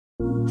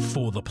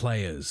For the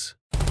players.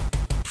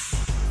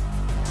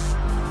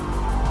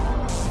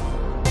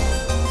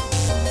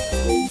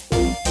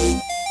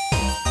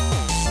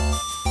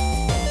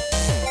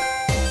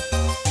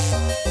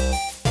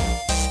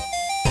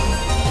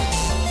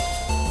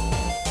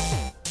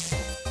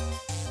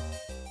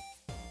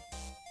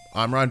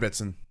 I'm Ryan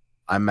Betson.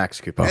 I'm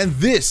Max Cooper. And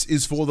this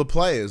is For the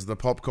Players, the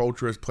pop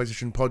culturist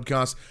PlayStation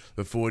podcast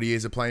for 40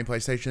 years of playing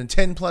PlayStation and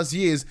 10 plus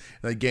years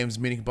in the game's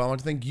meaning. But I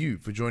want to thank you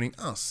for joining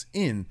us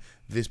in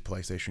this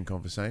PlayStation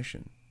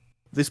conversation.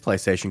 This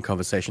PlayStation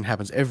conversation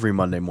happens every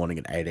Monday morning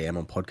at 8 a.m.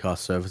 on podcast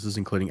services,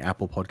 including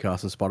Apple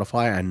Podcasts and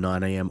Spotify, and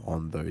 9 a.m.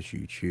 on those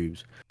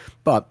YouTubes.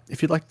 But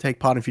if you'd like to take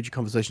part in future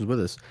conversations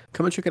with us,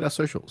 come and check out our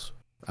socials.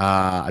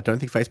 I don't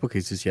think Facebook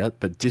exists yet,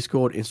 but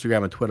Discord,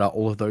 Instagram, and Twitter,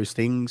 all of those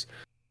things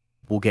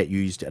will get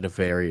used at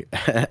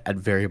at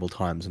variable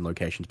times and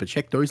locations. But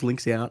check those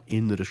links out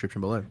in the description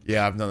below.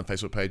 Yeah, I haven't done the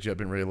Facebook page yet. I've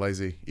been really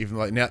lazy. Even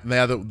like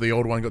now that the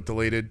old one got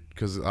deleted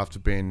because after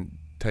being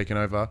taken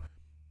over,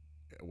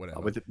 whatever.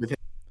 With how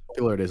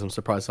popular it is, I'm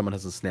surprised someone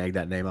hasn't snagged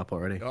that name up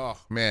already. Oh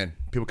man,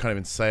 people can't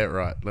even say it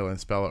right, let alone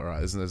spell it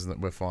right. Isn't it?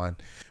 We're fine.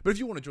 But if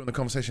you want to join the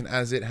conversation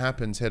as it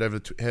happens, head over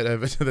to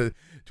the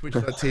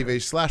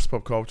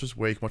twitch.tv/popcultures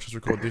where you can watch us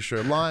record this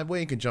show live, where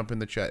you can jump in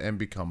the chat and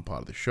become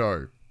part of the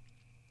show.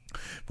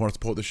 If you want to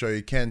support the show,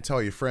 you can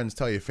tell your friends,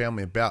 tell your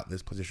family about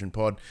this PlayStation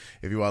Pod.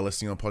 If you are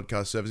listening on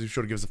podcast service, be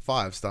sure to give us a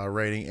 5-star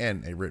rating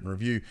and a written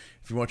review.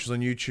 If you watch us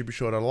on YouTube, be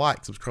sure to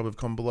like, subscribe, leave a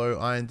comment below.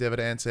 I endeavor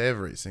to answer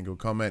every single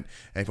comment.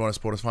 And if you want to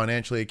support us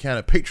financially, you can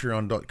at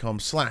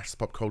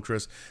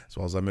patreon.com/popculturist, as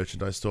well as our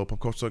merchandise store,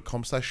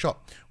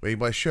 popculture.com/shop, where you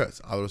buy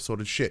shirts, other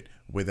assorted shit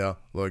with our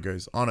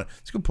logos on it.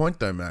 It's a good point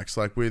though, Max.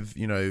 Like with,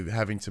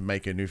 having to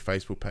make a new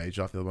Facebook page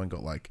after the one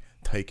got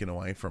taken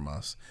away from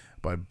us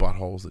by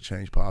buttholes that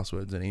change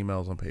passwords and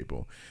emails on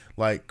people.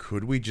 Like,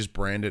 could we just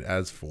brand it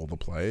as For the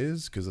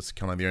Players? Because that's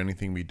kind of the only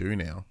thing we do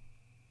now.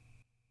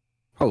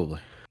 Probably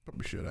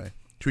should, eh?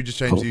 Should we just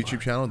change the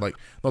YouTube channel? Like,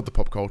 not the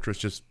pop culture, it's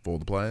just For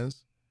the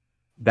Players?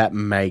 That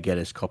may get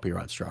us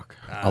copyright struck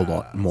a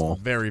lot more.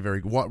 Very,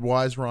 very good.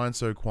 Why is Ryan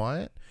so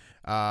quiet?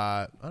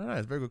 I don't know.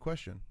 It's a very good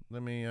question.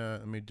 Let me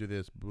do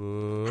this.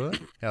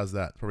 How's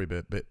that? Probably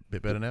a bit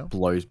better now?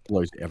 Blows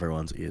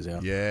everyone's ears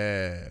out.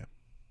 Yeah.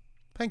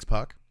 Thanks,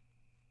 Puck.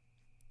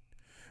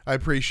 I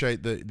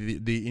appreciate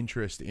the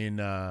interest in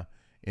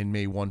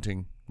me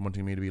wanting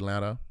me to be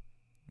louder.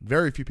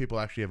 Very few people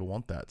actually ever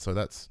want that, so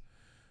it's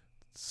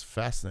a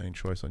fascinating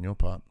choice on your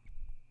part.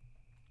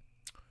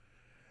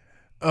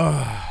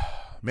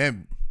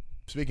 Man,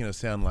 speaking of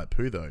sound like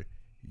poo though,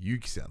 you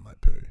sound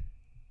like poo.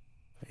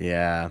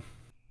 Yeah,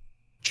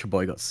 your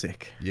boy got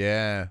sick.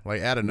 Yeah,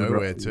 like out of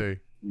nowhere too.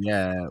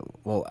 Yeah,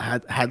 well,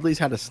 Hadley's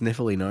had a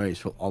sniffly nose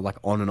for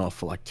on and off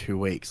for 2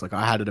 weeks.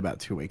 I had it about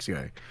 2 weeks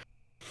ago.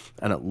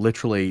 And it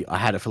literally, I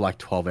had it for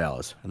 12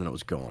 hours and then it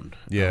was gone.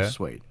 Yeah. It was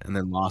sweet. And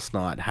then last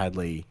night,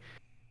 Hadley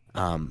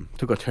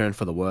took a turn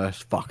for the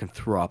worst, fucking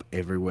threw up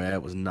everywhere.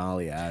 It was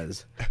gnarly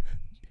as.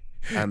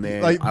 And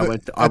then I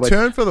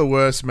turn for the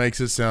worst makes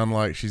it sound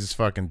like she's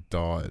fucking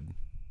died.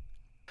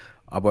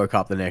 I woke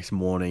up the next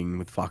morning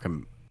with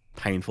fucking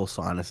painful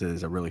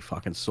sinuses, a really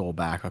fucking sore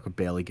back. I could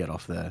barely get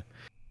off the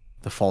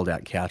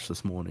fold-out couch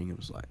this morning. It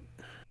was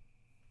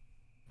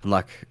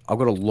I've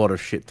got a lot of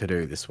shit to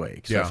do this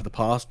week. So for the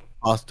past,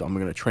 I'm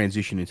going to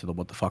transition into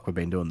what the fuck we've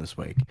been doing this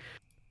week.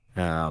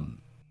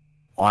 I'm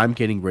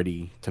getting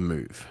ready to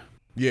move.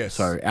 Yes.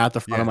 So out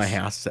the front of my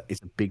house is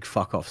a big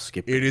fuck off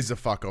skip bin. It is a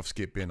fuck off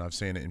skip bin. I've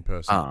seen it in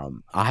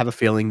person. I have a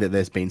feeling that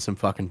there's been some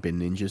fucking bin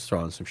ninjas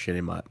throwing some shit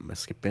in my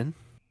skip bin.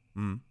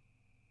 Mm.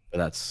 But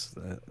that's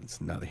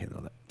neither here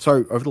nor there.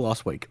 So over the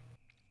last week,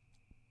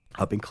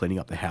 I've been cleaning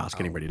up the house,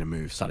 getting ready to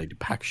move, starting to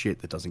pack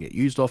shit that doesn't get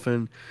used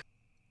often.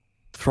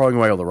 Throwing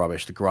away all the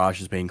rubbish. The garage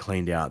has been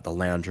cleaned out. The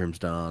lounge room's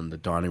done. The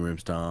dining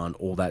room's done.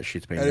 All that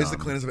shit's been done. That is the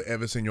cleanest I've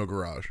ever seen your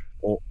garage.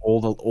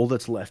 All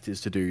that's left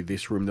is to do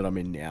this room that I'm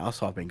in now.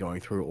 So I've been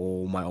going through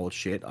all my old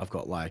shit. I've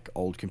got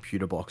old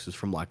computer boxes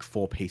from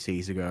 4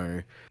 PCs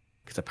ago,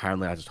 because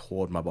apparently I just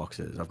hoard my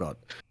boxes. I've got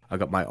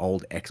my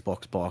old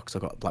Xbox box.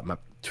 I've got my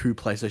 2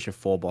 PlayStation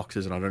 4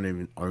 boxes, and I don't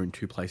even own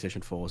 2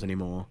 PlayStation 4s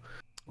anymore.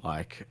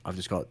 I've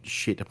just got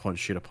shit upon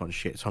shit upon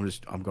shit. So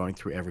I'm going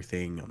through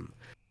everything. I'm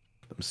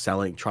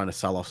trying to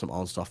sell off some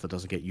old stuff that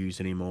doesn't get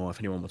used anymore. If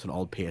anyone wants an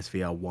old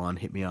PSVR 1,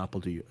 hit me up.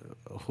 I'll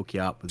hook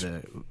you up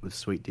with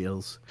sweet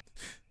deals.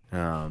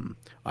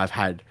 I've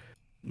had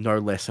no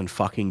less than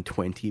fucking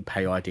 20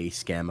 PayID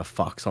scammer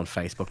fucks on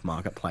Facebook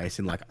Marketplace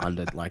in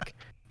under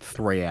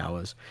 3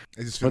 hours.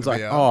 It's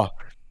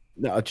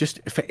no, just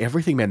for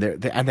everything, man.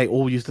 And they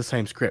all use the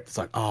same script. It's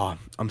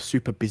I'm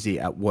super busy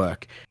at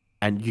work.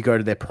 And you go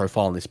to their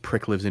profile and this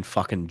prick lives in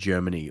fucking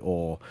Germany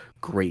or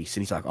Greece.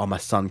 And he's like, my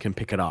son can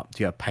pick it up.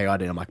 Do you have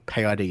PayID? I'm like,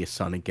 PayID your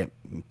son and get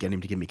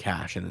him to give me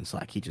cash. And it's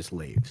he just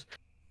leaves.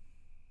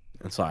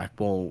 It's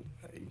well,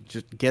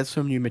 just get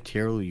some new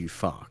material, you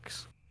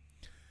fucks.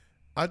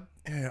 And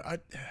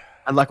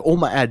all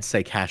my ads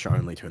say cash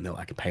only too. And they're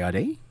like,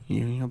 PayID?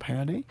 You know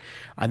PayID?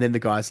 And then the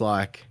guy's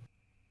like,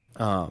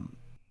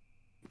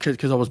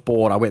 because I was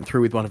bored, I went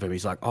through with one of them.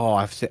 He's like, "Oh,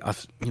 I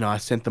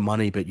sent the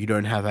money, but you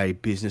don't have a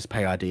business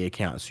pay ID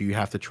account, so you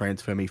have to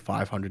transfer me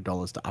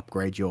 $500 to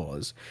upgrade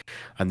yours,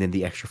 and then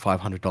the extra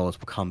 $500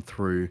 will come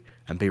through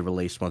and be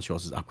released once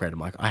yours is upgraded." I'm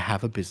like, "I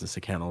have a business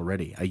account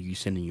already. Are you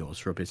sending yours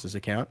for a business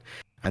account?"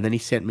 And then he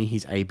sent me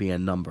his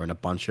ABN number and a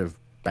bunch of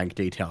bank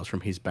details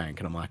from his bank,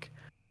 and I'm like,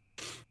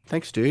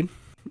 "Thanks, dude."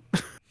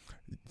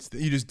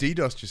 You just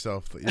DDoSed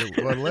yourself.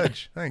 You're what a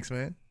ledge. Thanks,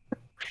 man.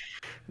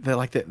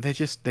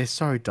 They're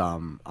so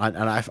dumb.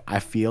 I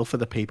feel for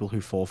the people who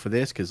fall for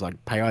this, because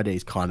like Pay ID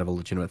is kind of a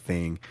legitimate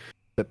thing,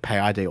 but Pay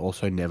ID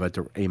also never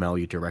email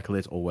you directly.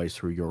 It's always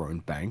through your own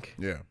bank.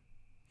 Yeah.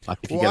 Like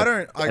if Well, I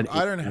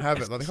don't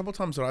have it. Like a couple of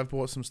times that I've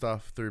bought some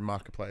stuff through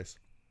Marketplace,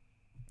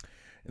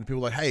 and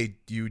people are like, "Hey,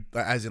 do you?"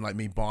 As in like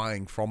me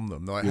buying from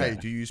them. They're like, "Hey,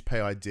 do you use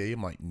Pay ID?"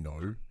 I'm like,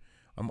 "No,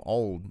 I'm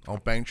old. I'll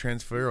bank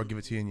transfer. I'll give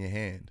it to you in your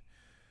hand."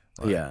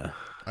 Like, Yeah.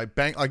 I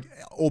bank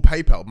or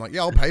PayPal. I'm like,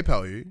 "Yeah, I'll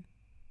PayPal you."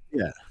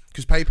 Yeah.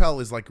 Because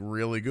PayPal is like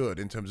really good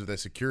in terms of their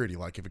security.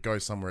 Like if it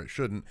goes somewhere it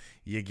shouldn't,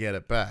 you get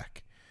it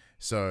back.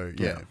 So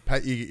yeah,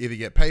 you either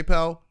get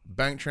PayPal,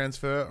 bank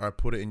transfer, or I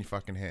put it in your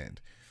fucking hand.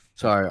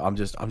 So I'm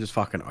just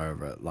fucking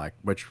over it. Like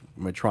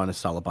we're trying to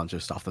sell a bunch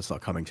of stuff that's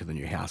not coming to the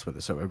new house with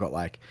us. So we've got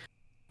like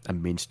a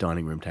mint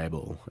dining room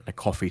table, a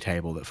coffee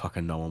table that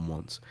fucking no one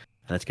wants,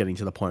 and it's getting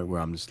to the point where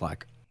I'm just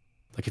like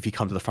if you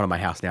come to the front of my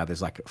house now,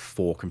 there's like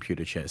 4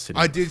 computer chairs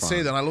sitting. I did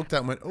see that. And I looked at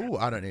and went, "Oh,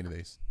 I don't need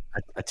these."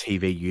 A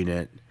TV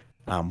unit.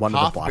 One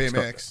Half of the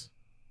bikes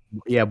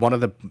BMX. One of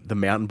the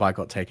mountain bike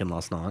got taken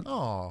last night.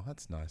 Oh,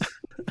 that's nice.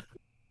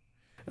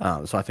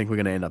 So I think we're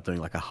going to end up doing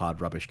like a hard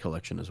rubbish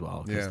collection as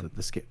well. Yeah.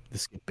 The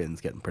skip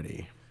bin's getting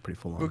pretty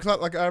full on. Because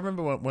like I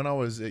remember when I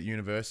was at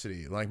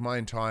university, like my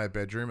entire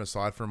bedroom,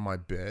 aside from my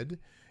bed,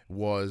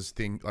 was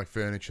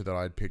furniture that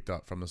I'd picked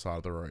up from the side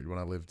of the road when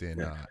I lived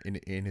in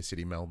inner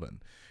city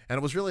Melbourne, and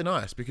it was really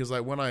nice because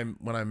like when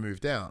I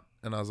moved out,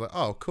 and I was like,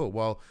 "Oh, cool.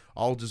 Well,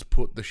 I'll just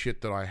put the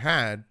shit that I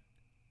had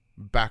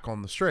back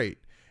on the street,"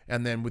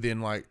 and then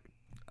within like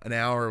an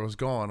hour it was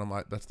gone. I'm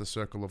like, that's the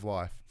circle of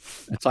life.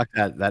 It's like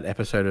that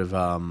episode of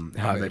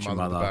How I Met Your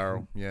Mother. The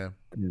barrel. Yeah.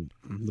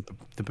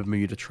 The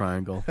Bermuda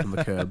Triangle on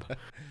the curb. You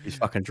just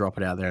fucking drop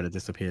it out there and it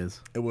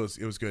disappears. It was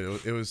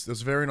good. It was a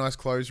very nice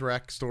clothes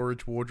rack,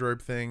 storage,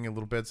 wardrobe thing, a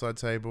little bedside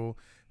table.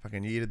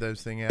 Fucking yeeted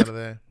those thing out of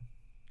there.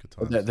 Good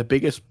times. The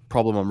biggest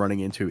problem I'm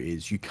running into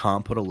is you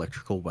can't put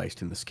electrical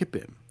waste in the skip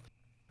bin.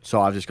 So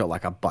I've just got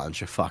like a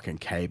bunch of fucking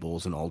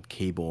cables and old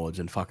keyboards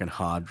and fucking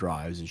hard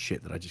drives and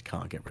shit that I just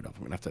can't get rid of.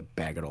 I'm gonna have to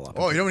bag it all up.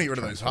 Oh, you don't want to get rid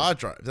of those hard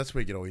drives. That's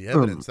where you get all the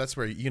evidence. That's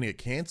where you're gonna get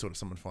cancelled if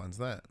someone finds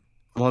that.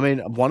 Well, I mean,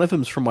 one of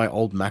them's from my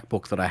old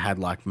MacBook that I had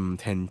like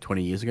 10,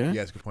 20 years ago. Yeah,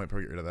 that's a good point.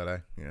 Probably get rid of that, eh?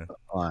 Yeah.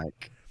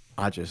 Like,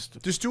 I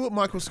just do what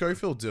Michael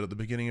Scofield did at the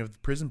beginning of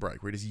Prison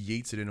Break, where he just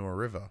yeets it into a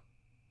river.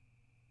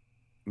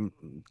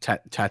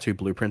 Tattoo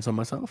blueprints on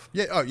myself.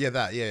 Yeah. Oh, yeah.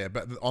 That. Yeah.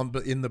 But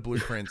in the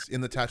blueprints,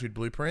 in the tattooed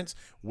blueprints,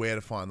 where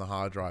to find the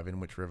hard drive in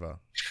which river.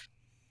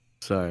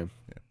 So,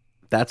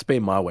 that's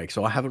been my week.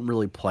 So I haven't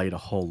really played a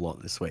whole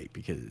lot this week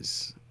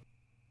because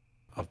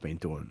I've been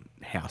doing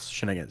house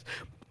shenanigans.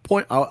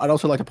 I'd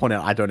also like to point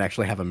out I don't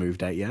actually have a move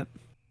date yet.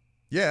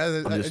 Yeah,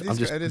 it is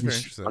very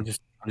interesting. I'm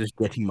just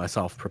getting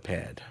myself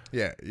prepared.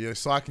 Yeah, you're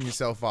psyching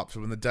yourself up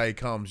so when the day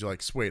comes, you're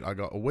like, sweet, I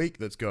got a week,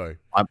 let's go.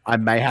 I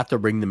may have to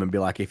ring them and be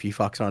like, if you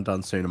fucks aren't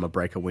done soon, I'm going to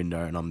break a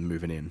window and I'm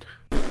moving in.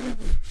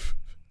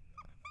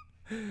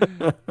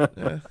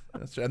 Yeah,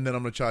 that's true. And then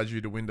I'm going to charge you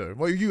the window.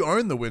 Well, you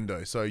own the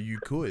window, so you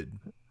could.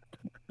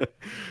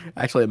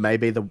 Actually, it may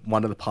be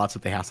one of the parts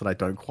of the house that I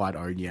don't quite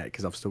own yet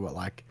because I've still got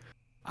like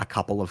a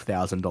couple of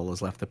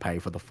 $1,000s left to pay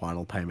for the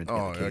final payment to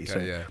get the key. Okay, so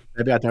yeah.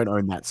 Maybe I don't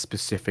own that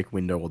specific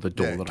window or the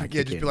door that I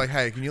kick just in. Be like,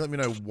 hey, can you let me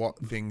know what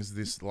things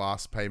this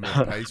last payment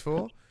pays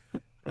for?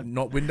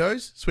 Not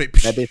windows? Sweet.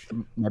 Maybe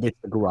it's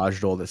the garage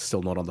door that's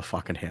still not on the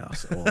fucking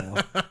house, or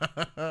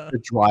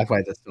the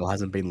driveway that still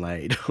hasn't been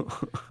laid.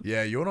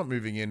 Yeah, you're not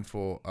moving in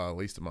for at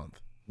least a month.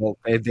 Well,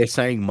 they're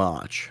saying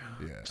March.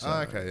 Yeah. So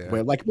Okay.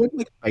 Yeah. We're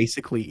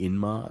basically in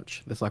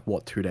March. There's like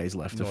 2 days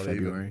left of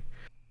February. Even.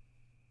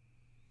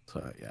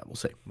 So yeah, we'll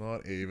see.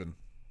 Not even.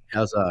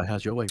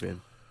 How's your week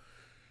been?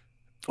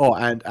 Oh,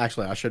 and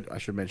actually, I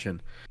should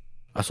mention,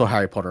 I saw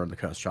Harry Potter and the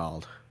Cursed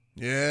Child.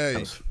 Yeah,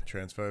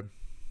 transphobe.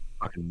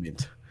 Fucking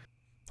mint.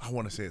 I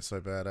want to see it so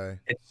bad, eh?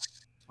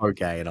 It's so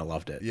gay, and I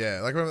loved it.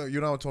 Yeah, like you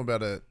and I were talking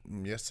about it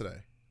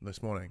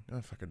this morning. Oh,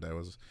 fucking day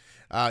was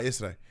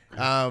yesterday. At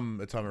time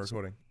of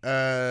recording.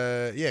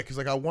 Yeah, because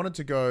like I wanted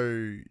to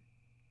go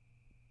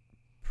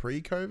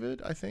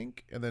pre-COVID, I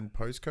think, and then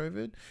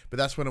post-COVID, but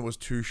that's when it was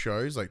 2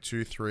 shows, like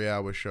 2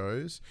 3-hour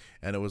shows,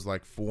 and it was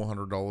like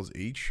 $400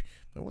 each.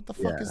 Like, what the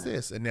fuck is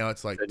this? And now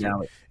it's like,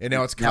 now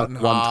it's cut in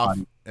half,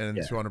 and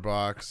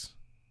 $200.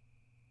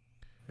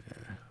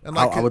 And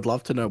like, I would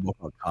love to know what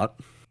got cut.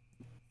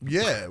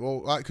 Yeah,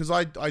 well, because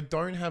I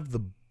don't have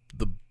the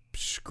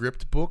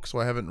script book, so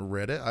I haven't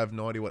read it. I have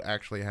no idea what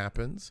actually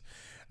happens.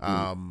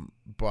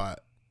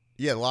 But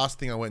yeah, the last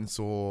thing I went and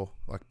saw,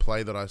 like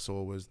play that I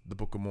saw, was the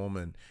Book of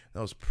Mormon.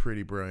 That was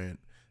pretty brilliant.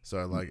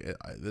 So like,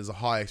 there's a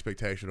high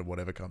expectation of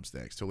whatever comes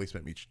next to at least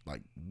make me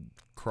like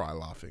cry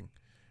laughing,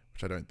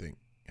 which I don't think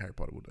Harry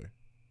Potter will do.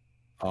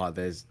 Oh,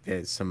 there's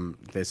some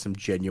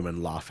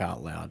genuine laugh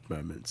out loud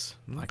moments.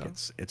 Like Okay.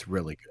 it's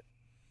really good.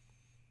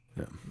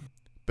 Yeah.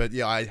 But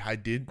yeah, I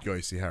did go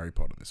see Harry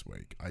Potter this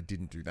week. I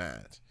didn't do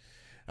that.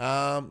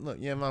 Look,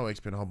 yeah, my week's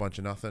been a whole bunch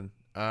of nothing.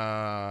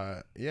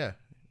 Yeah,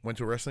 went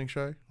to a wrestling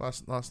show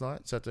last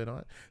night, Saturday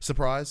night.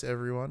 Surprise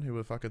everyone who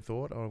would fucking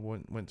thought I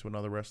went to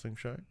another wrestling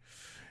show.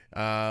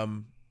 Yeah,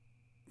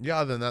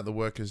 other than that, the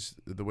week has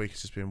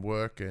just been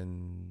work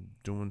and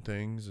doing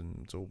things,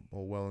 and it's all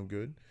well and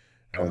good.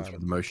 Going through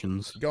the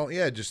motions.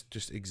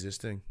 Just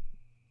existing.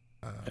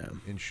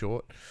 In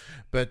short,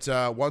 but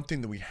one thing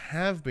that we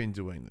have been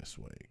doing this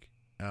week,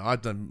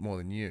 I've done more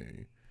than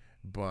you,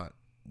 but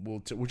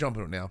we'll jump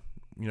into it now.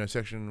 You know,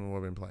 section what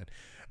I've been playing.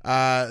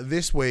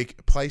 This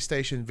week,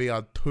 PlayStation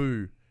VR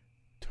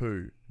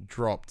 2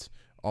 dropped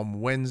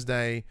on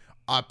Wednesday.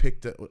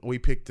 We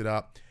picked it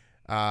up.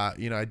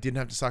 You know, I didn't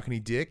have to suck any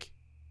dick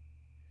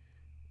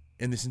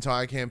in this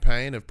entire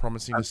campaign of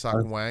promising to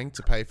suck Wang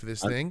to pay for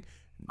this thing.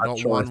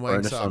 Not one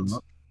Wang sucks.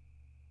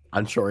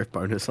 Unsure if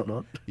bonus or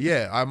not.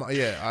 Yeah,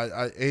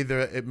 I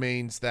either it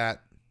means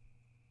that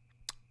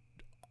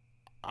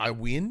I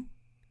win,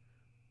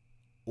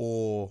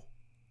 or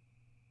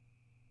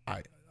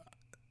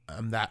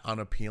I'm that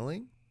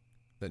unappealing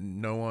that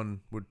no one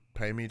would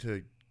pay me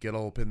to get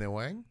all up in their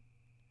wang.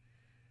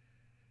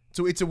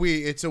 So it's a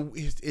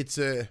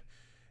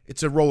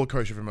roller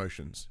coaster of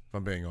emotions, if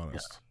I'm being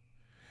honest.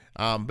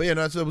 But yeah,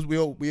 no, so we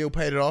all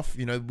paid it off.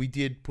 You know, we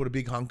did put a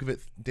big hunk of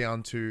it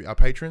down to our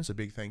patrons. A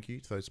big thank you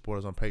to those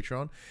supporters on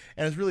Patreon.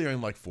 And it's really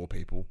only like 4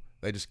 people.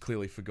 They just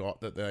clearly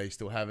forgot that they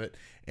still have it.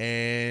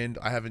 And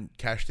I haven't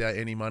cashed out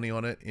any money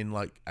on it in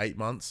like 8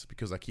 months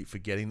because I keep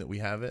forgetting that we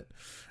have it.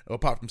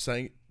 Apart from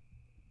saying,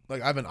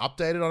 like, I haven't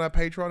updated on our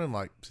Patreon in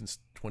like since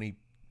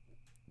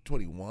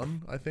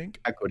 2021, I think.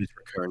 How good is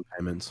recurring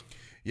payments?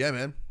 Yeah,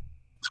 man.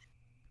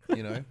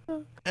 You know,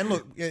 and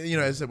look, you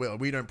know, as I said,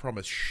 we don't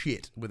promise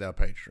shit with our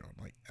Patreon,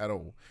 like, at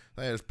all.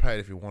 They just pay it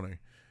if you want to,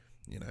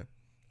 you know.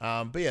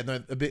 But yeah,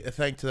 no, a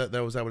thank to that,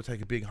 they was able to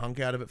take a big hunk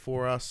out of it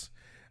for us,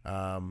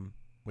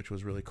 which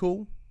was really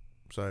cool.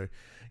 So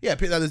yeah,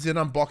 there's an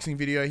unboxing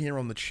video here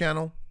on the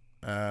channel,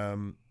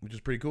 which is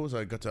pretty cool. So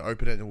I got to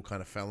open it, and it all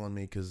kind of fell on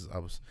me because I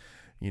was,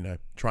 you know,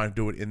 trying to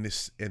do it in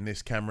this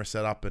camera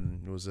setup,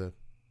 and it was a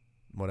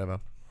whatever.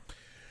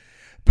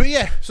 But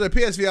yeah, so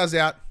PSVR's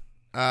out.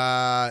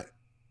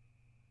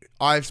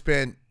 I've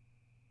spent,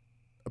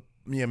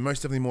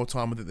 most definitely more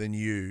time with it than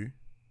you.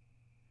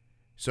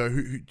 So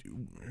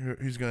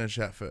who's going to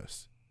chat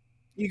first?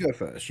 You go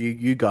first.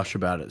 You gush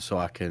about it so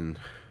I can.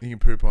 You can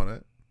poop on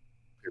it.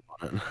 Poop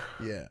on it.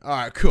 Yeah. All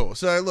right. Cool.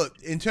 So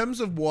look, in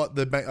terms of what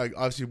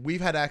obviously we've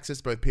had access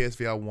to both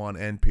PSVR 1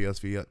 and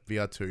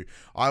PSVR 2.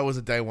 I was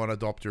a day one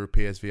adopter of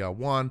PSVR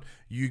 1.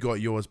 You got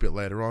yours a bit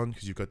later on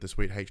because you've got the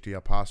sweet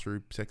HDR pass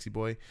through, sexy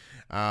boy.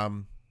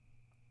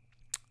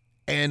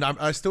 And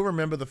I still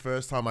remember the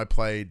first time I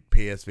played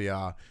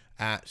PSVR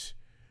at,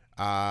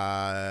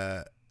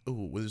 it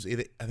was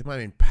either, I think it might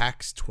have been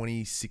PAX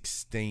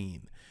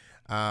 2016.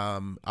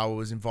 I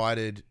was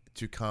invited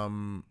to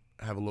come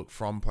have a look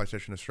from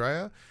PlayStation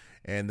Australia,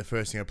 and the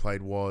first thing I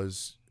played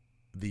was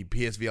the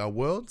PSVR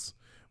Worlds,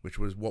 which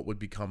was what would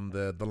become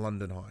the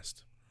London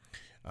Heist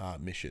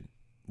mission,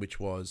 which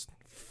was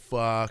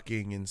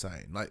fucking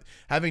insane. Like,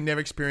 having never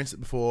experienced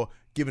it before,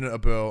 giving it a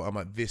whirl, I'm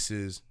like, this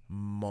is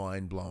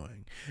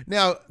mind-blowing.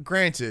 Now,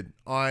 granted,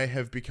 I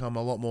have become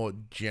a lot more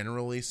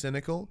generally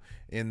cynical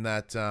in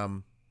that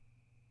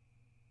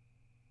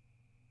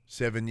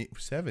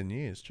 7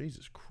 years,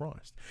 Jesus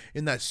Christ.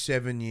 In that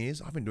 7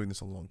 years, I've been doing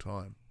this a long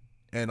time,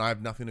 and I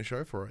have nothing to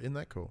show for it. Isn't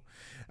that cool?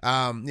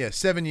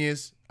 7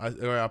 years,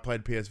 I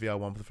played PSVR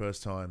 1 for the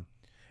first time,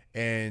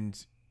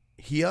 and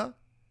here,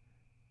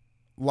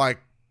 like,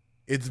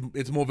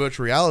 it's more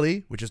virtual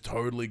reality, which is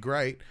totally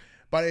great,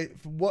 but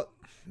what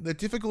the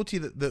difficulty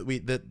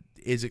that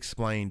is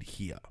explained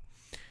here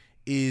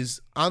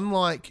is,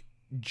 unlike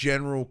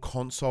general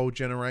console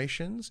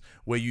generations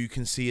where you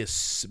can see a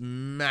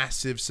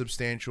massive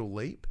substantial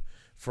leap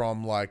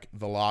from like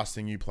the last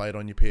thing you played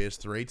on your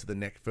PS3 to the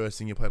next first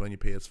thing you played on your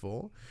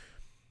PS4,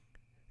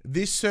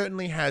 this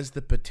certainly has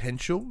the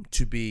potential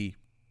to be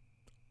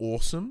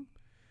awesome,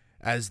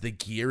 as the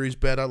gear is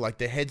better, like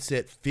the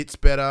headset fits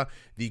better,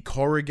 the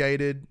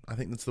corrugated, I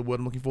think that's the word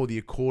I'm looking for, the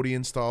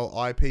accordion style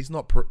eyepiece,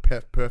 not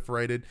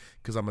perforated,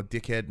 because I'm a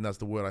dickhead and that's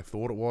the word I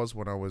thought it was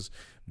when I was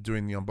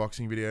doing the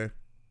unboxing video,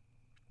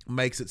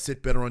 makes it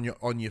sit better on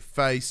your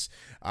face,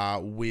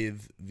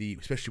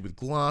 especially with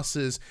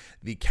glasses.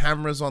 The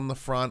cameras on the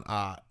front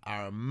are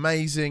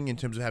amazing in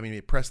terms of having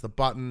me press the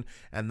button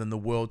and then the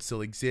world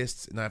still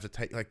exists, and I have to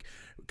take, like,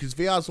 because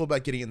VR is all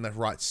about getting in the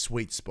right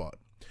sweet spot.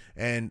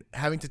 And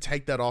having to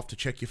take that off to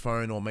check your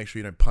phone or make sure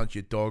you don't punch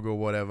your dog or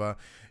whatever,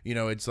 you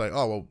know, it's like,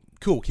 oh, well,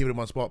 cool, keep it in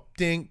one spot,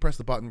 ding, press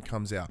the button,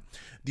 comes out.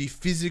 The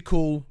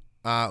physical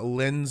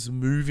lens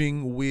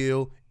moving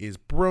wheel is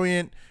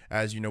brilliant.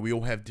 As you know, we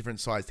all have different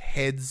sized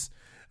heads.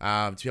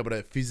 To be able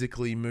to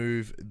physically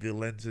move the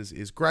lenses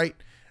is great.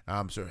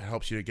 So it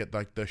helps you to get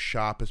like the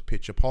sharpest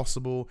picture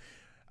possible.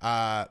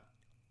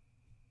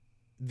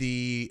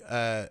 The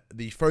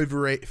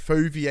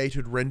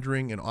foveated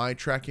rendering and eye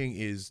tracking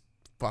is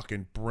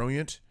fucking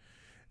brilliant.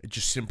 It's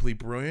just simply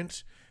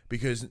brilliant,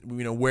 because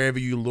wherever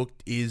you look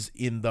is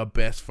in the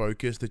best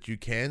focus that you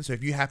can. So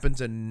if you happen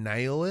to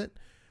nail it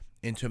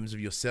in terms of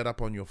your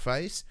setup on your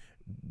face,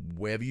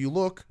 wherever you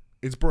look,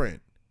 it's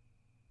brilliant,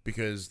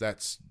 because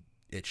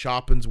it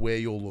sharpens where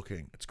you're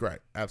looking. It's great.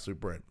 Absolute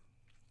brilliant.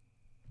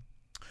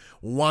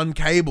 One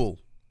cable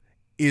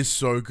is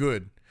so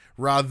good,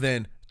 rather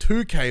than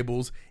two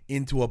cables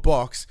into a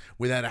box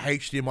where that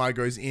HDMI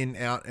goes in,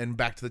 out, and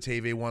back to the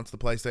TV once, the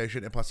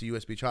PlayStation, and plus a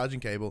USB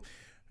charging cable.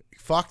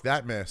 Fuck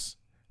that mess.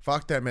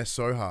 Fuck that mess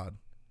so hard.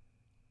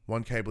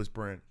 One cable is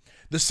brilliant.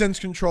 The Sense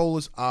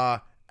controllers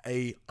are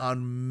a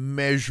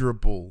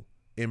unmeasurable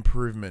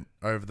improvement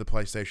over the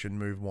PlayStation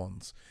Move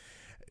ones.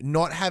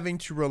 Not having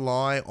to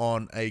rely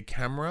on a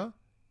camera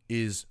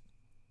is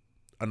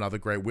another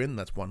great win.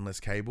 That's one less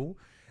cable.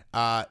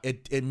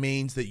 It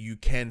means that you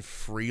can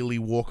freely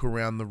walk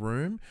around the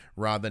room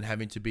rather than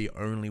having to be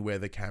only where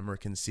the camera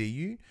can see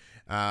you.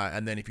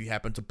 And then if you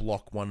happen to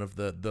block one of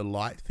the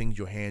light things,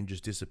 your hand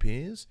just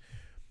disappears.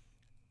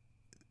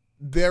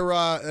 There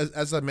are,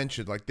 as I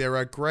mentioned, there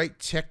are great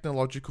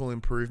technological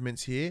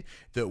improvements here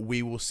that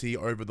we will see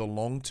over the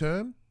long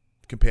term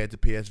compared to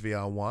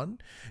PSVR 1.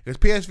 Because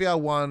PSVR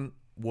 1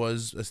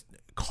 was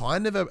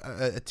kind of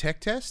a tech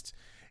test,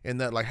 in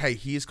that, hey,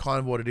 here's kind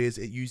of what it is.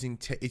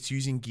 It's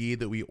using gear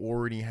that we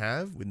already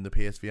have within the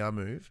PSVR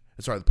Move.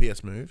 Sorry, the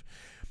PS Move.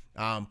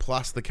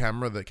 Plus the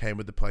camera that came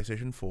with the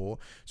PlayStation 4.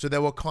 So they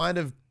were kind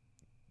of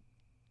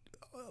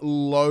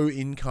low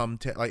income,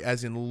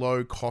 as in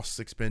low cost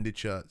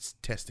expenditure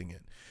testing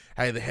it.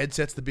 Hey, the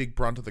headset's the big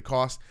brunt of the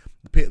cost.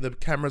 The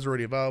camera's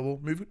already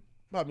available.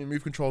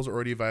 Move controls are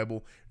already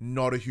available.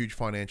 Not a huge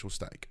financial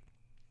stake.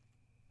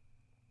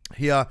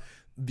 Here,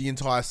 the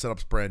entire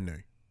setup's brand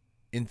new,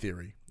 in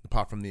theory,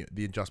 apart from the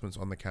adjustments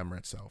on the camera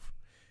itself.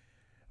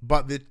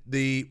 But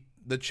the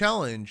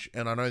challenge,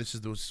 and I know this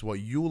is what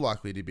you're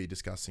likely to be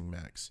discussing,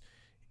 Max,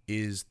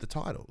 is the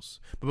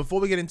titles. But before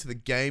we get into the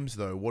games,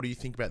 though, what do you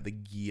think about the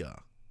gear?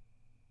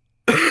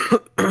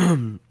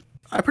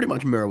 I pretty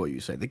much mirror what you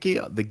say. The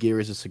gear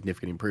is a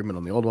significant improvement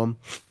on the old one.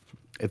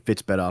 It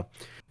fits better.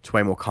 It's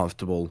way more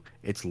comfortable.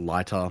 It's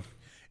lighter.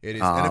 It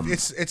is, and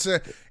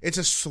it's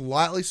a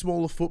slightly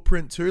smaller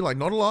footprint too.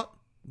 Not a lot,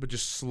 but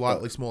just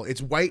slightly smaller.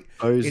 Its weight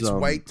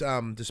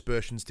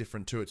dispersion's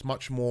different too. It's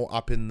much more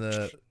up in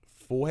the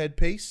forehead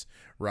piece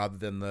rather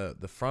than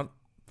the front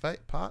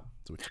part,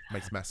 which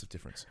makes a massive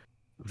difference.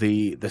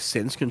 The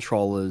Sense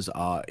controllers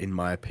are, in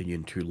my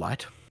opinion, too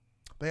light.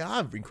 They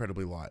are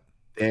incredibly light.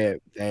 They're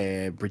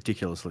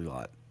ridiculously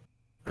light.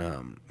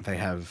 They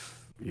have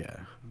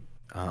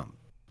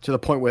to the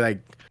point where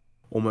they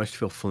almost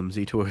feel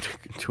flimsy to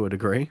a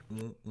degree.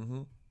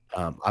 Mm-hmm.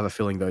 I have a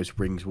feeling those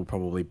rings will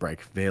probably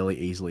break fairly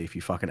easily if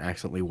you fucking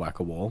accidentally whack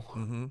a wall.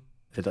 Mm-hmm.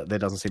 There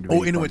doesn't seem to be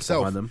any into bumps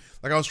itself. behind them.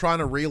 I was trying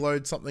to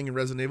reload something in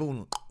Resident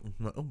Evil.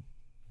 And,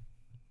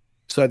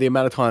 So the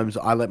amount of times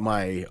I let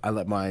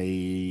my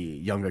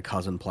younger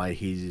cousin play,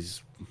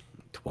 he's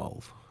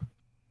 12.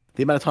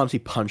 The amount of times he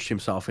punched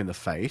himself in the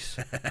face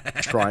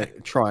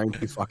trying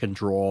to fucking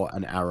draw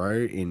an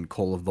arrow in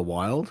Call of the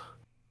Wild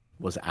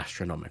was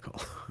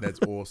astronomical. That's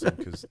awesome,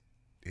 because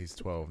he's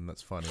 12 and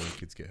that's funny when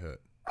kids get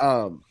hurt.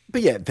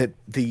 But yeah,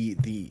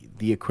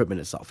 the equipment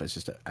itself is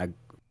just an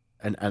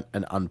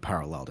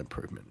unparalleled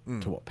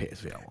improvement to what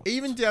PSVR was.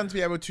 Even down to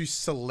be able to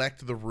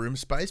select the room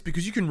space,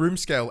 because you can room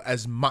scale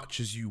as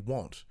much as you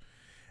want.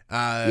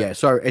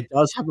 So it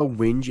does have a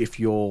whinge if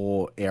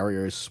your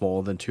area is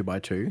smaller than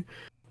 2x2,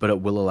 but it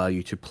will allow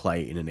you to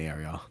play in an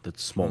area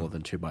that's smaller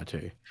than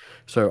 2x2.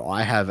 So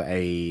I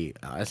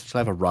essentially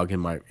have a rug in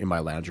my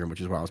lounge room,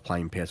 which is where I was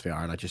playing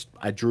PSVR, and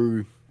I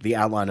drew the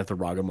outline of the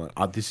rug. I'm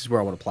like, this is where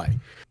I want to play.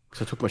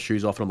 So I took my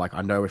shoes off, and I'm like,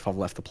 I know if I've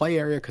left the play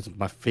area, because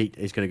my feet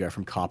is going to go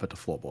from carpet to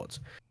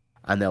floorboards.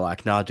 And they're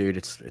like, nah, dude,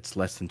 it's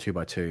less than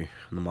 2x2.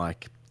 And I'm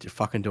like,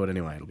 fucking do it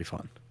anyway. It'll be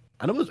fun.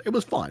 And it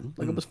was fine.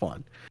 It was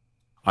fine.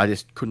 I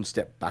just couldn't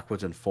step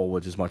backwards and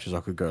forwards as much as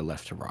I could go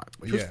left to right,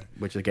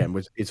 which again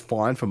is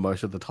fine for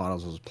most of the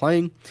titles I was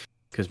playing,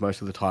 because most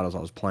of the titles I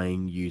was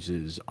playing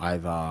uses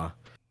either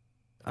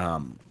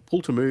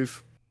pull to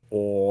move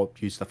or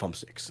use the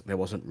thumbsticks. There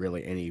wasn't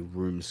really any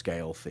room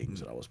scale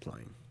things that I was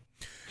playing.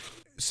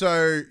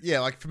 So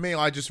yeah, for me,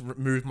 I just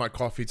moved my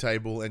coffee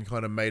table and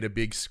kind of made a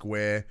big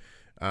square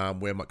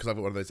because I've got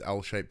one of those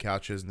L-shaped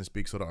couches in this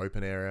big sort of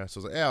open area. So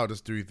I was like, I'll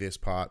just do this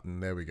part,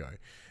 and there we go.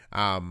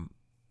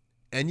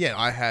 And yeah,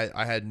 I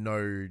had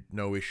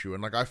no issue,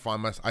 and I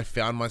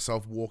found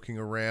myself walking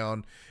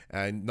around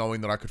and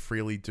knowing that I could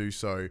freely do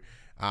so.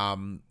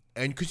 And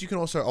because you can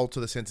also alter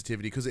the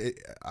sensitivity, because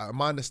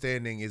my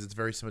understanding is it's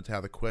very similar to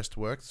how the Quest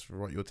works, for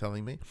what you're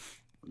telling me.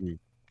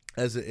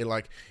 As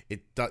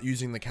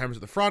using the cameras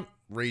at the front,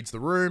 reads the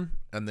room,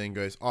 and then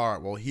goes, all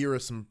right, well, here are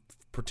some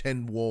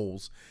pretend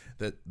walls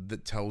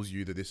that tells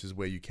you that this is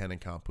where you can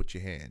and can't put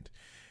your hand.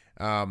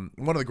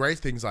 One of the great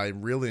things I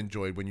really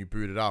enjoyed when you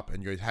boot it up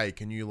and you go, hey,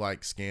 can you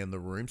like scan the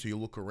room? So you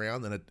look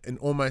around and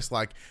almost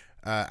like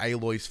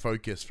Aloy's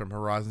focus from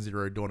Horizon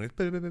Zero Dawn,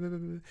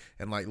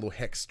 and like little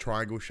hex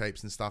triangle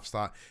shapes and stuff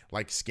start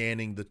like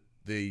scanning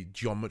the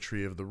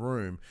geometry of the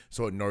room,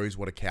 so it knows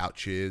what a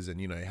couch is, and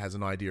it has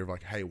an idea of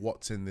like, hey,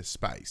 what's in this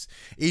space,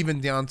 even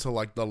down to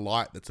like the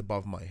light that's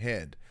above my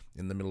head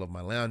in the middle of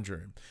my lounge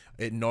room.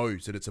 It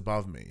knows that it's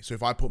above me, so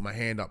if I put my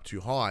hand up too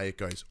high, it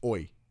goes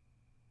oi,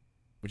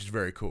 which is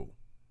very cool.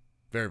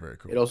 Very, very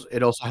cool.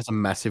 It also has a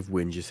massive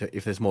whinge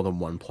if there's more than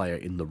one player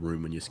in the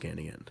room when you're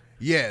scanning it.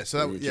 Yeah,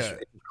 so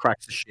it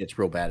cracks the shit. It's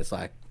real bad. It's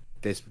like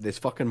there's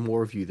fucking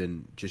more of you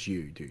than just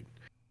you, dude.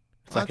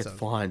 It's like, it's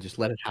fine. Just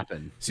let it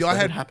happen. See, I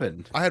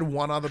had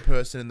one other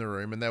person in the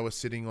room, and they were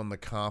sitting on the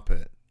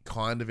carpet,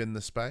 kind of in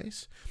the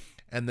space,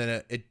 and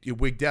then it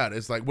wigged out.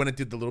 It's like when it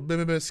did the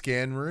little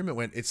scan room,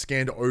 it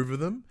scanned over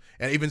them,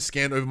 and even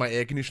scanned over my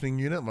air conditioning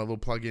unit, my little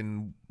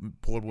plug-in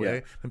portable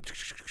air. I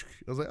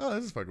was like, oh,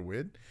 this is fucking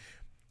weird.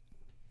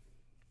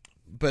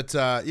 But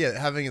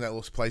having that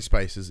little play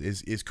space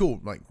is cool.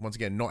 Like, once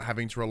again, not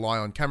having to rely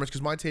on cameras,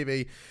 because my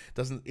TV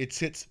it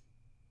sits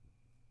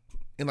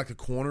in like a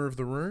corner of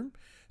the room.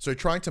 So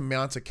trying to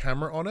mount a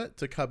camera on it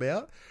to come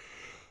out,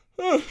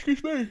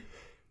 excuse me,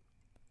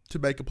 to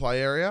make a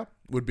play area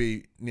would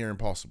be near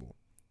impossible.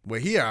 Where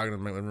here, I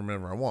can make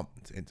whatever I want.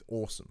 It's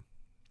awesome.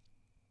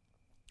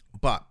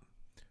 But,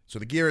 so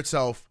the gear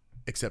itself,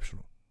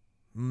 exceptional.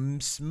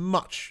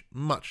 Much,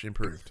 much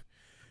improved.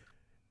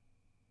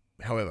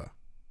 However,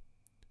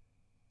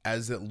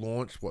 as it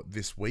launched,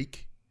 this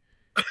week,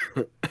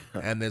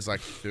 and there's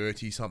like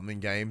 30-something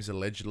games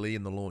allegedly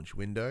in the launch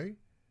window,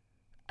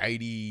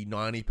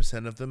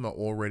 80-90% of them are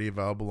already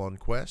available on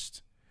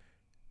Quest.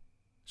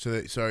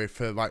 So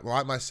for like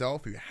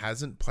myself, who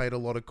hasn't played a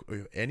lot of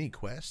any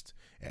Quest,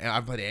 and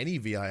I've played any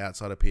VR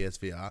outside of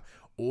PSVR,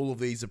 all of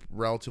these are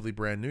relatively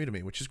brand new to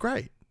me, which is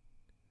great.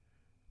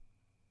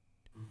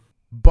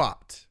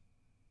 But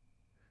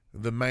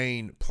the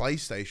main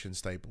PlayStation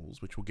staples,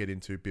 which we'll get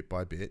into bit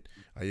by bit,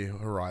 are your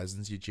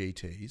Horizons, your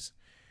GTs.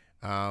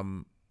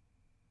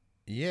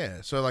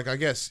 So like, I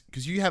guess,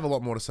 because you have a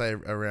lot more to say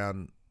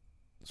around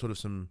sort of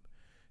some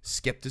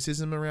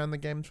skepticism around the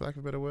game, for lack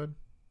of a better word.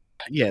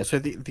 Yeah, so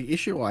the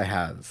issue I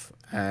have,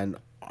 and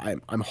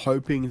I'm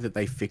hoping that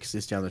they fix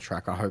this down the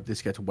track. I hope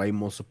this gets way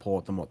more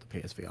support than what the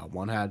PSVR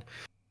 1 had,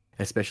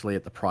 especially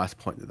at the price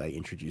point that they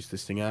introduced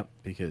this thing at,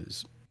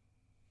 because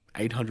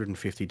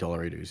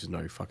 $850 is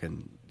no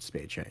fucking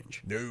spare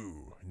change.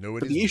 No, it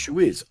but isn't. The issue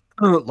is,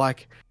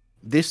 like,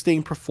 this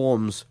thing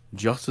performs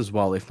just as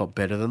well, if not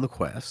better than the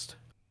Quest.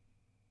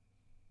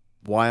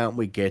 Why aren't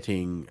we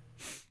getting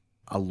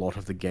a lot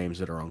of the games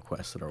that are on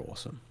Quest that are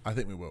awesome? I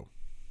think we will.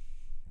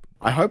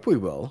 I hope we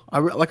will. I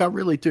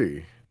really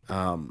do.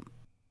 And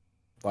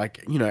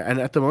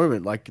at the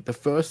moment, like, the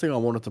first thing I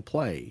wanted to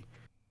play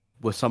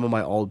were some of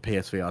my old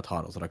PSVR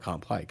titles that I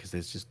can't play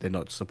because they're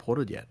not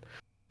supported yet.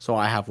 So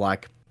I have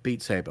like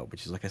Beat Saber,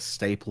 which is like a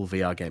staple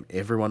VR game.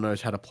 Everyone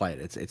knows how to play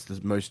it. It's the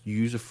most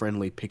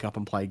user-friendly pick up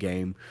and play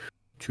game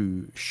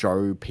to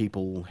show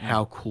people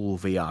how cool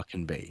VR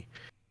can be.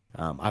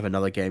 I have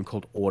another game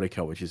called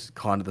Audica, which is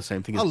kind of the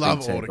same thing as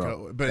Beat Saber,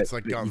 Audica, but it's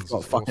like guns.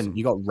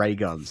 You got ray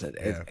guns.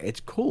 It's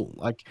cool.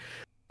 Like,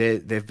 they're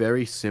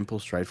very simple,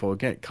 straightforward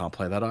game. Can't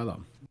play that either.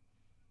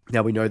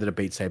 Now we know that a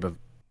Beat Saber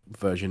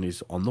version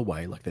is on the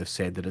way. Like, they've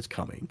said that it's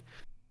coming.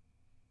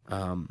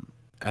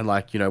 And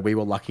like, we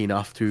were lucky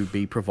enough to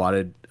be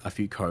provided a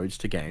few codes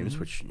to games,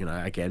 which,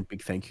 again,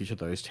 big thank you to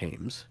those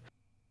teams.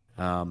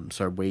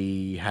 So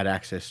we had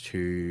access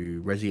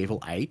to Resident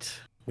Evil 8.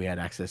 We had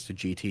access to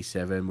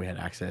GT7. We had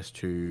access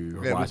to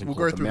Horizon we'll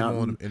go through them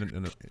all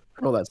and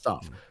all that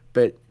stuff.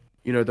 But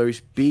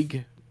those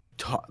big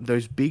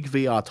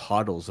VR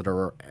titles that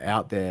are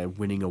out there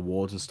winning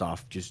awards and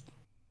stuff, just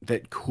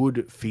that could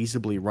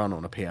feasibly run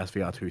on a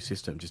PSVR 2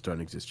 system, just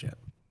don't exist yet.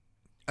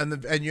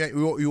 And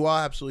you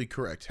are absolutely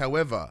correct.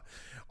 However,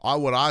 I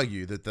would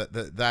argue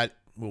that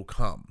will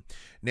come.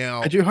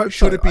 Now, I do hope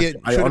so.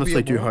 I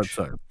honestly do hope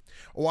so.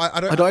 Well,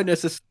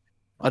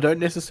 I don't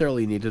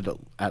necessarily need it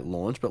at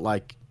launch, but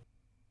like,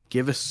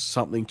 give us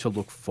something to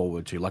look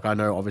forward to. Like, I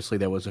know obviously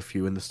there was a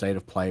few in the state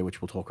of play,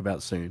 which we'll talk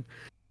about soon.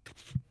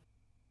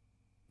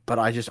 But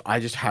I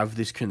just have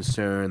this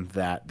concern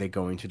that they're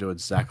going to do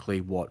exactly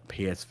what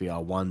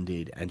PSVR 1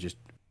 did and just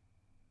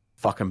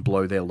fucking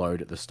blow their load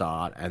at the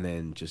start and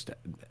then just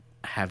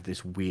have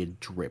this weird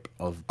drip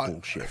of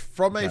bullshit.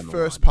 From a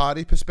first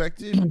party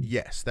perspective,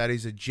 yes, that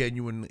is a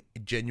genuine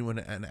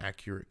and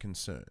accurate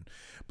concern.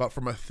 But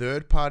from a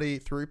third party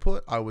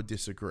throughput, I would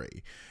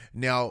disagree.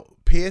 Now,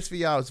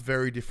 PSVR is a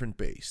very different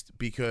beast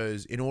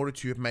because in order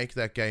to make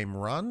that game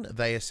run,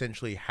 they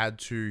essentially had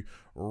to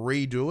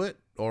redo it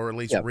or at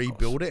least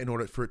rebuild it in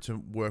order for it to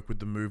work with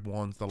the Move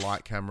Wands, the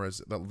light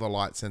cameras, the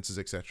light sensors,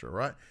 etc.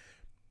 Right?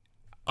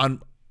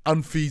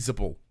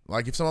 Unfeasible.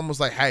 Like, if someone was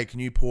like, hey, can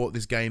you port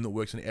this game that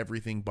works on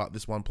everything but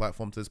this one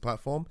platform to this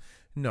platform?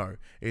 No,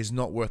 it is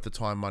not worth the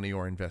time, money,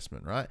 or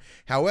investment, right?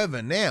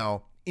 However,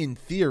 now, in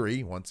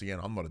theory, once again,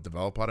 I'm not a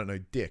developer, I don't know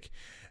dick.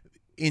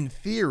 in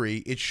theory,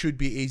 it should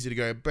be easy to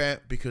go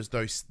back because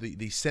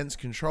the Sense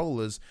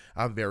controllers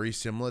are very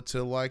similar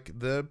to like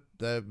the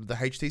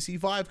HTC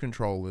Vive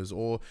controllers,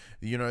 or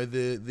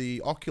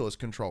the Oculus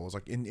controllers,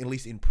 like at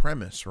least in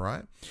premise,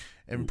 right?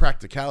 And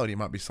practicality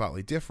might be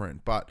slightly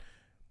different, but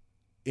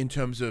in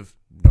terms of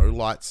no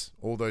lights,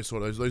 all those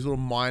little those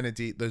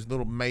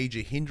little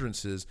major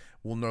hindrances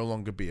will no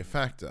longer be a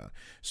factor.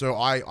 So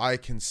I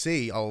can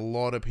see a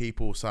lot of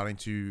people starting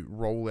to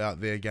roll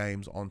out their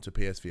games onto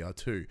PSVR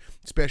 2,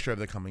 especially over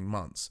the coming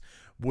months.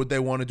 Would they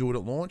want to do it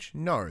at launch?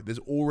 No. There's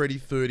already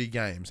 30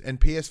 games, and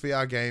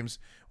PSVR games,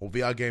 or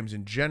VR games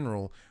in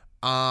general,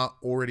 are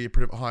already a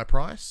pretty high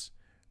price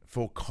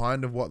for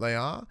kind of what they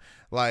are.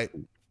 Like,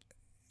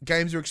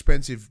 games are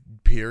expensive,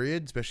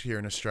 period, especially here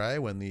in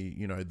Australia, when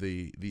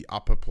the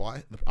upper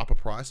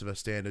price of a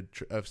standard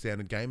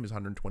game is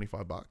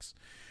 $125.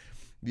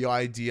 The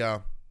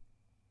idea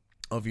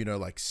of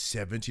like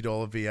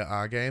 $70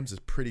 VR games is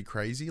pretty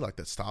crazy. Like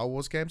that Star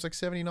Wars game's like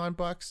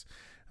 $79.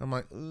 I'm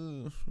like,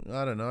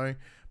 I don't know,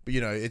 but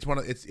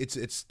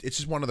it's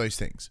just one of those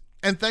things.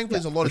 And thankfully,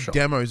 there's a lot of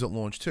demos at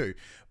launch too.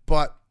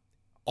 But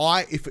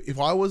if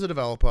I was a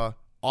developer,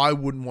 I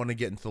wouldn't want to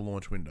get into the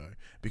launch window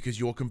because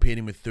you're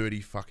competing with 30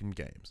 fucking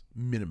games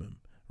minimum,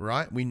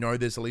 right? We know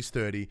there's at least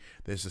 30.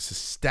 There's just a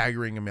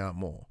staggering amount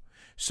more.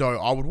 So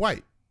I would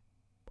wait.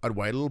 I'd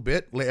wait a little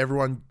bit, let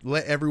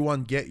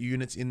everyone get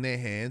units in their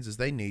hands as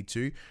they need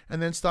to,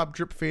 and then start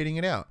drip feeding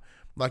it out.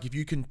 Like if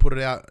you can put it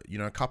out,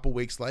 a couple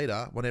weeks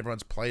later when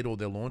everyone's played all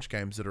their launch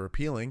games that are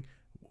appealing,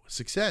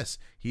 success.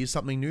 Here's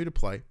something new to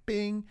play.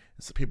 Bing.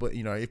 So people,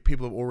 if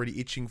people are already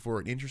itching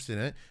for it, interested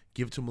in it,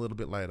 give it to them a little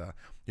bit later.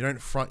 You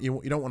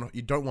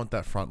don't want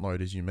that front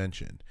load, as you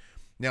mentioned.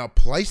 Now,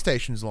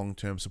 PlayStation's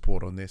long-term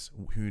support on this,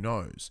 who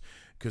knows?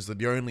 Because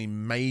the only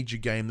major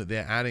game that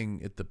they're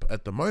adding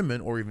at the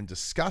moment, or even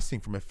discussing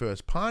from a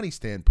first-party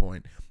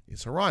standpoint,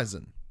 is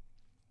Horizon.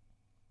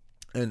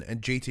 And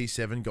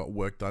GT7 got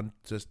work done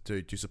just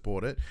to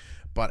support it.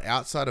 But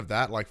outside of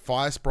that, like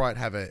Firesprite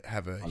have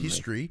a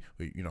history.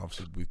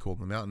 Obviously we call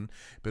them Mountain,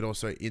 but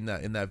also in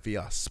that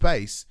VR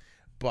space.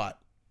 But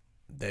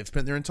they've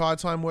spent their entire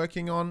time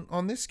working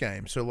on this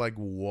game. So like,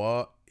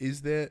 what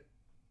is there?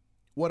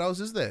 What else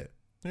is there?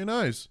 Who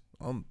knows?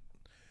 I'm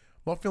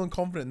not feeling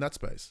confident in that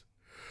space.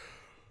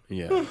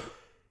 Yeah.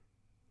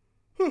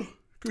 I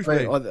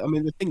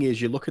mean, the thing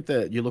is, you look at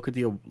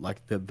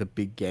the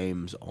big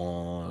games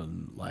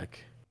on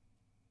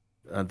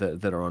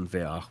that are on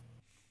VR.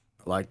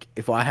 Like,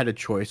 if I had a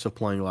choice of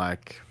playing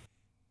like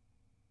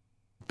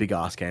big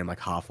ass game like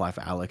Half-Life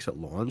Alyx at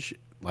launch,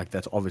 like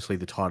that's obviously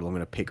the title I'm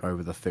going to pick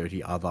over the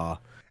 30 other.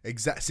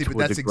 Exactly, but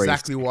that's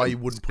exactly why you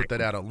wouldn't put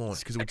that out at launch,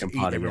 because it would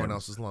eat everyone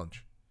else's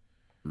lunch.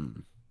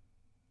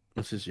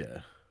 This is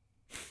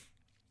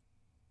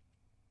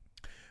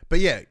But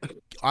yeah,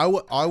 I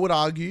would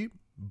argue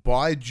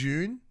by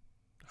June,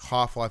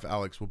 Half-Life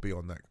Alyx will be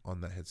on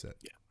that headset.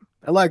 Yeah,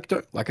 and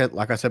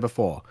like I said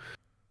before,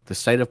 the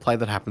state of play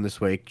that happened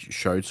this week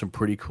showed some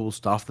pretty cool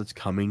stuff that's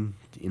coming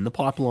in the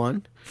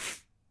pipeline.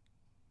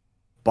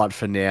 But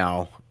for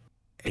now,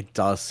 it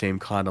does seem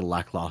kind of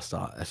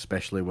lackluster,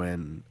 especially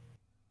when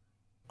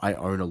I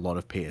own a lot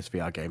of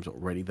PSVR games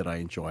already that I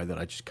enjoy that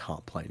I just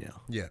can't play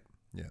now. Yeah.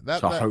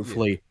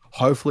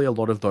 Hopefully a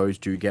lot of those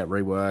do get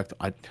reworked.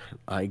 I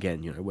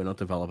again, we're not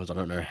developers. I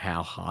don't know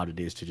how hard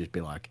it is to just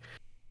be like,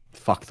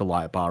 fuck the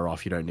light bar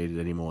off. You don't need it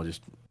anymore.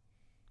 Just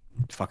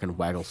fucking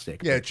waggle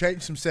stick. Yeah,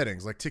 change some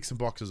settings, like tick some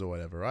boxes or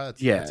whatever, right?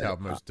 That's how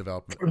most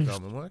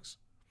development works.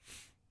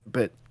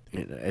 But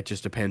it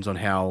just depends on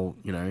how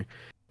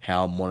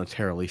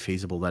monetarily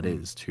feasible that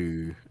is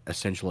to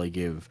essentially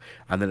give.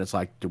 And then it's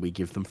like, do we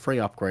give them free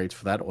upgrades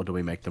for that, or do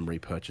we make them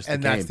repurchase the game?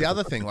 And that's the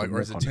other thing, like,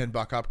 or is it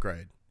 $10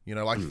 upgrade?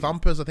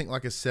 Thumper's, I think,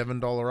 like a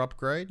 $7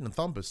 upgrade, and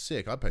Thumper's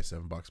sick. I'd pay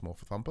 $7 more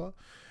for Thumper.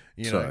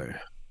 So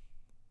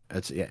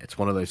it's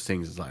one of those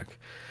things. It's like,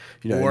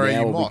 or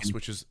a Moss,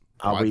 which is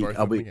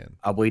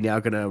are we now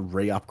going to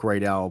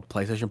re-upgrade our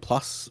PlayStation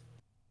Plus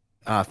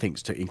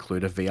things to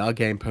include a VR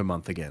game per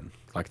month again,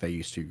 like they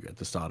used to at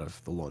the start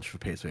of the launch for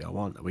PSVR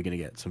 1? Are we going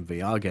to get some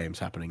VR games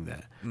happening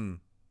there?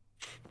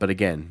 But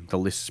again, the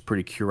list is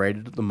pretty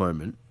curated at the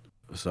moment,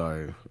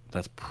 so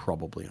that's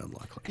probably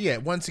unlikely. Yeah,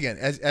 once again,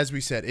 as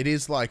we said, it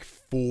is like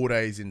 4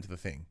 days into the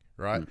thing,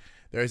 right?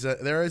 There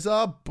is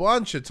a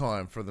bunch of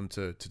time for them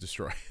to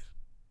destroy it.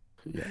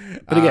 Yeah,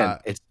 but again,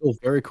 it's still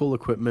very cool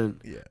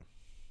equipment. Yeah.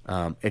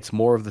 It's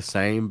more of the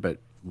same, but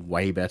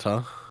way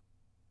better.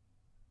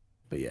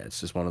 But yeah,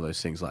 it's just one of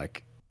those things,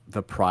 like,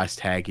 the price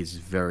tag is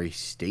very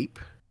steep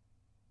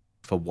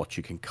for what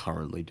you can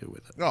currently do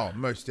with it. Oh,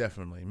 most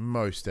definitely.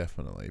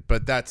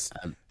 But that's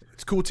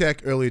it's cool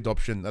tech, early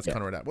adoption. That's kind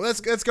of right. Well,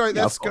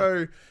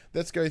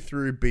 let's go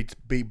through beat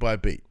by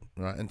beat,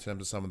 right, in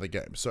terms of some of the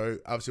games. So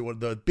obviously, one of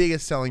the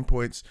biggest selling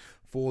points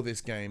for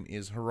this game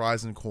is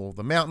Horizon Call of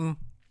the Mountain.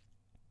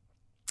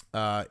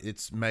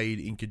 It's made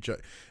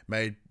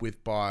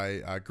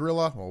by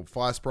Guerrilla, or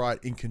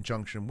Firesprite, in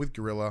conjunction with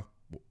Guerrilla,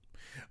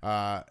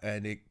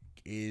 and it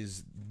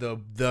is the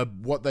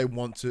what they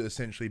want to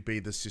essentially be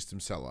the system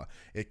seller.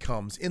 It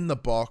comes in the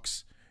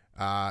box,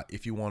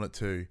 if you want it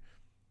to.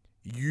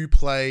 You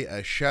play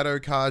a Shadow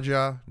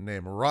Carja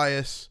named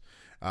Rias.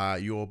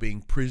 You're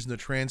being prisoner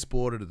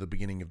transported at the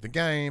beginning of the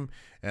game,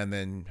 and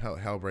then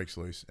hell breaks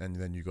loose, and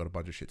then you got a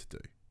bunch of shit to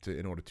do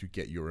in order to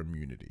get your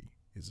immunity.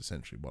 Is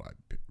essentially what I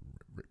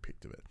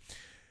picked of it.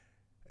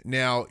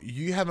 Now,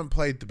 you haven't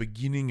played the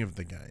beginning of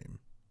the game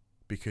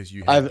because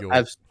you have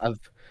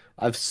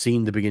I've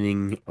seen the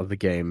beginning of the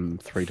game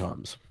 3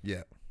 times.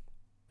 Yeah.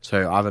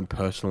 So I haven't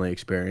personally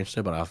experienced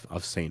it, but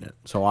I've seen it.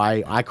 So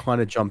I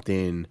kind of jumped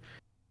in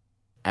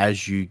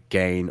as you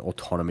gain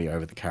autonomy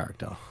over the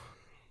character.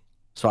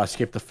 So I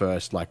skipped the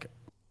first, like,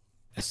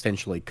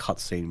 essentially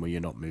cutscene where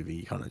you're not moving,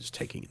 you're kind of just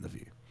taking in the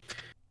view,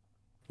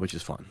 which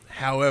is fun.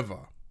 However,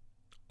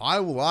 I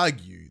will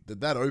argue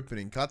that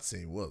opening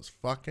cutscene was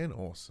fucking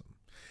awesome.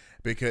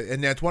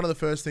 And that's one of the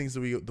first things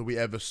that we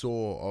ever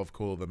saw of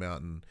Call of the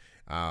Mountain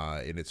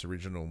in its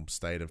original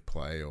state of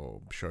play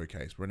or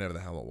showcase, whenever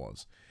the hell it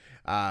was.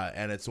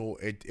 And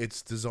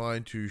it's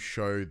designed to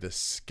show the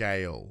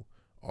scale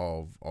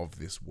of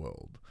this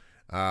world.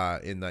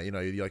 In that, you know,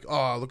 you're like,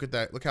 oh, look at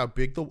that, look how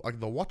big the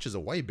watches are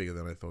way bigger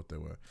than I thought they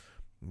were.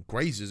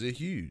 Grazers are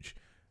huge.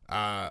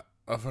 A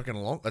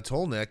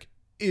tall neck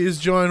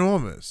is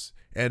ginormous,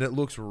 and it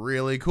looks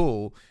really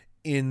cool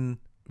in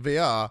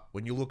VR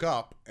when you look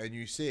up and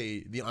you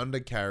see the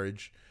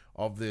undercarriage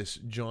of this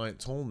giant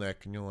tall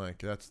neck, and you're like,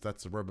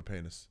 that's a rubber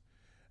penis.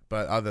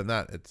 But other than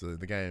that, it's the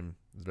game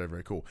is very,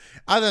 very cool.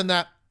 Other than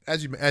that,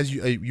 as you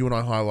and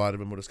I highlighted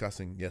when we were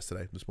discussing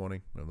this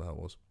morning, whatever the hell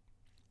it was,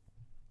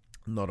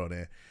 not on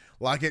air.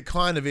 Like, it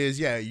kind of is,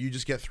 yeah, you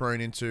just get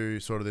thrown into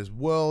sort of this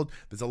world.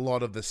 There's a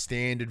lot of the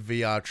standard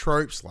VR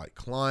tropes, like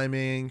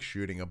climbing,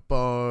 shooting a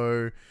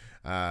bow,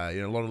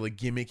 a lot of the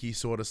gimmicky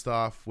sort of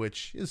stuff,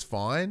 which is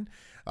fine.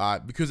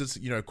 Because it's,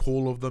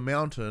 Call of the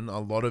Mountain, a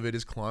lot of it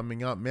is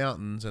climbing up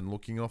mountains and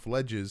looking off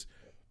ledges.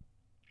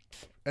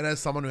 And as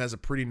someone who has a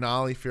pretty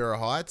gnarly fear of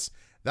heights,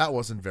 that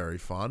wasn't very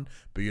fun.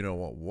 But you know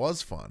what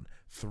was fun?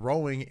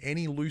 Throwing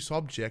any loose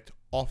object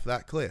off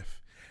that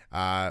cliff.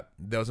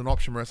 There was an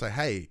option where I say,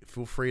 hey,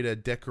 feel free to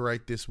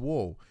decorate this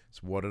wall.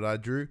 So what did I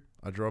draw?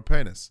 I drew a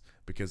penis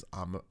because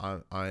I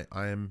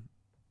am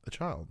a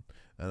child,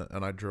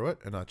 and I drew it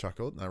and I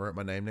chuckled and I wrote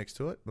my name next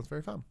to it. That's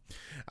very fun.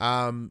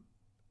 And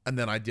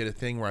then I did a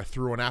thing where I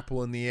threw an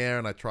apple in the air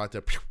and I tried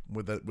to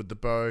with the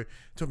bow. It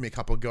took me a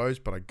couple of goes,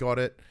 but I got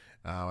it.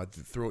 I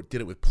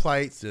did it with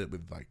plates, did it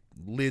with like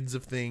lids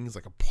of things,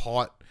 like a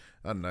pot.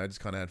 I don't know,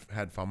 just kind of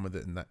had fun with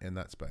it in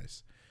that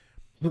space.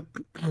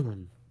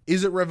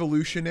 Is it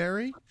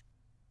revolutionary?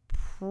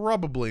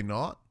 Probably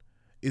not.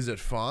 Is it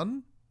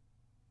fun?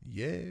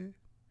 Yeah.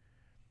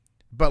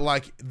 But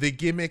like the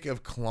gimmick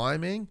of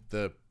climbing,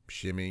 the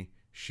shimmy,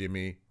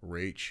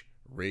 reach,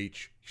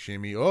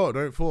 shimmy, oh,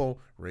 don't fall,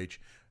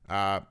 reach,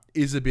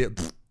 is a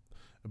bit,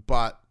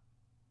 but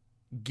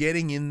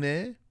getting in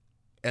there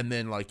and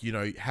then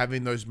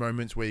having those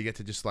moments where you get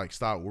to just like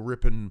start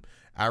ripping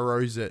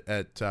arrows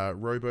at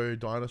robo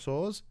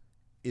dinosaurs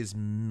is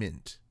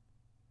mint.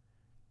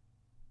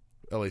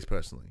 At least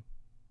personally.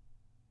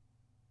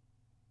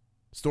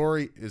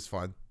 Story is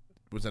fine.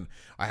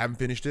 I haven't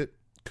finished it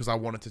because I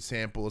wanted to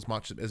sample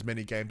as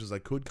many games as I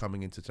could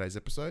coming into today's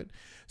episode.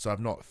 So I've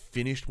not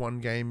finished one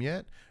game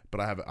yet,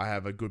 but I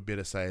have a good bit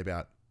to say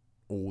about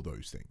all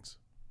those things.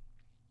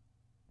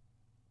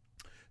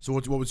 So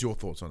what was your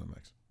thoughts on it,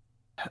 Max?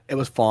 It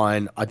was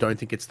fine. I don't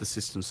think it's the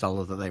system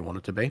seller that they want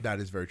it to be. That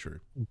is very true.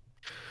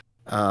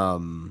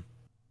 The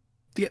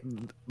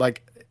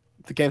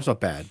game's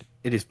not bad.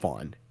 It is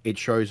fine. It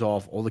shows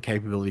off all the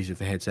capabilities of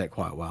the headset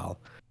quite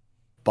well,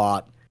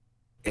 but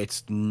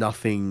it's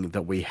nothing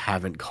that we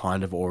haven't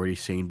kind of already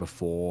seen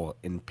before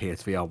in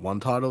PSVR 1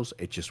 titles.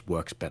 It just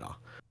works better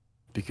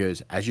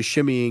because as you're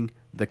shimmying,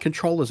 the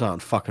controllers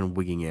aren't fucking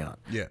wigging out.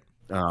 Yeah.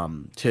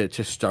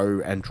 To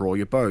stow and draw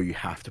your bow, you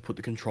have to put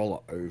the controller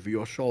over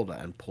your shoulder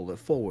and pull it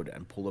forward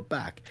and pull it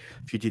back.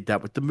 If you did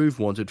that with the move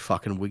wands, it'd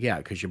fucking wig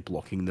out because you're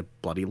blocking the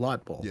bloody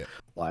light bulb. Yeah.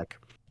 Like,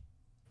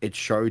 it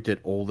showed that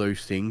all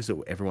those things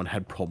that everyone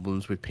had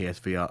problems with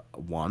PSVR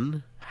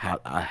 1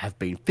 have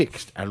been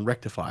fixed and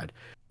rectified,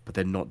 but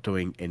they're not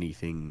doing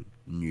anything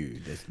new.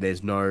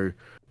 There's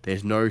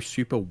no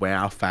super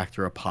wow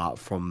factor apart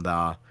from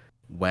the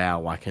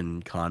wow, I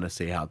can kind of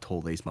see how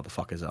tall these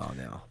motherfuckers are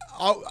now.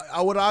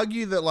 I would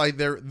argue that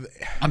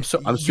I'm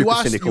super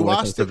cynical when it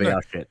comes to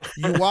VR shit.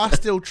 You are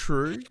still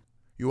true.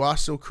 You are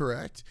still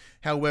correct.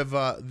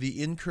 However,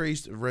 the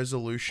increased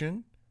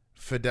resolution,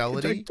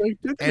 fidelity,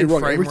 and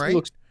frame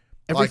rate.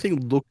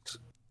 Everything looks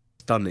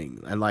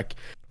stunning, and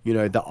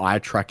the eye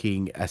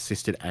tracking,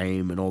 assisted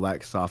aim, and all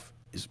that stuff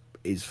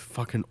is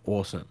fucking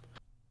awesome.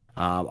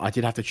 I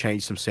did have to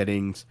change some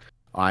settings.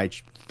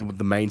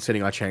 The main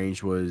setting I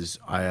changed was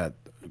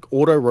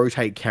auto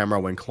rotate camera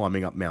when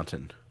climbing up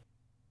mountain,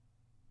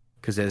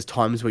 because there's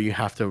times where you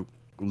have to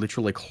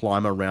literally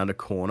climb around a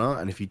corner,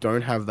 and if you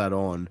don't have that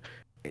on,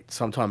 it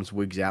sometimes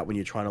wigs out when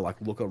you're trying to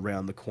look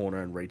around the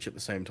corner and reach at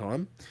the same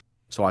time.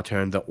 So I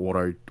turned the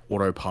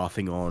auto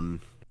pathing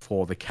on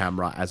for the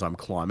camera as I'm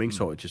climbing,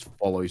 so it just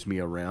follows me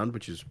around,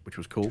 which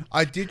was cool.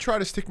 I did try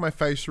to stick my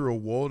face through a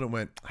wall and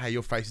went, "Hey,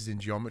 your face is in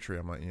geometry."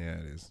 I'm like, "Yeah,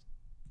 it is."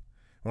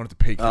 I wanted to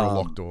peek through a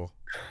locked door.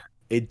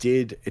 It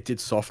did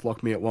soft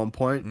lock me at one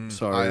point,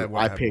 so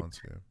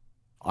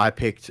I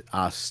picked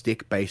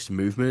stick based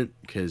movement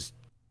because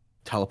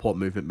teleport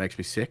movement makes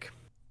me sick.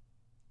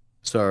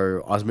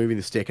 So I was moving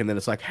the stick, and then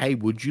it's like, "Hey,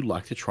 would you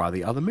like to try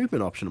the other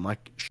movement option?" I'm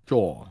like,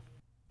 "Sure."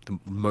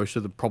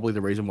 Probably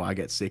the reason why I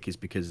get sick is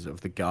because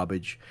of the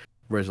garbage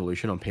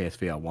resolution on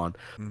PSVR 1.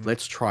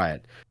 Let's try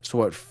it.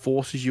 So it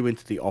forces you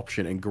into the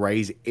option and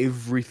grays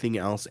everything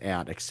else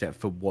out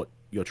except for what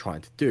you're trying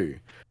to do.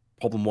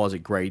 Problem was, it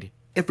grayed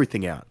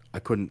everything out. I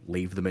couldn't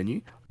leave the menu.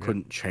 I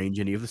couldn't change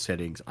any of the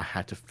settings. I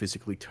had to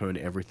physically turn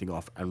everything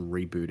off and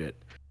reboot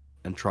it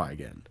and try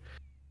again.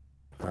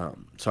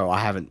 So I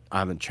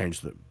haven't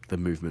changed the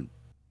movement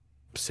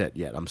set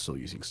yet. I'm still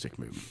using stick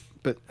movement.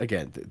 But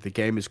again, the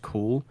game is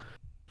cool.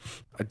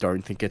 I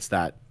don't think it's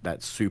that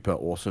super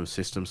awesome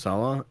system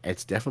seller.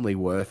 It's definitely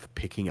worth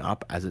picking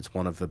up as it's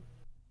one of the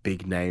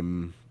big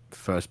name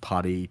first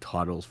party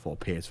titles for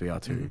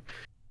PSVR 2.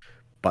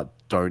 But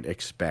don't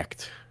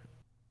expect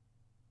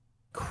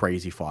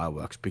crazy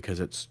fireworks because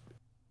it's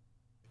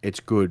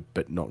good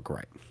but not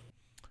great.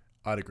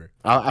 I'd agree.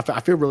 I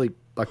feel really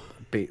I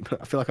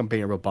feel like I'm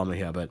being a real bummer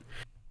here, but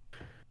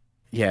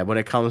yeah, when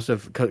it comes to,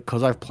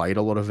 because I've played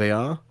a lot of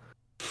VR,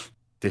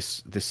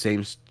 this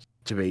seems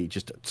to be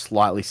just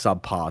slightly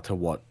subpar to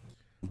what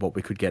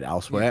we could get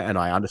elsewhere. And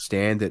I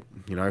understand that,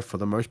 for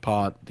the most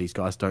part, these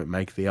guys don't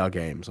make VR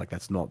games. Like,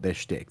 that's not their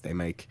shtick. They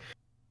make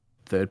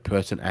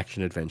third-person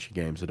action-adventure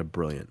games that are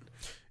brilliant.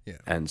 Yeah.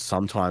 And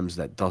sometimes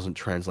that doesn't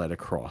translate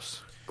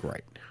across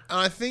great. And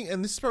I think,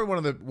 and this is probably one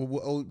of the,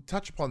 we'll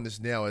touch upon this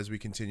now as we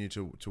continue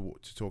to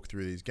talk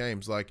through these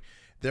games. Like,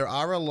 there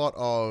are a lot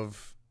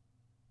of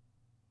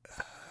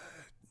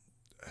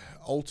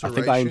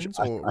alterations.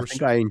 I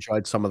think I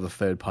enjoyed some of the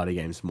third-party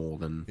games more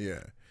than...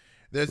 Yeah.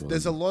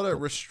 There's a lot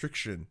of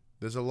restriction.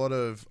 There's a lot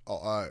of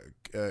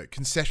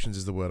concessions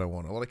is the word I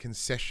want. A lot of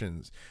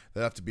concessions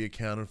that have to be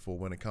accounted for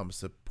when it comes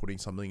to putting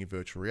something in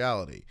virtual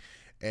reality.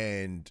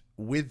 And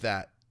with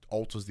that,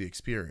 alters the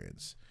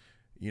experience.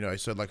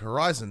 So like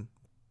Horizon,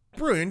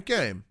 brilliant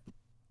game.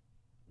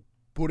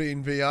 Put it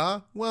in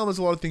VR. Well, there's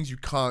a lot of things you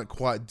can't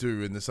quite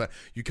do in this.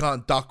 You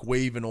can't duck,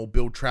 weave, and all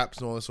build traps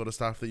and all this sort of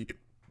stuff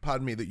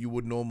that you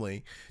would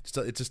normally.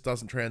 It just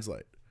doesn't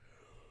translate.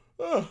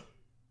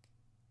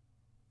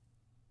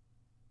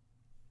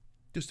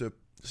 Just a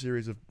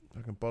series of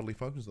fucking bodily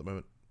functions at the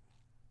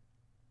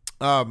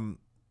moment.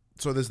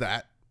 So there's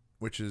that,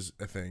 which is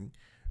a thing.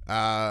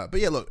 But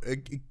yeah, look,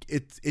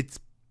 it's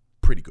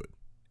pretty good.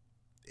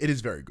 It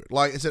is very good.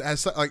 Like I said,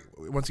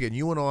 once again,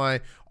 you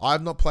and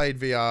I've not played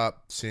VR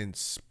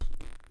since,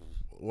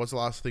 what's the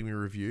last thing we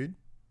reviewed?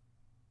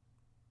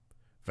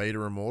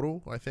 Vader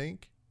Immortal, I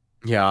think.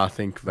 Yeah, I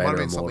think Vader Might have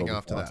been Immortal something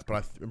after that,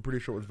 but I'm pretty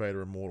sure it was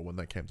Vader Immortal when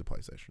that came to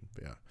PlayStation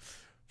VR.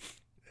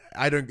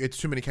 It's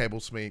too many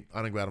cables for me.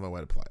 I don't go out of my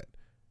way to play it.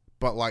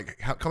 But like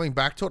coming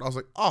back to it, I was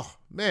like, oh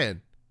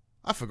man,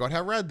 I forgot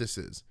how rad this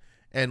is.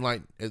 And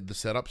like the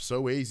setup's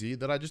so easy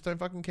that I just don't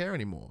fucking care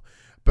anymore.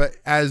 But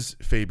as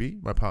Phoebe,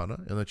 my partner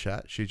in the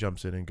chat, she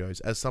jumps in and goes,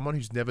 as someone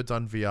who's never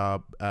done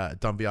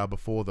VR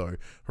before though,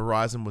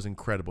 Horizon was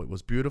incredible. It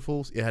was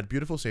beautiful. It had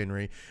beautiful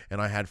scenery, and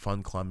I had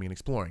fun climbing and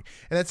exploring.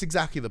 And that's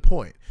exactly the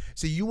point.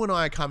 So you and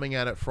I are coming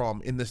at it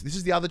from this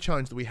is the other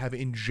challenge that we have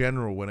in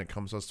general when it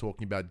comes to us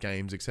talking about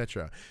games,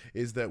 etc.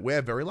 Is that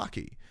we're very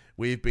lucky.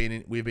 We've been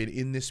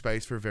in this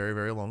space for a very,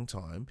 very long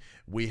time.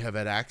 We have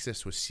had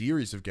access to a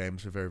series of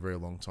games for a very, very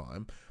long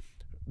time.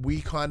 We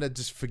kind of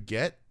just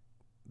forget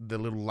the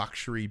little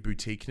luxury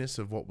boutiqueness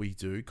of what we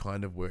do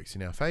kind of works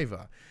in our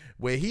favor.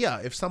 Where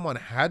here, if someone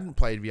hadn't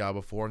played VR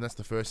before and that's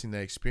the first thing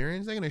they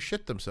experience, they're going to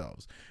shit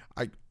themselves.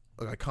 I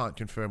can't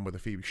confirm whether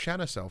Phoebe shat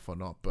herself or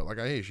not, but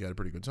I hear she had a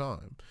pretty good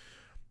time.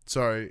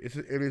 So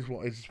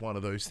it's one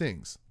of those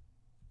things,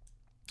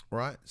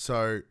 right?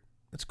 So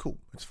it's cool.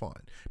 It's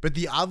fine. But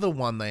the other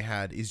one they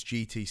had is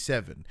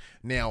GT7.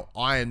 Now,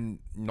 I am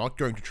not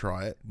going to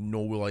try it,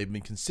 nor will I even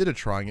consider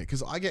trying it,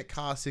 because I get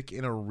car sick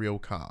in a real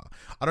car.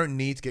 I don't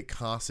need to get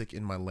car sick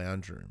in my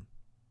lounge room.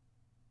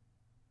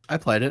 I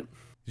played it.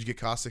 Did you get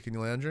car sick in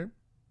your lounge room?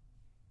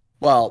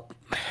 Well,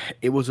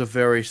 it was a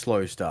very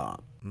slow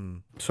start.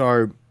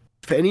 So,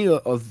 for any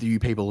of you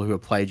people who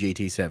have played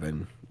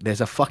GT7,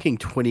 there's a fucking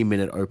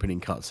 20-minute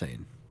opening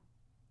cutscene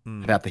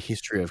about the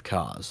history of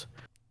cars.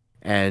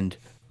 And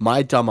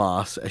my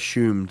dumbass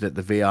assumed that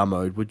the VR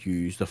mode would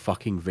use the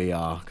fucking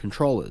VR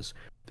controllers.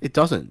 It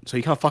doesn't. So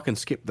you can't fucking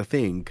skip the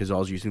thing because I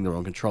was using the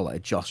wrong controller.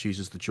 It just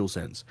uses the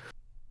DualSense.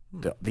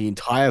 The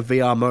entire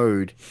VR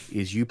mode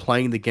is you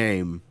playing the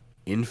game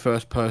in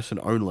first person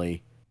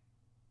only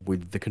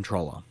with the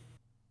controller.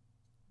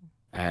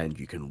 And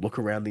you can look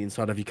around the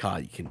inside of your car.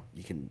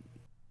 You can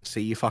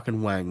see your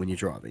fucking wang when you're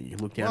driving. You can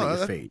look down at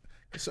your feet.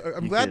 So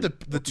I'm glad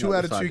the 2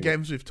 out of 2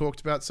 games we've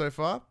talked about so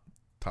far,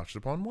 touched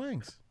upon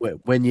Wangs.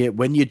 When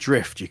you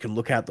drift, you can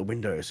look out the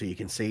window so you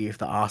can see if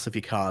the ass of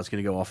your car is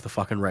going to go off the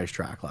fucking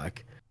racetrack.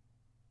 Like,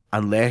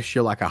 unless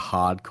you're like a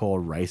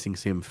hardcore racing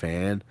sim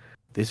fan,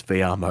 this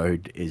VR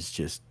mode is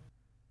just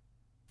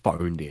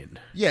phoned in.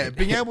 Yeah,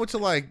 being able to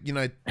like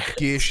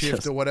gear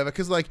shift or whatever.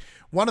 Because like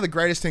one of the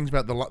greatest things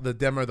about the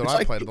demo that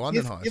I played, the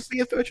London Heist, give me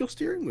a virtual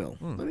steering wheel.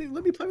 Let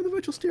me play with a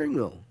virtual steering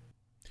wheel.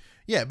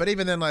 Yeah, but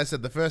even then, like I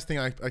said, the first thing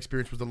I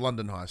experienced was the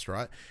London Heist,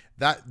 right?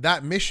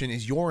 That mission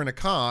is you're in a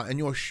car and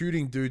you're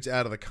shooting dudes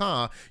out of the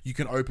car. You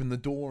can open the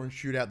door and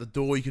shoot out the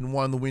door. You can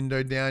wind the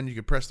window down. You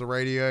can press the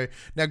radio.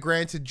 Now,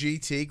 granted,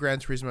 Gran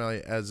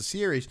Turismo as a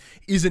series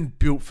isn't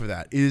built for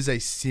that. It is a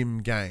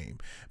sim game.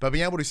 But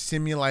being able to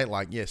simulate,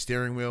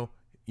 steering wheel,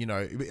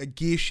 a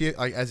gear shift,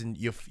 like as in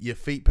your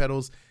feet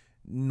pedals,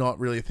 not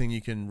really a thing you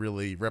can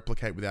really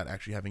replicate without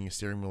actually having a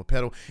steering wheel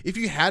pedal. If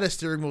you had a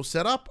steering wheel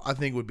set up, I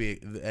think it would be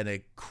an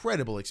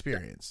incredible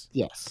experience.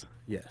 Yes.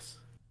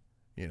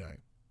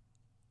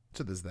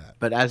 So there's that.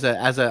 But as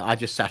a I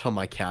just sat on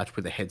my couch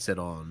with a headset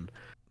on.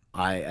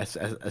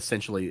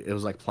 Essentially it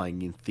was like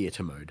playing in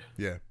theater mode.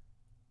 Yeah.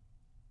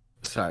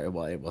 So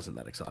it wasn't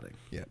that exciting.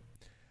 Yeah.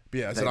 But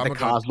yeah, so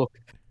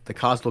the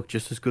cars look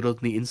just as good on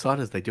the inside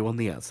as they do on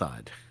the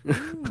outside.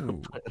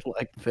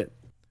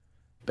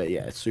 But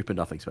yeah, it's super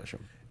nothing special.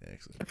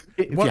 Excellent.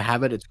 If you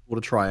have it, it's cool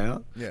to try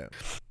out. Yeah.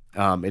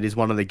 It is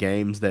one of the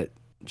games that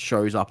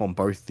shows up on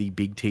both the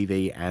big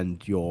TV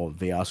and your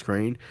VR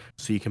screen,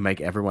 so you can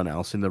make everyone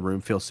else in the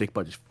room feel sick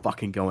by just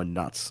fucking going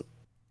nuts.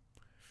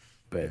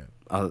 But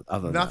other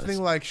than nothing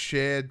that, like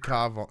shared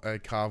car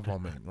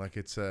vomit. Like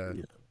it's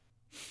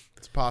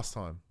it's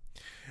pastime.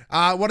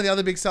 One of the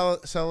other big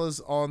sellers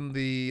on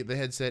the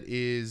headset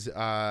is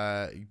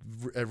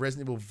Resident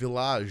Evil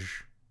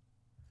Village.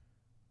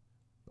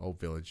 Old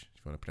Village,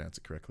 if you want to pronounce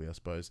it correctly, I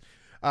suppose.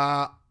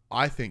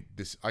 I think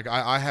this...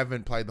 I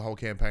haven't played the whole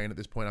campaign at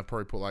this point. I've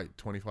probably put like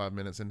 25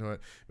 minutes into it.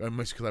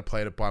 Mostly because I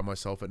played it by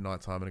myself at night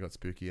time and it got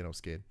spooky and I was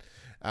scared.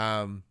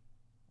 But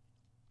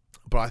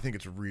I think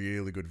it's a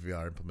really good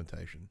VR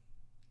implementation.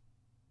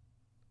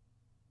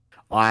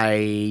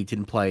 I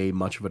didn't play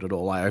much of it at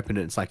all. I opened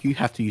it. It's like, you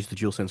have to use the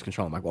DualSense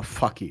control. I'm like, well,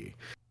 fuck you.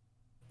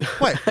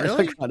 Wait,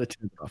 really? I kind of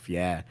turned it off.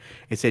 Yeah,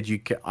 it said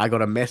I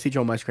got a message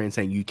on my screen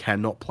saying you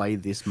cannot play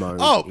this mode.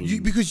 Oh,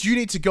 because you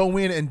need to go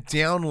in and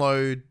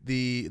download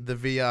the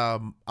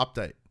VR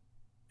update.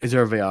 Is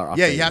there a VR update?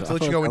 Yeah, you have to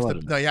literally go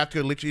into you have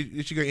to literally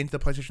go into the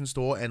PlayStation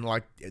Store and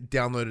like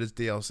download it as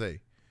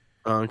DLC.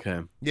 Oh, okay.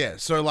 Yeah,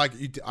 so like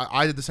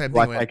I did the same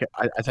well, thing.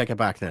 I take it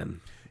back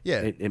then.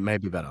 Yeah, it may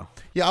be better.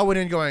 Yeah, I went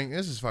in going,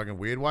 this is fucking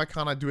weird. Why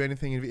can't I do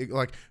anything in VR?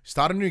 Like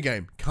start a new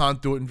game,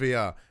 can't do it in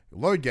VR.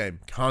 Load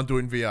game, can't do it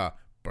in VR.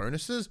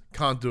 Bonuses,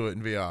 can't do it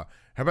in VR.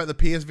 How about the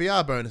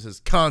PSVR bonuses?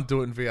 Can't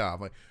do it in VR.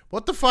 I'm like,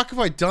 what the fuck have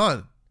I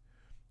done?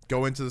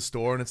 Go into the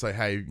store and it's like,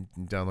 hey, you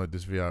can download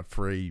this VR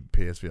free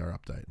PSVR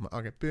update. I'm like,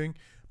 okay, bing,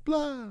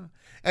 blah.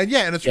 And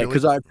yeah, and it's really...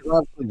 because I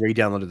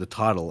re-downloaded the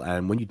title,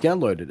 and when you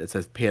download it, it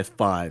says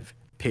PS5,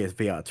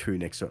 PSVR 2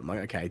 next to it. I'm like,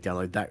 okay,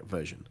 download that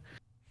version.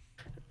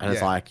 And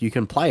it's like, you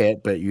can play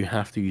it, but you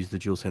have to use the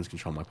DualSense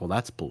control. I'm like, well,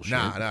 that's bullshit.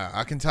 Nah,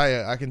 I can tell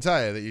you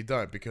that you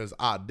don't, because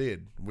Art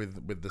did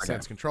with the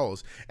Sense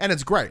controllers. And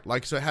it's great.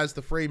 Like, so it has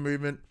the free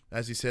movement,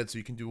 as you said, so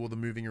you can do all the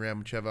moving around,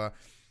 whichever.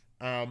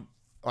 It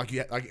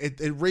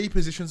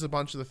repositions a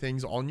bunch of the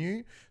things on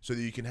you so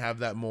that you can have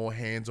that more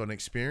hands-on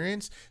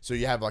experience. So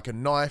you have like a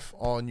knife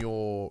on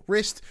your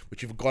wrist,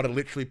 which you've got to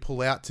literally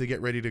pull out to get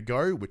ready to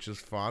go, which is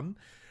fun.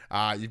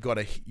 You've got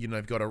a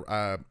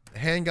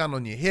handgun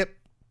on your hip.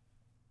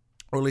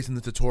 Or at least in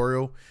the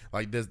tutorial,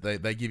 like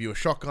they give you a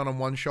shotgun on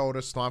one shoulder,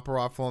 sniper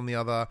rifle on the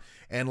other,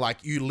 and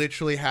like you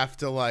literally have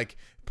to like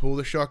pull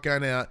the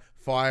shotgun out,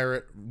 fire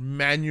it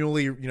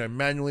manually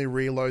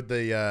reload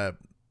the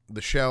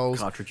shells,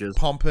 cartridges,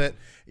 pump it.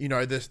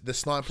 The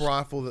sniper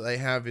rifle that they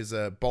have is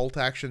a bolt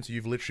action, so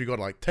you've literally got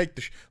to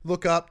like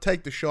look up,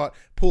 take the shot,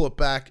 pull it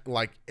back,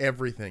 like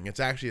everything.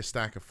 It's actually a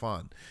stack of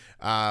fun.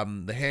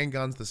 The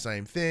handgun's the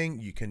same thing.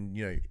 You can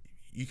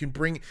if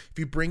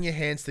you bring your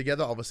hands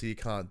together, obviously you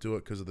can't do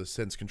it because of the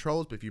Sense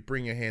controls, but if you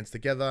bring your hands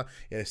together,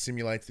 it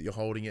simulates that you're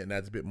holding it and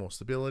adds a bit more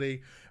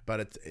stability. But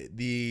it's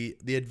the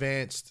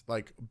advanced,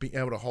 like being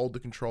able to hold the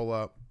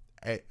controller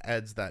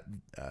adds that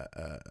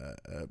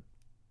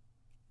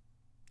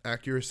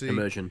accuracy,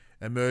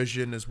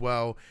 immersion as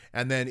well.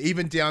 And then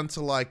even down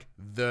to like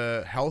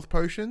the health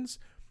potions,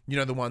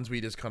 the ones where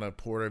you just kind of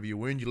pour it over your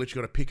wound, you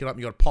literally got to pick it up,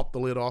 you got to pop the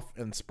lid off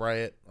and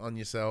spray it on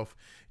yourself,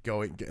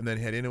 and then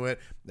head into it.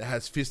 It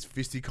has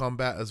fisty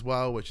combat as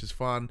well, which is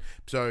fun.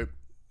 So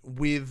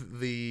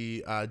with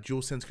the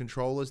DualSense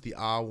controllers, the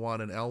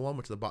R1 and L1,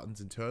 which are the buttons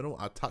internal,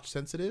 are touch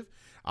sensitive,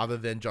 other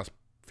than just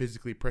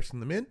physically pressing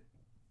them in.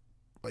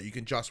 But you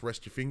can just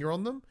rest your finger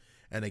on them,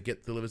 and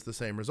it delivers the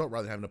same result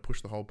rather than having to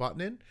push the whole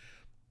button in,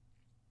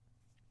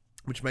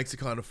 which makes it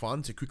kind of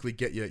fun to quickly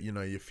get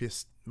your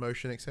fist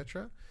motion,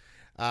 etc.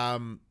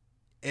 And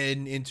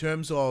in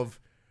terms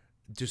of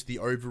just the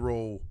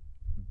overall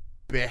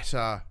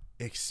better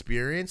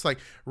experience, like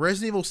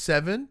Resident Evil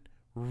 7,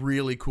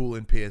 really cool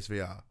in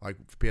PSVR, like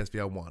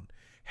PSVR 1.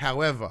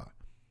 However,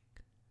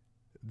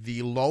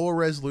 the lower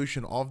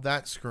resolution of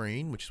that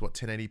screen, which is what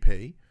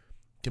 1080p,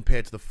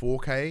 compared to the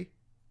 4K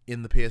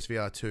in the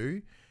PSVR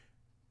 2,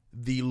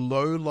 the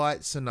low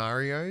light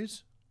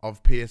scenarios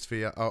of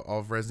PSVR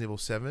of Resident Evil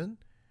 7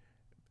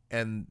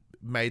 and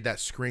made that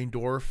screen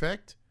door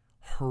effect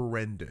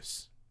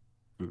horrendous.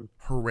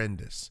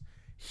 Horrendous.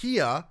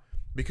 Here,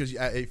 because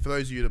for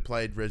those of you that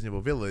played Resident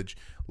Evil Village,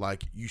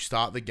 like you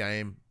start the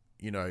game,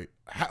 you know,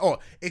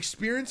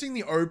 experiencing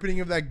the opening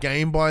of that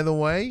game, by the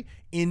way,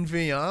 in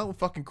VR,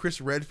 fucking Chris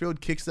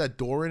Redfield kicks that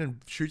door in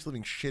and shoots the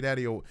living shit out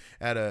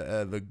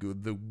of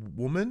the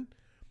woman.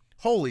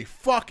 Holy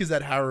fuck, is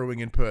that harrowing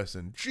in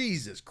person?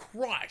 Jesus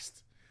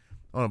Christ.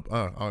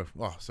 Oh,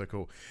 so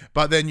cool.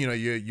 But then, you know,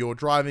 you're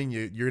driving,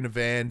 you're in a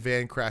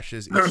van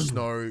crashes, it's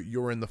snow,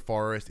 you're in the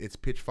forest, it's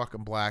pitch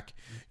fucking black,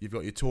 you've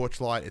got your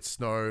torchlight, it's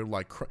snow,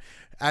 like,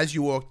 as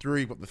you walk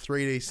through, you've got the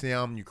 3D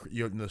sound,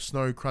 the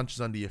snow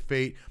crunches under your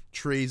feet,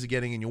 trees are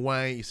getting in your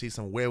way, you see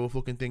some werewolf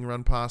looking thing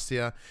run past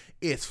you.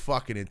 It's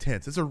fucking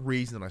intense. There's a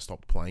reason I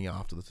stopped playing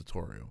after the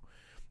tutorial.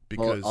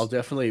 Because I'll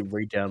definitely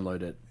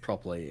re-download it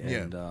properly,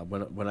 and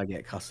when I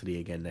get custody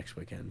again next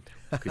weekend,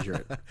 because you're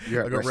at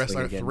I've got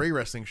wrestling again. 3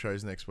 wrestling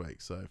shows next week,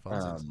 so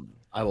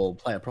I will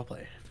play it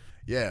properly.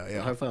 Yeah.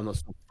 So hopefully I'm not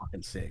so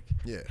fucking sick.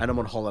 Yeah, and I'm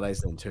on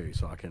holidays then too,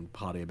 so I can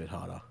party a bit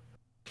harder.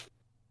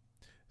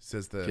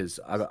 Says because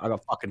I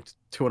got fucking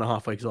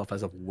 2.5 weeks off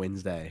as of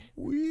Wednesday.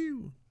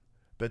 Woo.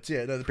 But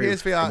yeah, no, the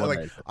PSVR,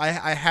 like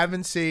I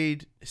haven't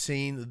seen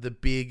the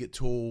big,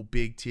 tall,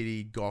 big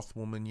titty goth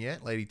woman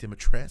yet, Lady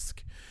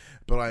Dimitrescu.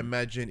 But I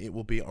imagine it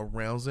will be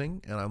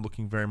arousing, and I'm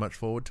looking very much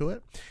forward to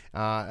it.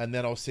 And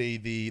then I'll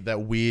see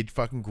that weird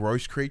fucking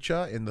gross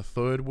creature in the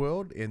third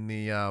world in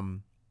the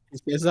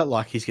Is that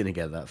like he's gonna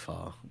get that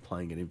far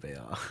playing it in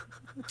VR?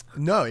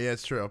 No, yeah,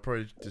 it's true. I'll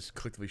probably just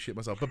collectively shit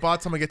myself. But by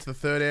the time I get to the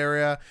third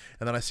area,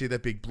 and then I see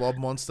that big blob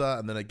monster,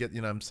 and then I get,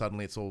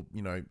 suddenly it's all,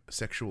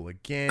 sexual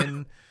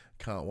again.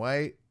 Can't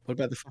wait. What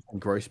about the fucking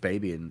gross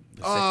baby in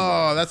the second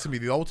one? That's going to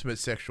be the ultimate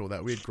sexual,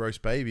 that weird gross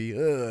baby.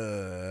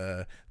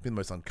 Ugh. Be the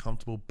most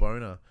uncomfortable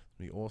boner.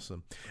 It'll be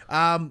awesome.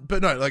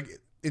 But no, like,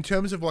 in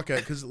terms of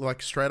because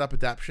straight up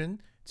adaptation,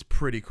 it's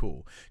pretty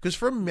cool. Because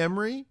from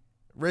memory,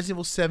 Resident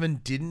Evil 7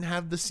 didn't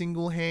have the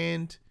single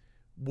hand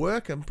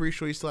work. I'm pretty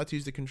sure you still had to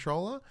use the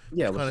controller.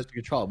 Yeah, which is the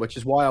controller, which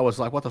is why I was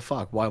like, what the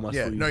fuck? Why am I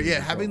still using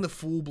the having the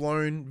full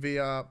blown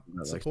VR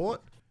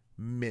support,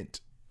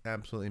 mint.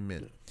 Absolutely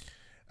mint.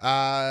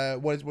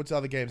 What's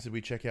other games did we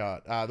check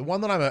out? The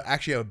one that I'm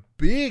actually a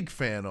big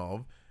fan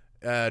of,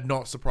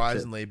 not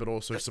surprisingly, but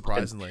also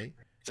surprisingly,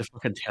 it's a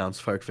fucking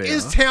Townsfolk VR.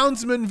 Is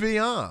Townsman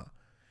VR.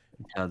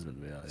 Townsman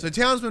VR. Yeah. So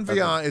Townsman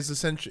VR is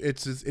essentially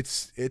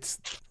it's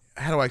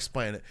how do I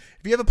explain it?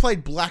 If you ever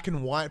played Black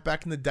and White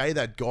back in the day,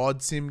 that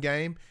God Sim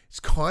game, it's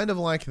kind of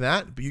like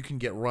that, but you can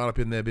get right up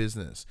in their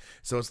business.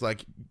 So it's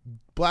like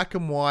Black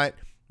and White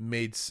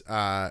meets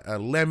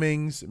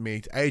Lemmings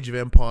meets Age of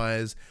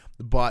Empires.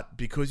 But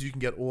because you can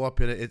get all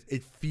up in it,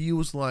 it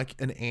feels like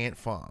an ant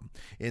farm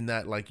in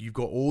that, like, you've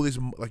got all this,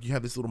 like, you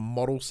have this little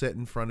model set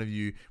in front of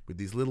you with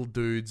these little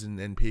dudes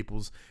and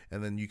peoples,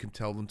 and then you can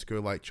tell them to go,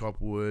 like,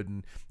 chop wood.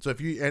 And so if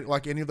you,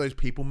 like any of those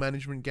people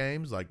management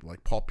games, like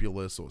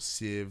Populous or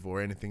Civ or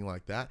anything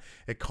like that,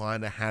 it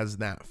kind of has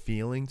that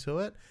feeling to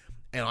it.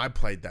 And I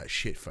played that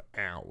shit for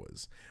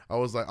hours. I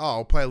was like, oh,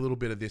 I'll play a little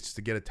bit of this just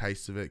to get a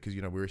taste of it, because,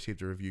 we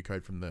received a review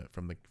code from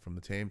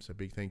the team, so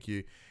big thank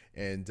you.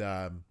 And,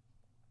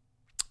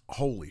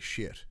 holy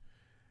shit.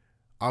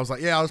 I was like,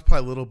 yeah, I'll just play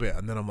a little bit.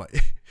 And then I'm like...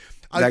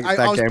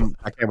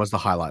 that game was the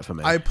highlight for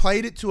me. I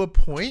played it to a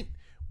point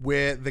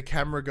where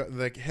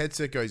the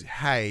headset goes,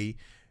 hey,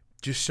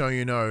 just so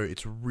you know,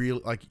 it's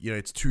real, like,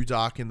 it's too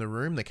dark in the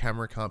room. The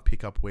camera can't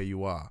pick up where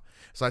you are.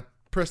 So I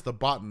pressed the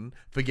button,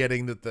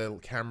 forgetting that the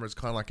camera's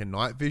kind of like a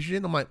night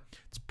vision. I'm like,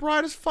 it's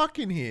bright as fuck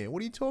in here. What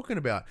are you talking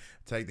about?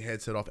 Take the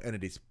headset off, and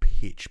it is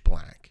pitch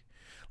black.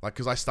 Like,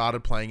 because I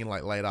started playing in,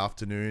 like, late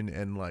afternoon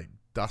and, like,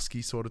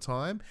 dusky sort of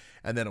time,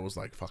 and then it was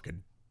like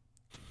fucking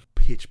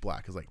pitch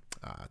black. I was like,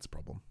 that's a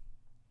problem.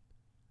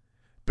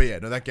 But yeah,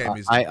 no, that game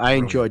is... I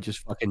enjoyed just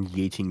fucking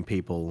yeeting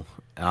people.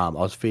 I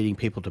was feeding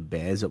people to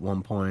bears at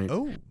one point.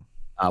 Oh.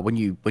 When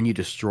you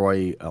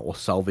destroy or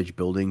salvage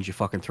buildings, you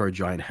fucking throw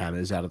giant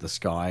hammers out of the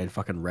sky and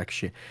fucking wreck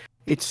shit.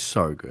 It's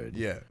so good.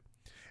 Yeah.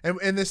 And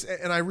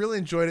I really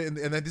enjoyed it,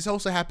 and this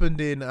also happened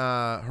in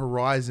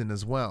Horizon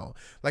as well.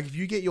 Like, if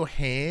you get your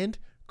hand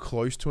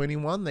close to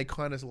anyone, they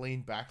kind of lean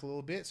back a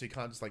little bit, so you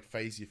can't just like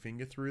phase your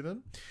finger through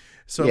them.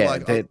 So yeah,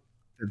 like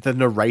the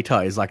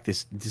narrator is like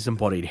this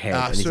disembodied head,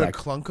 and he's Sir like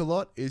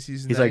Clunkalot is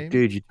his name. He's like,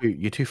 dude,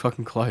 you're too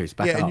fucking close.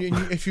 Back up.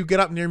 And if you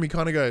get up near him, he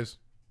kind of goes.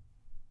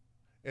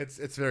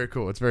 It's very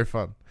cool. It's very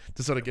fun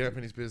to sort of get up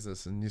in his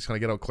business, and you just kind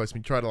of get up close. And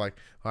you try to like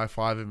high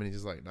five him, and he's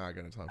just like, "Nah, I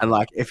got no time." And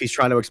like, if he's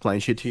trying to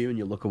explain shit to you, and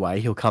you look away,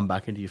 he'll come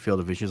back into your field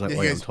of vision. He's like,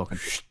 "Wait, I'm talking."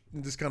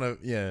 Just kind of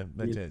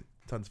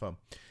tons of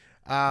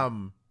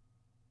fun.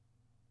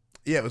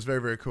 Yeah, it was very,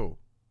 very cool.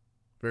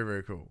 Very,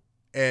 very cool.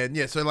 And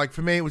yeah, so like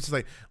for me, it was just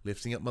like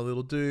lifting up my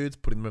little dudes,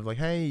 putting them over like,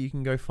 hey, you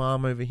can go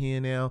farm over here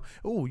now.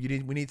 Oh, we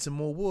need some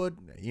more wood.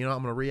 You know,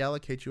 I'm gonna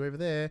reallocate you over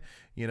there.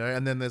 You know,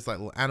 and then there's like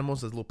little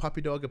animals. There's a little puppy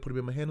dog. I put him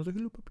in my hand. I was like,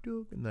 hello, puppy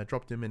dog, and I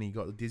dropped him, and he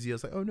got dizzy. I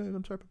was like, oh no,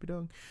 I'm sorry, puppy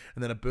dog.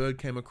 And then a bird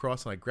came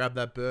across, and I grabbed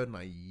that bird and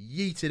I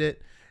yeeted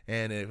it,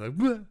 and it like,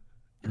 "Wah!"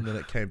 And then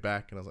it came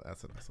back, and I was like,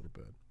 that's a nice little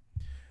bird.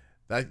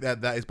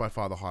 That is by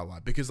far the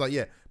highlight, because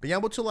like being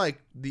able to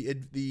like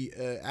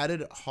the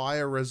added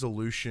higher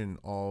resolution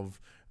of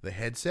the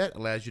headset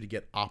allows you to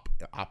get up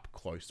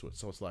close to it.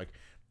 So it's like,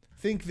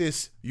 think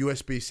this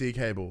USB-C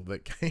cable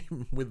that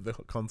came with the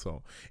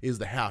console is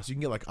the house. You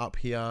can get like up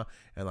here,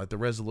 and like the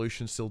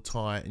resolution's still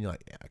tight, and you're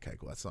like, yeah, okay,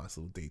 cool. That's a nice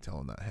little detail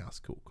on that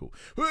house. Cool.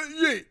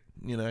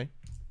 You know,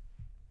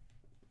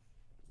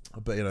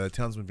 but you know,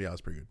 Townsman VR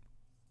is pretty good.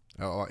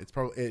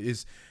 It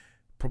is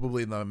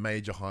probably the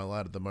major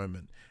highlight at the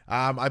moment.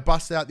 I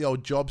busted out the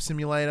old job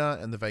simulator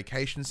and the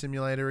vacation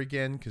simulator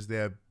again, because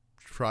they're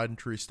tried and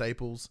true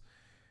staples.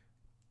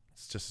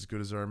 It's just as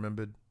good as I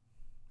remembered.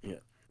 Yeah.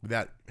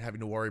 Without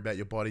having to worry about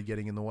your body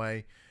getting in the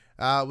way.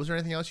 Was there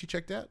anything else you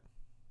checked out?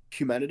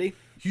 Humanity.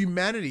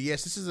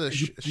 Yes, this is a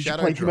Did you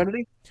shadow play drop.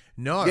 Humanity?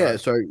 No. Yeah,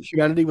 so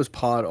Humanity was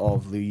part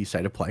of the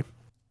State of Play.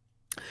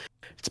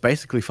 It's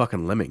basically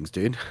fucking Lemmings,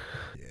 dude.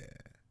 Yeah.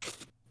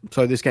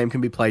 So this game can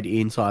be played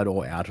inside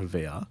or out of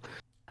VR.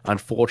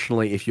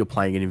 Unfortunately, if you're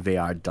playing it in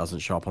VR, it doesn't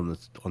show up on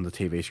the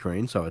TV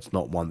screen, so it's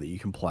not one that you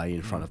can play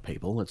in front of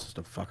people. It's just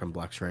a fucking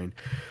black screen.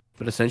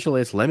 But essentially,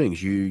 it's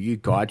Lemmings. You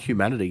guide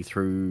humanity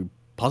through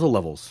puzzle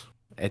levels.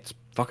 It's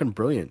fucking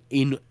brilliant.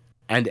 In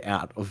and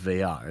out of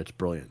VR, it's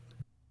brilliant.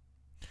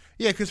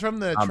 Yeah, because from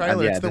the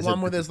trailer, yeah, it's the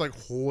one where there's like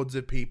hordes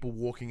of people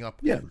walking up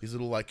these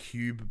little like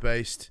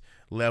cube-based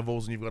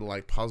levels, and you've got to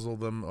like puzzle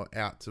them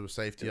out to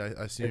safety, I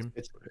assume.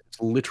 It's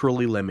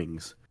literally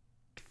Lemmings.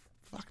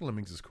 Fucking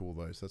Lemmings is cool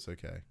though, so that's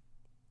okay.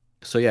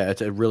 So yeah,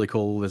 it's a really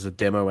cool. There's a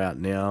demo out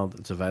now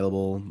that's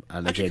available,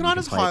 and Actually, again, can I you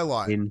just can play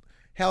highlight in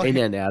how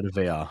and out of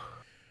VR.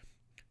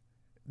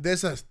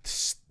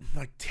 there's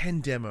like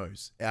 10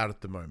 demos out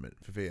at the moment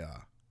for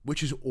VR,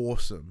 which is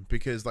awesome,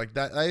 because like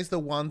that is the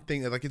one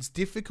thing that like it's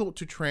difficult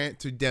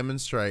to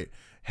demonstrate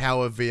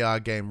how a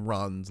VR game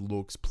runs,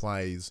 looks,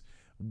 plays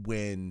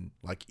when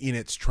like in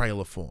its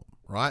trailer form,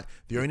 right?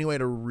 The only way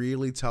to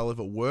really tell if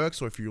it works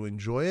or if you'll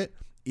enjoy it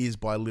is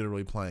by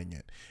literally playing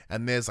it.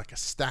 And there's like a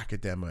stack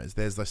of demos.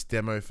 There's this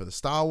demo for the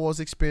Star Wars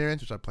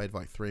experience, which I played for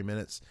like 3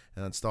 minutes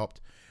and then stopped,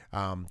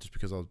 just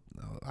because I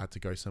had to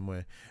go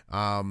somewhere.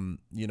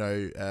 You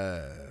know,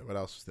 what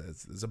else?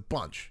 There's a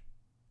bunch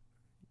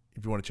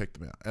if you want to check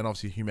them out. And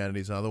obviously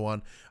Humanity is another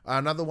one.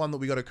 Another one that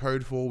we got a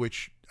code for,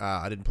 which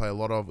I didn't play a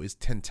lot of, is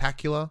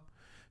Tentacular.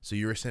 So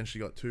you're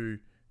essentially got two,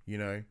 you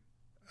know,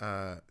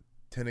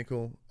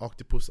 tentacle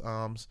octopus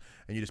arms,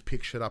 and you just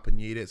pick shit up and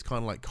eat it. It's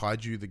kind of like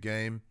Kaiju the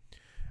game.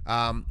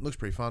 Looks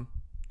pretty fun.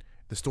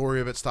 The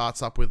story of it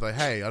starts up with like,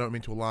 hey, I don't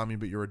mean to alarm you,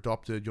 but you're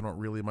adopted. You're not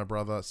really my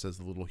brother, says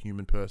the little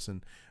human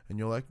person. And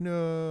you're like,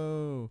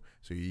 no.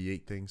 So you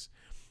eat things.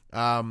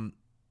 I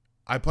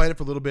played it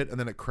for a little bit, and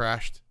then it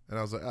crashed. And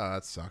I was like, oh,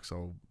 that sucks.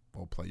 I'll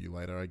play you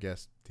later, I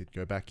guess. Didn't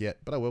go back yet,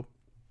 but I will.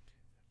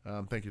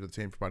 Thank you to the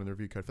team for providing the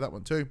review code for that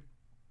one too.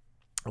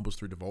 I was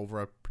through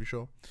Devolver, I'm pretty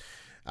sure.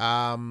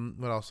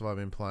 What else have I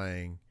been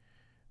playing?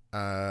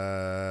 What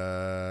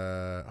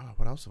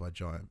else have I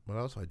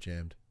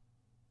jammed?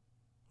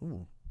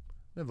 Ooh.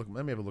 Let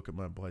me have a look at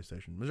my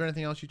PlayStation. Was there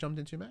anything else you jumped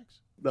into, Max?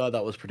 No,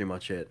 that was pretty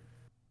much it.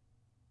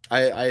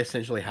 I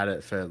essentially had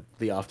it for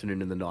the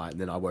afternoon and the night,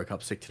 and then I woke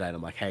up sick today, and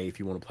I'm like, hey, if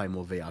you want to play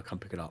more VR, come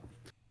pick it up.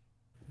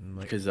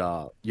 Because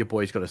your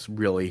boy's got a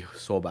really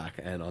sore back,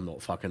 and I'm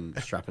not fucking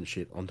strapping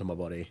shit onto my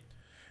body.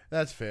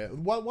 That's fair.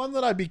 One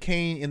that I'd be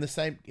keen in the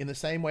same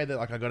way that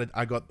like I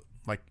got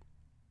like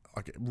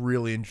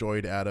really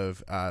enjoyed out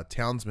of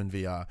Townsman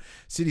VR.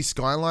 City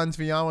Skylines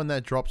VR, when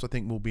that drops, I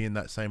think will be in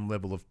that same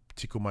level of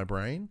tickle my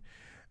brain.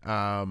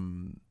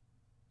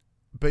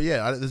 But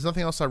yeah, there's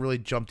nothing else I really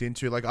jumped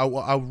into. Like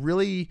I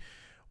really,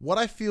 what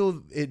I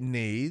feel it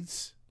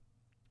needs,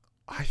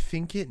 I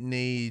think it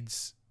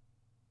needs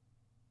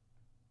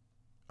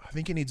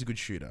a good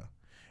shooter.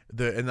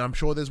 And I'm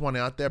sure there's one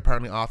out there.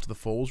 Apparently, After the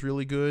Fall's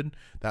really good.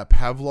 That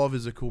Pavlov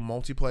is a cool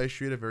multiplayer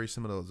shooter, very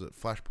similar to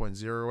Flashpoint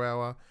Zero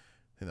Hour.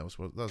 I think that's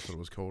what it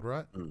was called,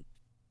 right?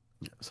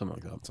 Yeah, something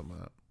like that. Something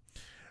like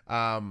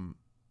that.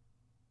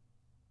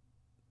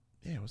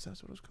 Yeah, was that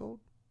what it was called?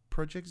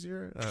 Project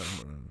Zero?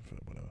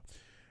 Whatever.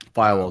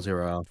 Firewall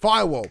Zero.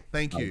 Firewall.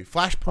 Thank you.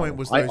 Flashpoint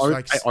was those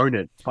I own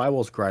it.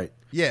 Firewall's great.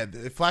 Yeah,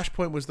 the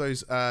Flashpoint was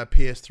those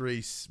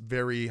PS3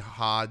 very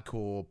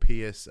hardcore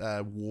PS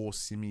war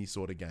simmy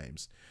sort of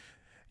games.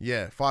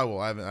 Yeah,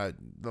 Firewall. That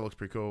looks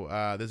pretty cool.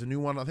 There's a new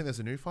one. I think there's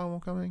a new Firewall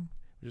coming,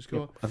 which is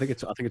cool. Yep, I think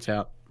it's out. I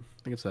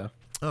think it's there.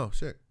 Oh,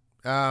 sick.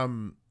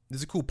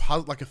 There's a cool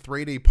puzzle, like a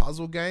 3D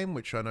puzzle game,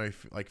 which I know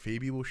like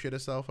Phoebe will shit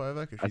herself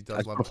over because she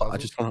does love puzzles. I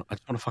just want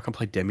to fucking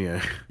play Demio.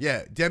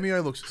 Yeah,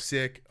 Demio looks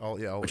sick.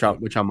 Which I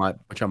might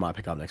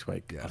pick up next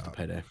week after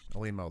payday.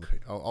 I'll email the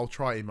people. I'll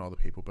try email the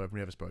people, but I've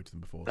never spoke to them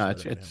before. No,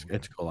 so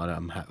it's cool.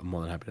 I'm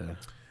more than happy to.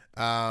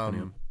 But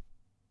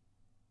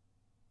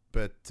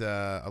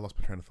I lost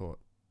my train of thought.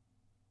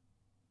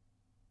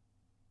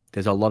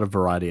 There's a lot of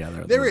variety out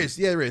there.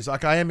 There is.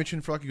 Like, I am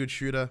itching for like a good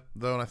shooter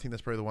though, and I think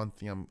that's probably the one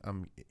thing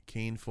I'm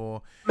keen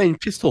for. I mean,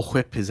 Pistol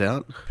Whip is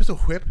out. Pistol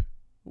Whip.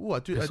 Ooh, I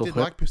did Whip.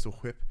 like Pistol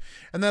Whip.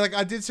 And then like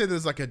I did say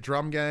there's like a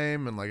drum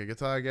game and like a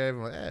guitar game.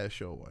 I'm like, yeah,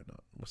 sure, why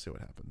not? We'll see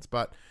what happens.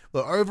 But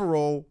look,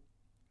 overall,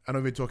 I know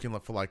we've been talking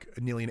like for like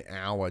nearly an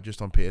hour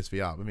just on PSVR. We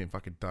haven't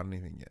fucking done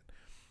anything yet.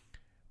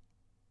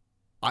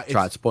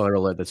 Right, spoiler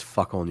alert, there's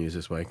fuck all news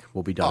this week.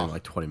 We'll be done in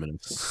like 20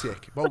 minutes.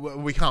 Sick. Well,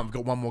 we can't. We've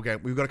got one more game.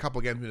 We've got a couple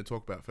of games we need to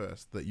talk about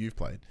first that you've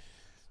played.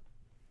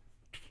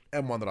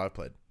 And one that I've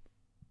played.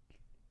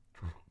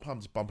 I'm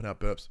just bumping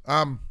out burps.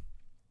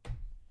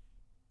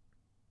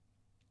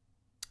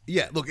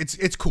 Yeah, look,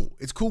 it's cool.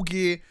 It's cool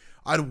gear.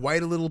 I'd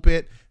wait a little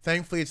bit.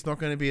 Thankfully, it's not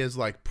going to be as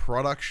like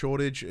product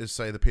shortage as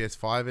say the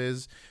PS5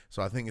 is.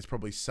 So I think it's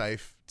probably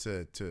safe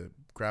to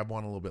grab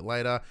one a little bit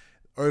later.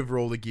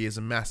 Overall, the gear is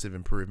a massive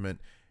improvement.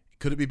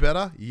 Could it be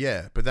better?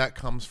 Yeah, but that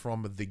comes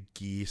from the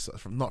gear.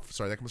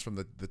 That comes from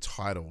the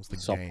titles, the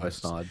Software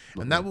games, side,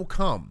 and that will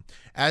come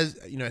as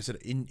you know. I said,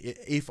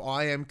 if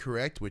I am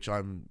correct, which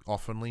I'm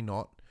oftenly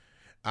not,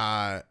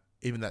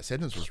 even that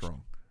sentence was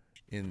wrong,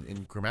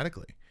 in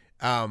grammatically.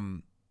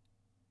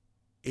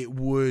 It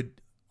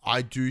would.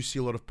 I do see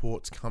a lot of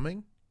ports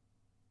coming,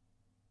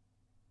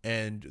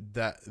 and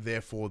that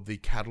therefore the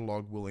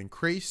catalog will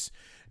increase.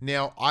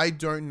 Now, I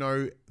don't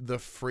know the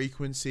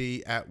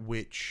frequency at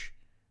which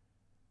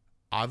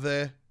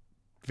other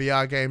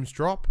VR games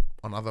drop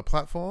on other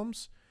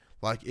platforms.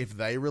 Like if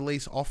they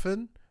release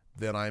often,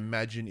 then I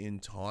imagine in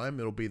time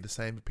it'll be the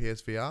same for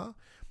PSVR.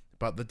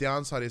 But the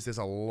downside is there's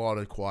a lot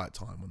of quiet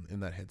time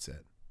in that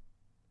headset.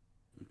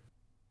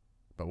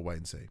 But we'll wait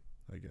and see,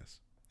 I guess.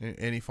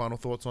 Any final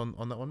thoughts on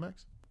that one,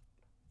 Max?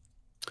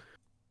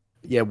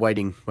 Yeah,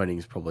 waiting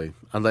is probably,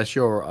 unless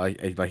you're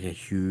a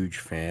huge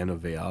fan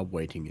of VR,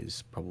 waiting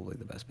is probably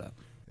the best bet.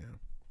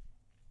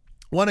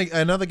 Yeah.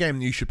 Another game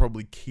that you should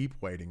probably keep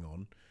waiting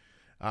on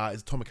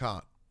is Atomic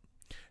Heart.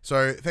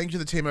 So thank you to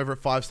the team over at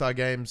 5-Star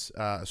Games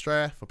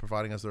Australia for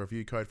providing us the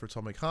review code for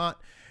Atomic Heart.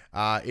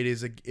 It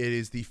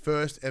is the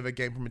first ever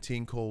game from a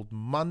team called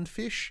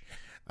Mundfish.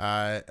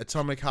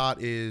 Atomic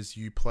Heart is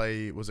you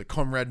play, was it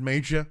Comrade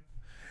Major?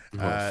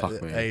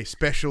 A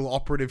special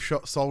operative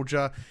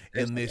soldier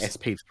in this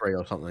SP3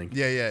 or something.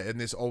 Yeah, in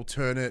this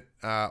alternate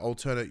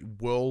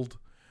world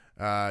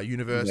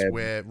universe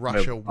where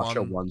Russia won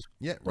World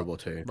War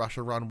II.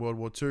 Russia won World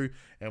War II,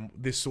 and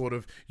this sort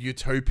of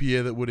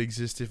utopia that would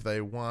exist if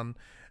they won.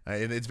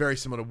 And it's very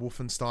similar to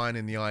Wolfenstein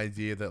in the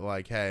idea that,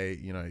 like, hey,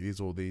 you know, here's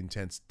all the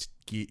intense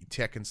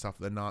tech and stuff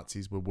the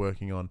Nazis were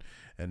working on,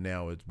 and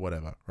now it's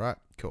whatever, right?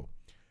 Cool.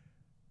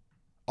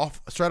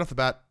 Straight off the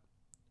bat,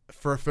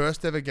 for a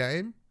first ever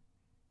game,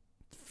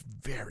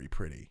 very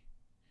pretty.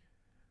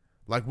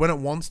 Like when it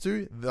wants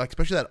to, like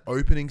especially that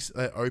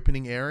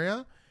opening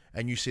area,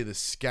 and you see the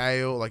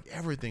scale, like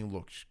everything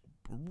looks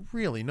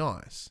really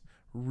nice,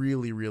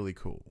 really, really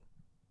cool.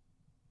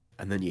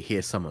 And then you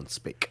hear someone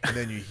speak. And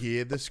then you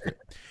hear the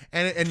script,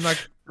 and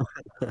like,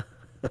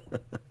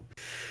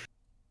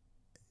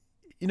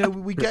 you know,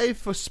 we gave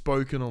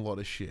Forspoken a lot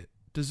of shit,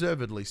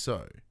 deservedly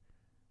so.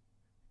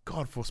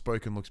 God,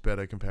 Forspoken looks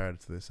better compared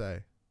to this, eh?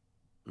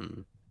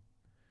 Mm.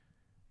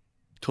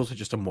 It's also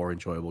just a more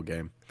enjoyable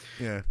game.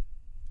 Yeah.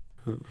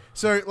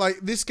 So, like,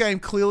 this game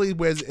clearly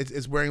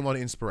is wearing a lot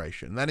of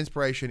inspiration. And that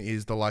inspiration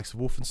is the likes of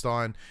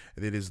Wolfenstein,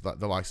 it is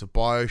the likes of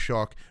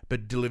Bioshock,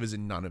 but delivers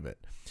in none of it.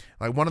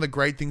 Like, one of the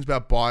great things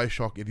about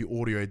Bioshock are the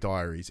audio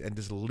diaries and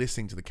just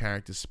listening to the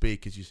characters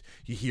speak as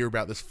you hear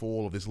about this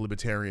fall of this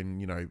libertarian,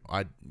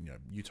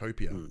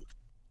 utopia. Mm.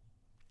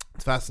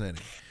 It's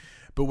fascinating.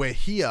 But we're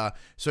here,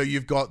 so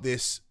you've got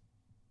this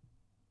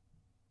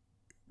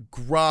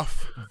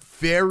gruff,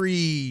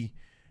 very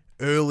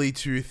early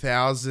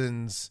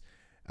 2000s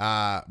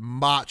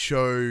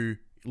macho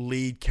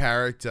lead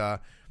character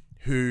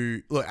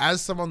who, look,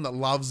 as someone that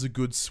loves a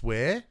good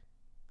swear,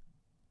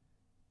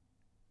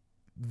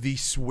 the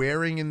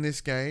swearing in this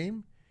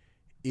game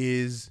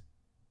is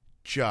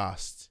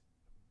just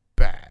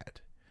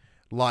bad.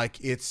 Like,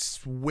 it's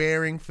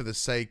swearing for the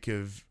sake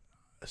of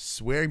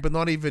swearing, but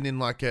not even in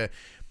like a...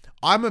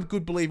 I'm a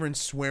good believer in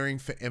swearing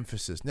for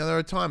emphasis. Now, there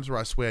are times where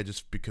I swear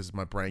just because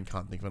my brain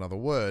can't think of another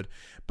word,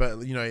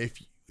 but, you know,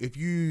 if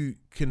you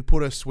can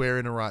put a swear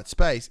in the right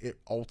space, it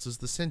alters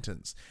the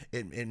sentence.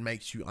 It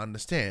makes you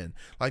understand.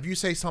 Like, if you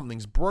say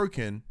something's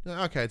broken,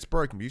 okay, it's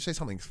broken. But if you say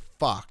something's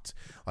fucked,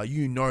 like,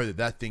 you know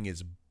that thing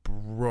is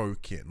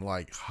broken,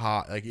 like,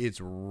 hard, like, it's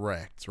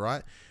wrecked,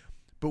 right?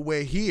 But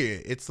we're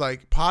here. It's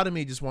like, part of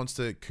me just wants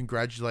to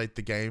congratulate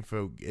the game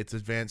for its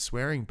advanced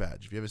swearing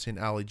badge. Have you ever seen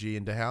Ali G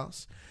in the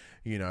house?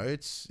 You know,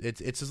 it's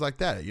just like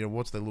that. You know,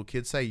 what's the little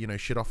kids say? You know,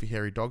 shit off your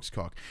hairy dog's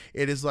cock.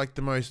 It is like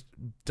the most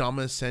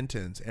dumbest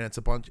sentence, and it's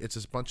a bunch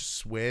of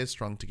swears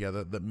strung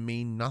together that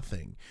mean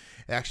nothing.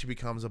 It actually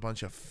becomes a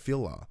bunch of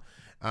filler.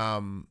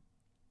 And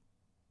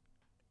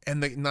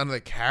none of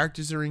the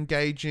characters are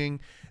engaging.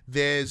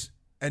 There's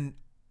an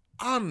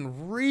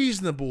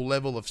unreasonable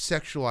level of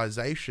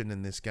sexualization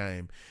in this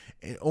game,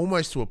 and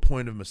almost to a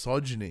point of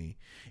misogyny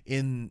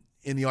in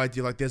the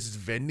idea, like, there's this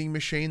vending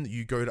machine that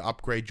you go to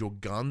upgrade your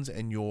guns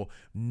and your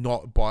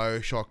not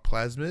Bioshock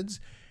plasmids,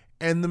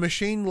 and the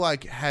machine,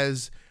 like,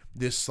 has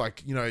this,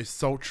 like, you know,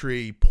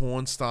 sultry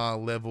porn star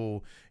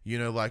level, you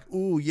know, like,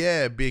 oh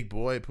yeah, big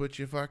boy, put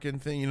your fucking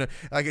thing, you know,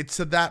 like, it's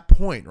to that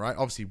point, right?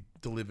 Obviously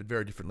delivered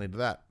very differently to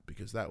that,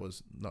 because that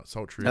was not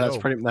sultry at all.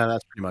 That's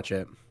pretty much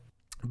it.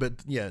 But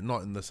yeah,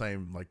 not in the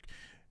same, like,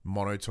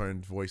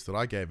 monotone voice that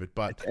I gave it,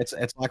 but it's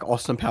like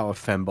Austin Power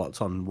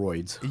fembots on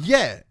roids.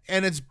 Yeah,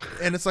 and it's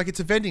like, it's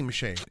a vending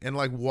machine, and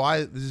like, why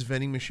is this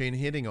vending machine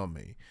hitting on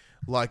me,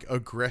 like,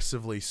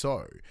 aggressively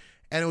so?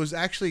 And it was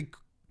actually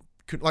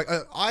like,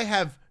 I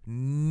have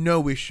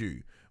no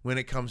issue when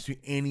it comes to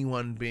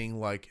anyone being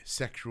like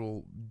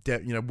sexual,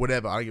 you know,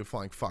 whatever. I don't give a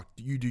flying fuck.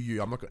 You do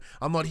you.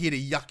 I'm not here to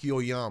yuck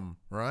your yum,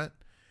 right?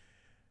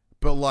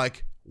 But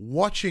like,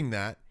 watching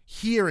that,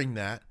 hearing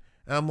that,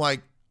 and I'm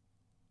like,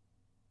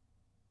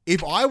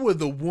 if I were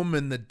the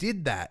woman that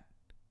did that,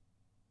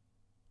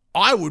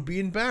 I would be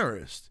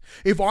embarrassed.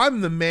 If I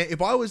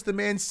was the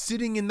man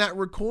sitting in that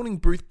recording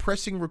booth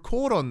pressing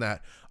record on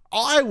that,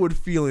 I would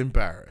feel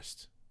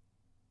embarrassed.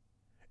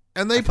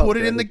 And they put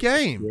it in the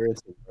game.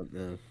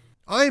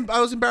 I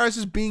was embarrassed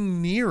as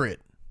being near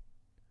it.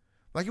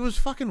 Like, it was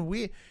fucking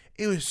weird.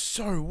 It was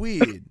so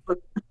weird.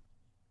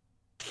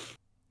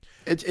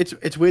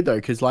 It's weird though,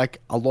 because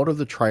like, a lot of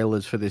the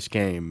trailers for this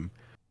game,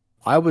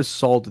 I was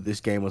sold that this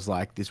game was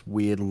like this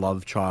weird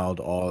love child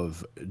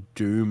of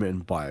Doom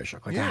and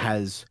Bioshock. Like, it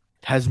has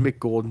Mick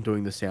Gordon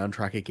doing the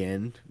soundtrack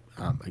again,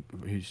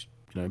 who's,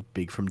 you know,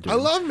 big from Doom. I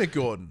love Mick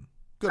Gordon.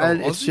 Good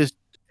and old Aussie.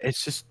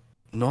 it's just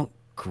not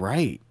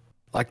great.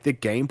 Like, the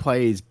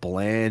gameplay is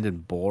bland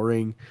and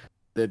boring.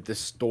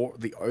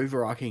 The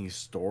overarching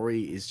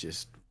story is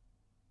just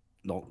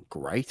not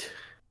great.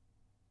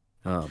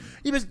 Yeah,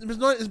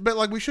 but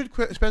like, we should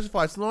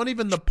specify, it's not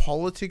even the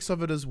politics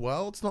of it as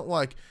well. It's not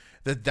like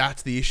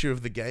that's the issue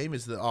of the game,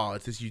 is that, oh,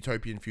 it's this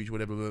utopian future,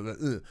 whatever. Blah, blah,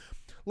 blah.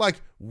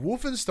 Like,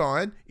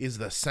 Wolfenstein is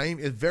the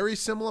same, a very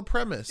similar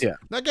premise. Yeah,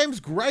 that game's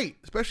great,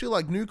 especially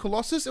like New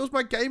Colossus. It was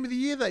my game of the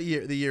year the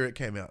year it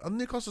came out. And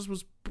New Colossus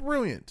was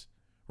brilliant,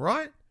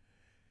 right?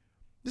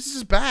 This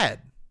is bad.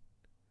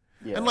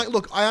 Yeah. And like,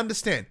 look, I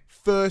understand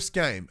first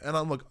game, and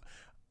I'm look,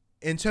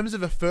 in terms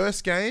of a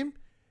first game,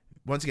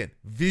 once again,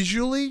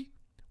 visually,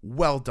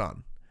 well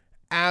done,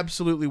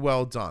 absolutely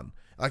well done.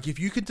 Like, if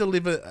you could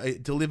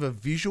deliver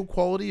visual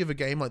quality of a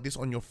game like this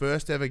on your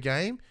first ever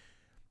game,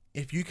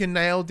 if you can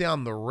nail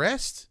down the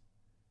rest,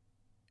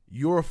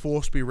 you're a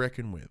force to be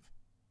reckoned with.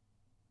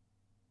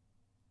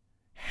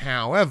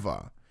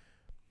 However,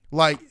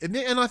 like, and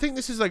I think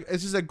this is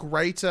a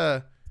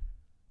greater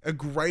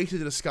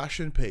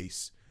discussion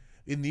piece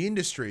in the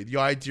industry. The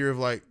idea of,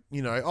 like,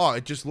 you know, oh,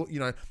 it just look, you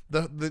know,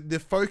 the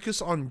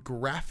focus on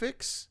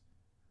graphics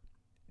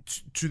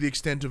to the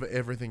extent of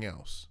everything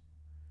else.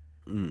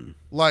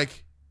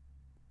 Like,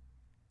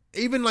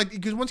 even like,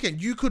 because once again,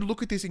 you could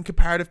look at this in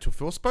comparative to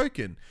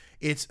Forspoken.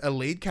 It's a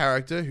lead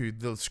character who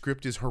the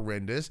script is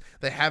horrendous.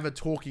 They have a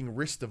talking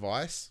wrist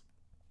device,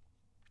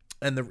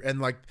 and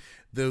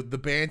the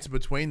banter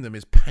between them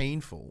is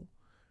painful.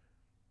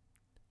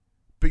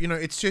 But, you know,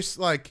 it's just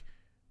like,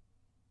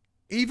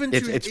 even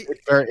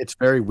it's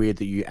very weird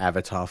that you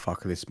avatar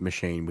fuck this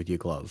machine with your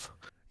glove.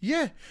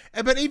 Yeah,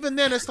 but even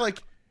then, it's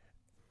like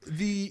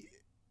the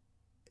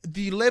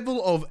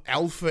level of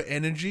alpha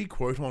energy,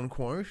 quote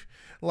unquote,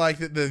 like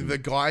the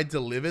guy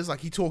delivers.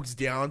 Like, he talks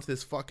down to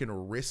this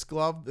fucking wrist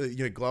glove,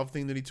 glove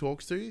thing that he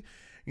talks to.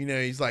 You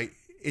know, he's like,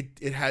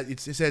 it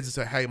says,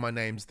 so, hey, my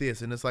name's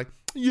this, and it's like,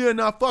 yeah,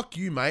 nah, fuck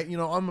you, mate. You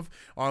know,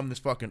 I'm this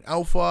fucking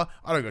alpha.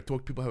 I don't go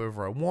talk to people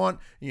however I want.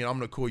 You know, I'm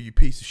gonna call you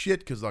piece of shit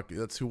because, like,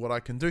 that's what I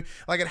can do.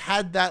 Like, it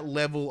had that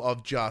level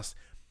of just,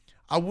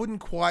 I wouldn't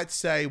quite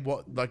say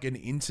what, like, an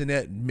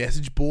internet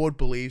message board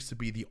believes to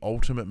be the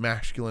ultimate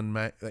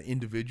masculine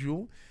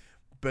individual,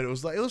 but it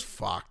was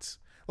fucked.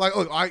 Like,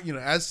 look,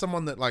 as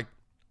someone that, like,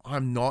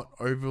 I'm not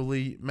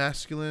overly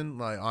masculine.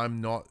 Like,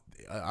 I'm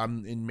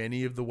in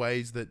many of the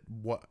ways that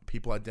what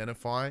people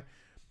identify.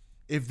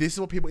 If this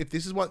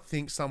is what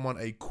thinks someone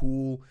a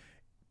cool,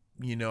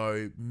 you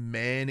know,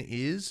 man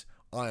is,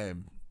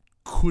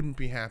 couldn't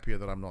be happier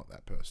that I'm not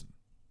that person.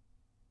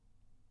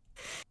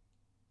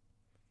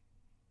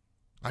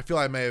 I feel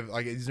I may have,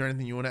 like, is there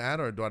anything you want to add,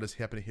 or do I just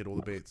happen to hit all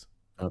the beats?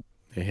 Oh,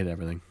 you hit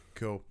everything.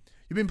 Cool.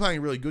 You've been playing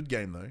a really good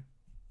game, though.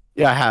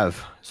 Yeah, I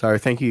have. So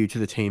thank you to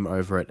the team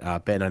over at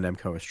Bandai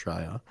Namco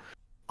Australia.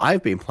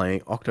 I've been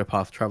playing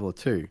Octopath Traveler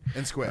 2.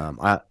 And Square.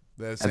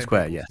 And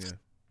Square, yes.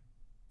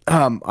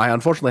 Yeah. I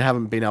unfortunately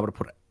haven't been able to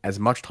put as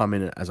much time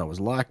in it as I was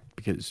like,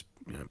 because,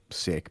 you know,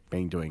 sick,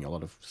 been doing a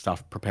lot of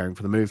stuff preparing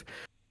for the move.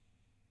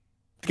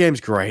 The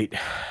game's great.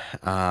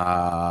 So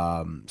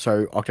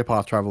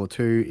Octopath Traveler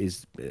 2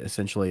 is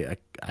essentially a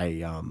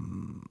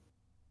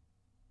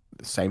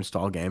same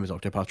style game as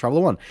Octopath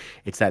Traveler 1.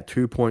 It's that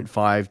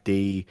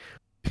 2.5D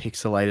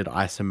pixelated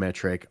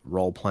isometric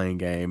role-playing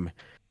game,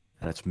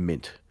 and it's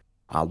mint.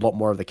 A lot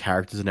more of the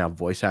characters are now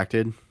voice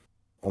acted.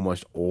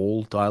 Almost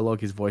all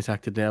dialogue is voice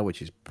acted now,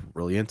 which is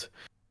brilliant.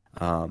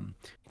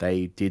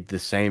 They did the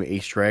same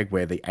Easter egg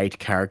where the 8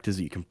 characters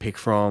that you can pick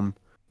from,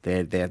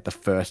 they're the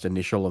first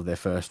initial of their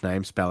first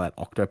name spell out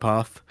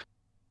Octopath.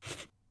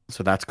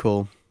 So that's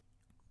cool.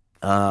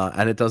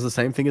 And it does the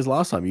same thing as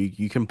last time.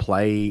 You can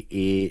play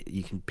it.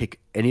 You can pick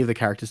any of the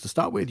characters to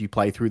start with. You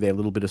play through their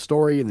little bit of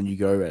story, and then you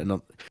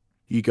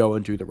go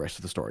and do the rest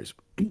of the stories.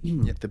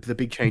 The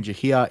big changer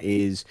here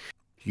is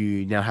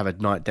you now have a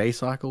night-day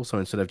cycle. So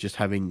instead of just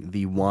having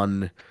the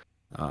one,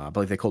 I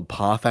believe they're called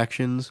path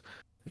actions,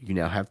 you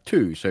now have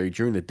 2. So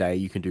during the day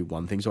you can do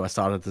one thing. So I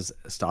started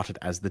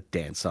as the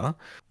dancer.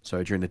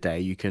 So during the day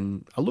you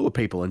can allure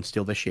people and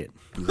steal their shit.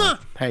 Like,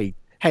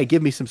 hey,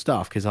 give me some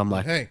stuff, because I'm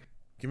like, hey,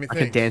 give me I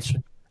can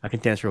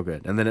dance real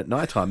good. And then at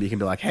nighttime you can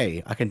be like,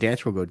 hey, I can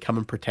dance real good. Come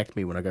and protect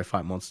me when I go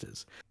fight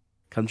monsters.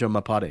 Come join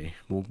my party.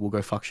 We'll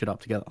go fuck shit up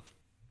together.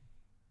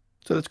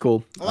 So that's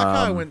cool. I like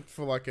how I went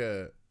for like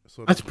a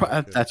sort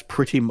of. That's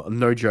pretty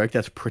no joke.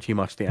 That's pretty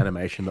much the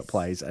animation that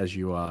plays as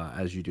you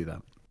do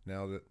that.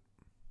 Nailed it.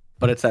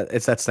 But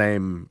it's that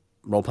same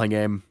role playing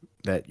game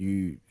that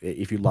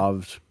if you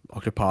loved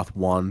Octopath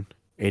 1,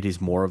 it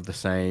is more of the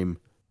same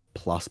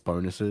plus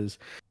bonuses.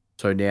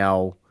 So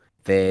now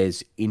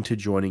there's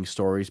interjoining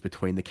stories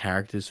between the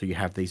characters. So you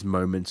have these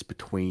moments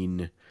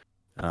between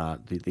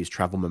these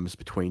travel moments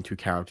between 2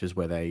 characters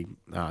where they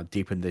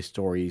deepen their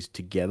stories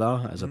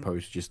together, as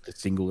opposed to just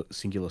the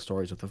singular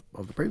stories of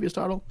the previous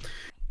title.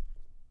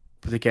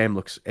 But the game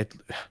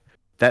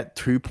that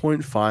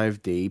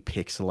 2.5D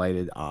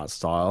pixelated art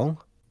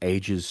style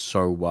ages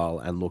so well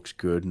and looks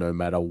good no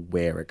matter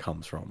where it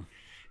comes from.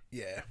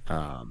 Yeah.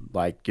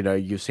 Like,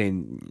 you've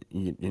seen,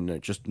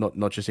 just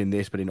not just in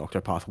this, but in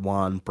Octopath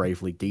 1,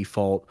 Bravely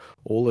Default,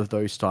 all of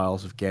those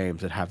styles of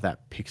games that have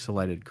that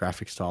pixelated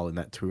graphic style in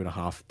that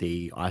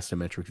 2.5D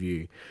isometric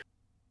view,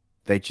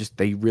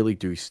 they really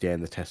do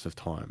stand the test of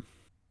time.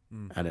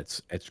 And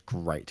it's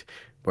great.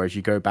 Whereas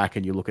you go back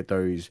and you look at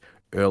those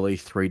early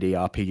 3D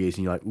RPGs and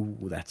you're like,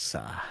 ooh,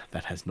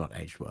 that has not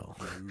aged well.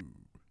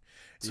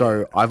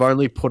 So I've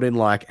only put in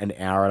like an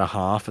hour and a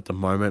half at the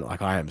moment.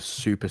 Like, I am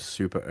super,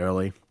 super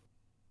early,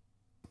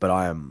 but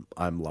I'm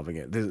loving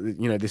it.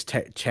 This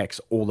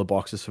checks all the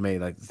boxes for me.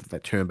 Like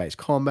that turn-based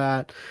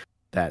combat,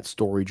 that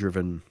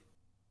story-driven,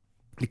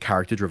 the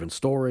character-driven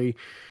story.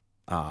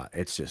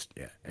 It's just,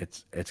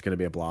 it's going to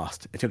be a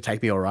blast. It's going to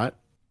take me all right,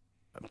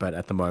 but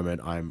at the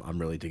moment I'm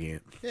really digging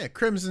it. Yeah,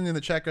 Crimson in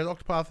the chat goes,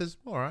 Octopath is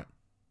all right.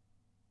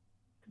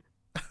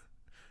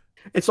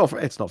 It's not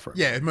for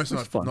yeah, mostly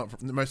not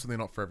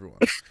for everyone.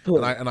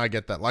 and I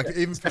get that. Like,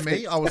 even for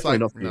me, I was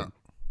like, no.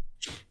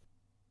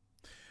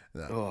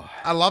 No.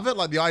 I love it.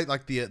 Like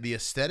the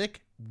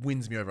aesthetic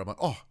wins me over. I'm like,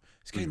 oh,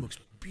 this game looks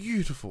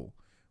beautiful.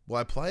 Will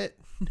I play it?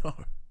 No.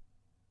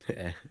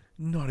 Yeah.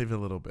 Not even a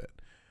little bit.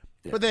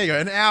 Yeah. But there you go.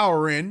 An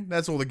hour in.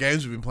 That's all the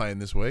games we've been playing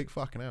this week.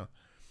 Fucking hell.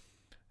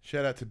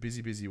 Shout out to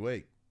busy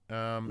week.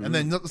 And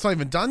then it's not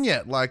even done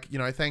yet. Like,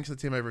 thanks to the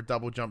team over at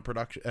Double Jump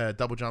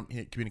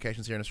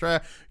Communications here in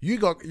Australia,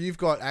 you've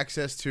got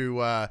access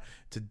to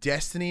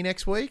Destiny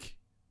next week.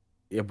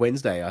 Yeah,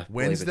 Wednesday.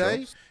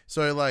 Wednesday.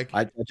 So like,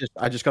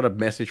 I just got a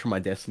message from my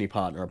Destiny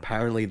partner.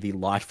 Apparently, the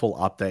Lightfall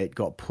update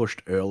got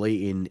pushed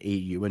early in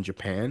EU and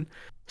Japan.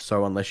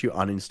 So unless you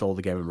uninstall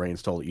the game and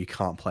reinstall it, you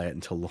can't play it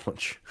until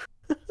launch.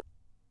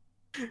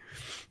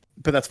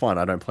 But that's fine.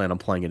 I don't plan on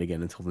playing it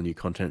again until the new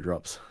content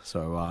drops.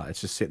 So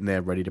it's just sitting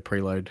there ready to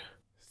preload.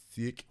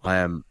 Thick. I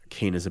am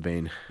keen as a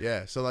bean.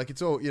 Yeah. So like,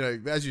 it's all,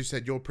 as you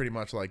said, you're pretty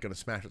much like going to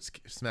smash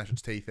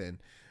its teeth in,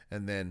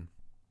 and then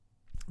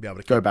be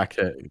able to go back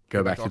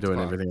to doing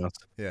everything else.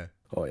 Yeah.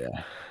 Oh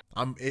yeah.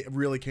 I'm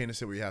really keen to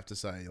see what you have to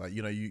say. Like,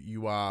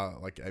 you are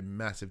like a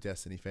massive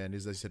Destiny fan.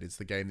 As I said, it's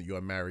the game that you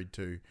are married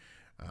to.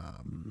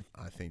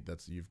 I think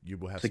that's you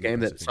will have. It's a game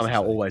that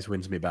somehow always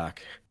wins me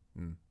back.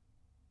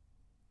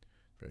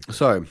 Cool.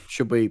 So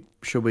should we?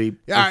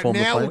 Yeah. Right,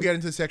 now we'll get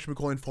into the section we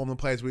call Inform the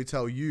Players. We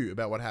tell you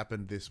about what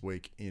happened this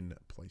week in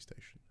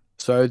PlayStation.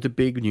 So the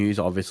big news,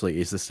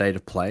 obviously, is the state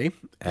of play,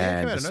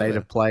 and the state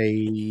of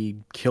play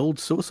killed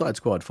Suicide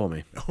Squad for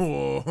me.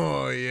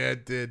 Oh yeah,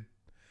 it did.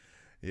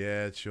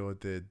 Yeah, it sure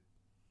did.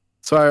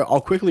 So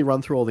I'll quickly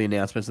run through all the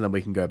announcements, and then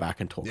we can go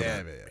back and talk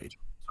about it. Yeah.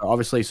 So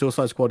obviously,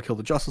 Suicide Squad killed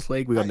the Justice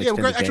League. We got an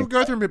we'll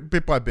go through them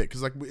bit by bit,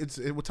 because like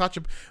it will touch.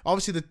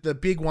 Obviously, the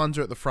big ones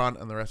are at the front,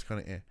 and the rest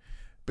kind of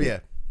But yeah,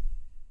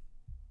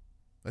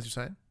 as you're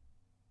saying.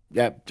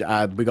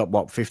 Yeah, we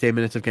got 15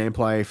 minutes of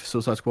gameplay for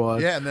Suicide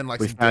Squad. Yeah, and then like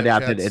we found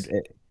out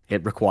that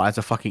it requires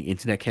a fucking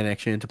internet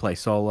connection to play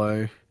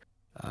solo.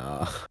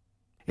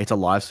 It's a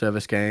live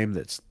service game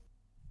that's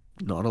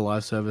not a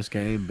live service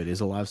game, but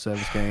is a live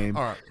service game.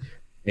 All right,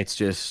 it's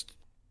just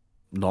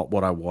not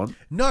what I want.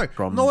 No,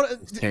 from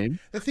this team.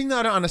 The thing that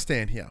I don't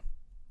understand here,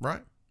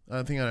 right?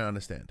 The thing I don't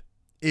understand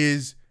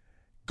is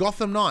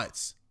Gotham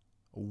Knights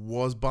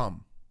was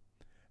bum,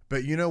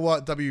 but you know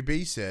what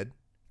WB said?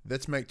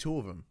 Let's make 2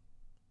 of them.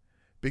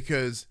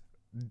 Because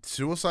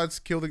Suicide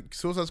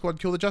Squad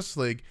Kill the Justice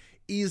League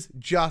is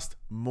just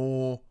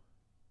more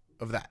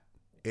of that.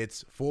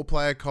 It's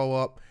 4-player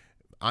co-op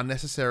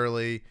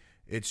unnecessarily.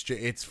 It's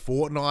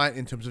Fortnite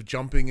in terms of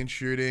jumping and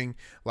shooting.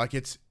 Like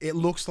it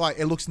looks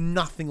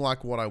nothing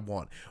like what I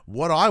want.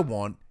 What I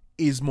want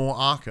is more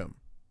Arkham.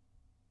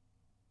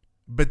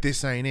 But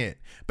this ain't it.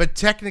 But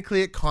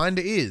technically it kind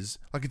of is.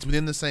 Like it's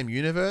within the same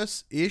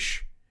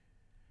universe-ish.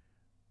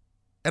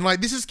 And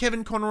like this is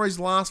Kevin Conroy's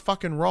last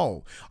fucking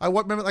role.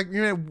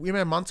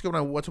 Remember months ago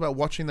when I talked about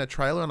watching that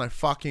trailer and I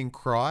fucking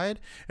cried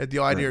at the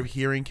idea of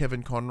hearing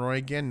Kevin Conroy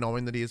again,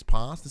 knowing that he has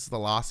passed. This is the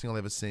last thing I'll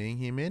ever see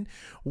him in.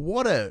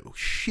 What a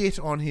shit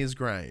on his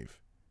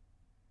grave.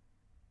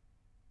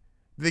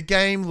 The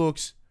game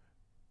looks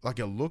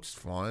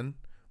fine.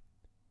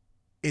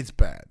 It's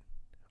bad.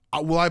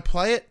 Will I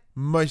play it?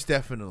 Most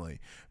definitely.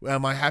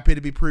 Am I happy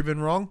to be proven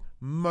wrong?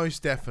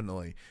 Most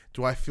definitely.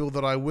 Do I feel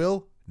that I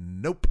will?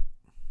 Nope.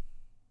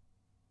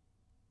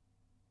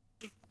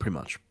 Pretty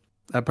much.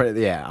 I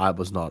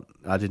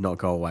did not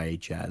go away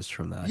jazzed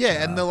from that.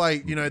 Yeah, and they're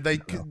like,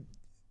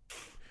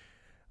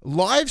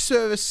 live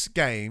service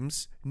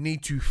games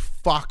need to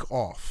fuck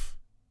off.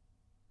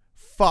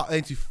 They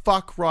need to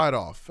fuck right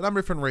off for a number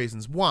of different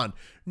reasons. One,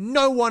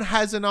 no one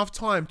has enough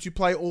time to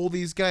play all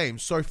these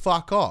games, so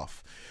fuck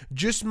off.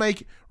 Just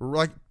make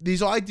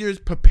these ideas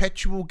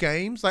perpetual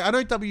games. Like I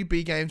know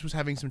WB Games was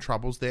having some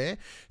troubles there,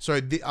 so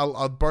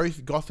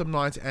both Gotham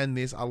Knights and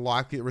this are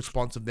likely a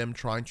response of them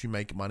trying to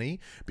make money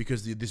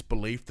because this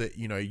belief that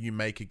you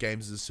make a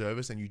games as a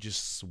service and you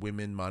just swim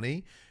in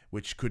money,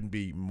 which couldn't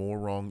be more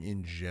wrong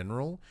in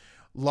general.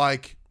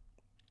 Like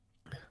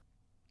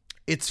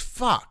it's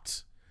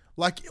fucked.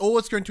 Like, all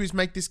it's going to do is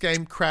make this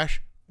game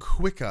crash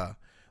quicker.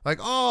 Like,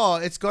 oh,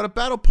 it's got a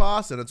battle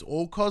pass and it's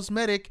all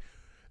cosmetic.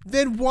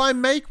 Then why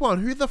make one?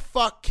 Who the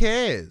fuck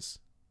cares?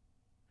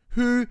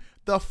 Who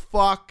the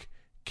fuck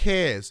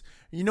cares?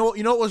 You know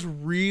what was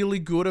really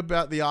good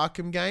about the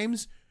Arkham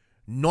games?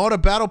 Not a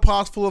battle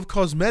pass full of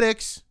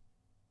cosmetics.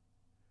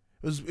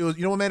 It was you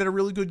know what made it a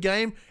really good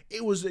game?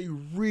 It was a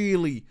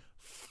really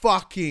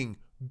fucking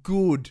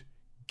good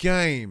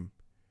game.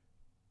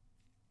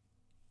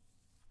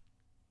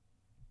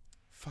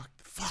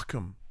 Fuck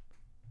them.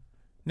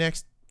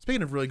 Next.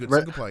 Speaking of really good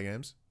single-player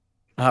games.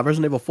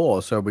 Resident Evil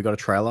 4. So we got a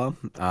trailer,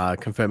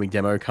 confirming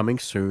demo coming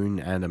soon,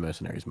 and a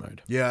Mercenaries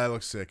mode. Yeah, it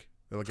looks sick.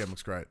 That game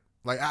looks great.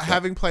 Like,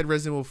 having played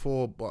Resident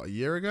Evil 4 a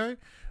year ago,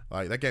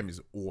 like that game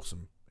is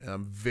awesome. And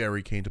I'm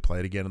very keen to play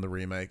it again in the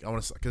remake. I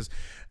want to, because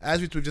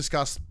as we've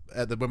discussed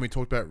when we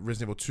talked about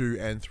Resident Evil 2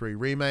 and 3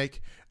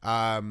 remake,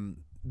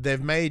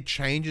 they've made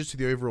changes to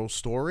the overall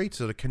story to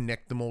sort of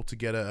connect them all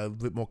together a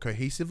bit more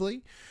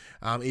cohesively.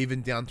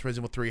 Even down to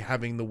Resident Evil 3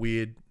 having the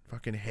weird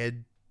fucking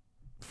head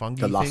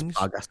fungi things.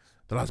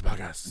 The Las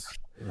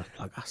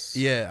Plagas.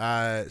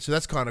 Yeah, so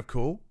that's kind of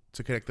cool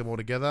to connect them all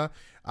together.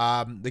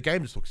 The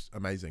game just looks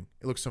amazing.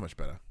 It looks so much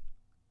better.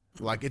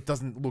 Like, it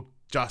doesn't look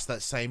just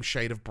that same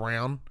shade of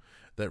brown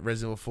that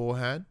Resident Evil 4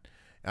 had.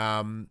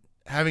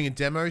 Having a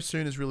demo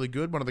soon is really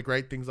good. One of the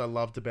great things I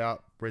loved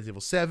about Resident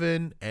Evil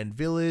 7 and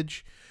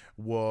Village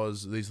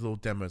was these little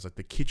demos, like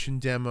the kitchen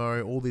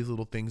demo, all these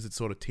little things that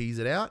sort of tease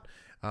it out.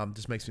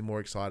 Just makes me more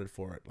excited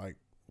for it. Like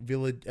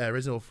Resident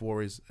Evil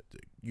 4 is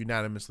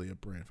unanimously a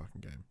brilliant fucking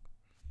game.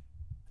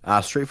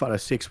 Street Fighter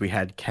 6, we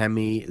had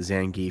Cammy,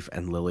 Zangief,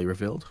 and Lily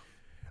revealed.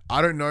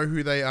 I don't know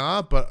who they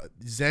are, but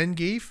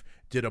Zangief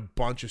did a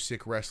bunch of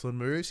sick wrestling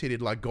moves. He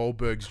did like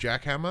Goldberg's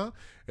jackhammer.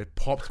 It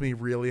popped me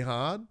really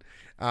hard.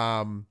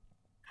 I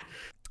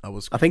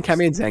think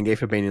Cammy and Zangief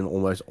have been in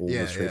almost all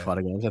the Street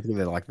Fighter games. I think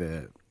they're like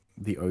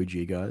the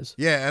OG guys.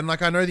 Yeah, and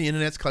like I know the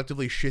internet's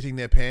collectively shitting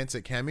their pants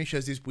at Cammy. She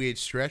has this weird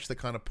stretch that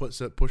kind of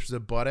pushes her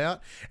butt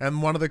out.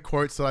 And one of the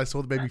quotes that I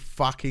saw that made me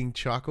fucking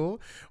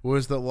chuckle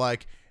was that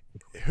like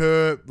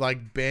her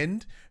like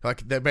bend,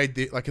 like they made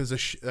the, like as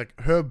like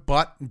her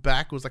butt and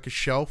back was like a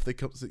shelf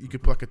that you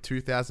could put like a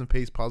 2,000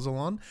 piece puzzle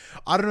on.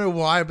 I don't know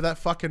why, but that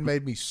fucking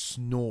made me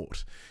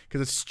snort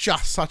because it's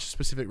just such a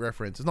specific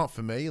reference. It's not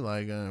for me,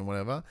 like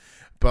whatever,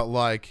 but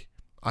like.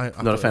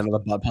 I'm not a fan of the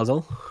butt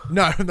puzzle.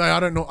 No, I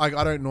don't know.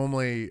 I don't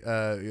normally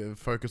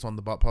focus on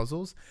the butt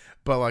puzzles,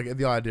 but like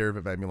the idea of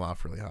it made me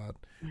laugh really hard.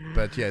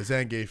 But yeah,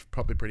 Zangief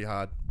probably pretty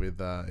hard with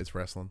its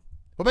wrestling.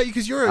 What about you?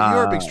 Because you're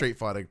a big Street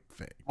Fighter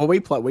fan. Well,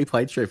 we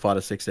played Street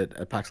Fighter 6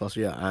 at PAX last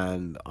year,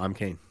 and I'm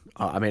keen.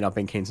 I mean, I've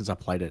been keen since I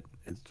played it.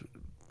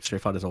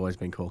 Street Fighter's always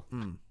been cool.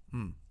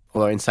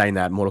 Although in saying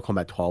that, Mortal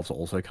Kombat 12 is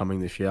also coming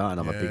this year,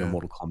 and I'm a bigger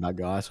Mortal Kombat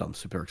guy, so I'm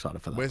super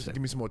excited for that.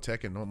 Give me some more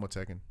Tekken. I want more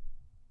Tekken.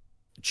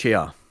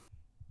 Cheer.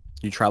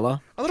 New trailer.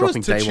 I thought it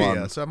was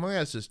Chia, so I'm going to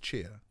guess it's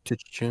Chia.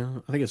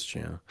 Chia? I think it's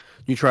Chia.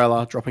 New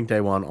trailer, dropping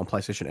day one on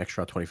PlayStation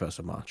Extra, 21st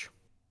of March.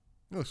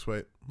 Oh,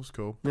 sweet. That's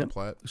cool. Yep. I'll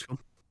play it. That's cool.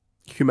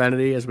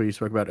 Humanity, as we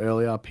spoke about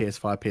earlier,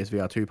 PS5,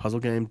 PSVR 2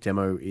 puzzle game.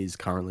 Demo is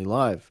currently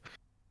live.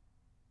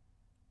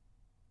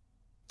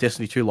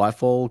 Destiny 2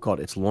 Lightfall got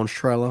its launch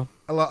trailer.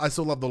 I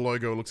still love the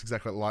logo. It looks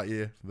exactly like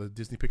Lightyear, the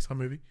Disney Pixar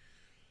movie.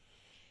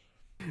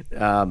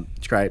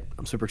 It's great.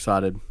 I'm super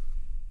excited.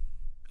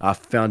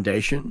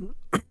 Foundation.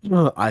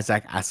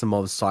 Isaac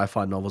Asimov's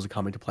sci-fi novels are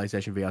coming to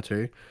PlayStation VR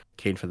 2.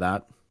 Keen for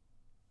that.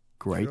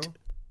 Great.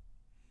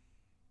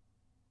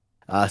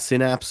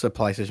 Synapse, a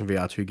PlayStation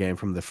VR 2 game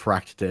from the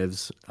Fract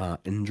devs,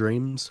 In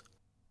Dreams.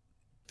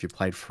 If you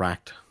played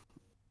Fract,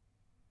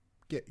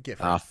 Get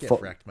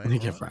fracked,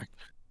 mate. Get Fract.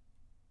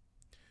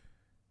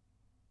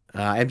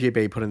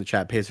 MGB put in the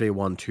chat PSVR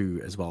 1,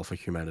 2 as well for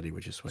humanity,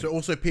 which is sweet. So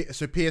also,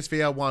 so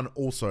PSVR 1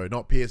 also,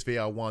 not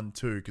PSVR 1,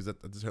 2, because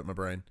that just hurt my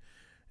brain.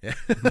 Yeah.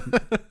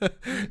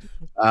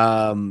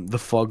 The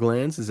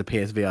Foglands is a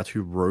PSVR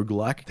 2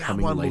 roguelike That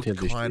coming one later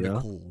looked this kind year.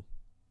 of cool.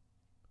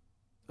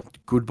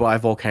 Goodbye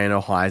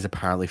Volcano High is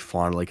apparently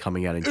finally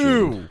coming out in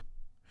June. Ew.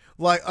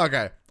 Like,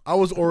 okay, I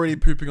was already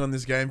pooping on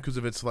this game because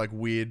of its like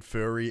weird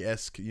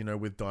furry-esque,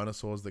 with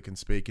dinosaurs that can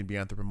speak and be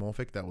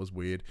anthropomorphic. That was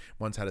weird.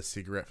 Once had a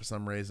cigarette for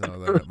some reason. Oh,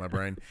 that hurt my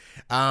brain.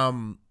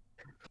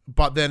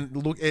 But then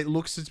it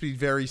looks to be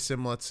very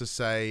similar to,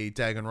 say,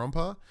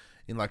 Danganronpa.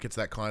 In like it's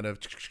that kind of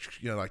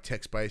like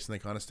text based, and they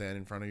kind of stand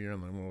in front of you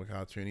and they're more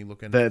cartoony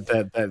looking.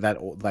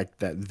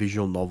 That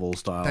visual novel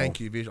style. Thank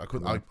you, visual.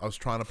 I was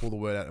trying to pull the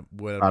word out of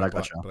my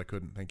butt, but I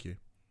couldn't. Thank you.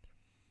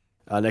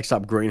 Next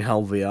up, Green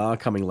Hell VR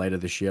coming later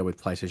this year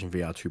with PlayStation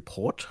VR 2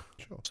 port.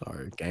 Sure.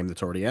 So game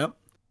that's already out.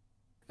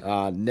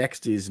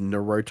 Next is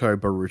Naruto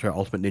Boruto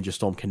Ultimate Ninja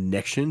Storm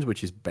Connections,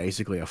 which is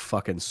basically a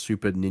fucking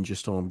super Ninja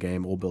Storm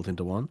game all built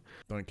into one.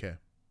 Don't care.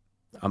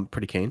 I'm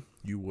pretty keen.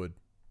 You would.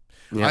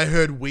 Yeah. I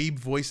heard Weeb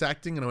voice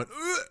acting and I went,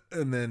 ugh!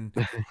 And then,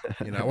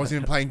 I wasn't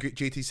even playing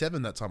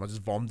GT7 that time. I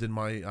just vommed in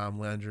my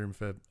lounge room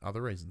for other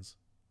reasons.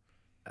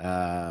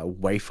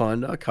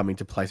 Wayfinder coming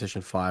to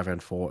PlayStation 5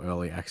 and 4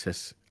 early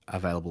access,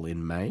 available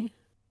in May.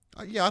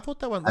 Yeah, I thought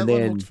that one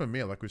looked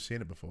familiar, like we've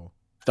seen it before.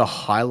 The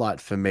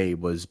highlight for me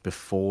was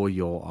Before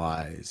Your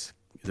Eyes.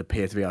 It's a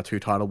PSVR 2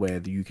 title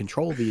where you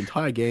control the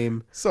entire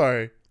game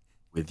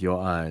with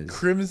your eyes.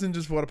 Crimson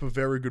just brought up a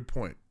very good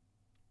point.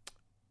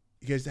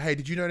 He goes, hey,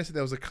 did you notice that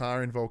there was a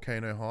car in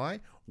Volcano High?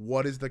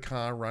 What is the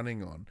car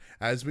running on?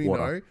 As we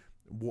know,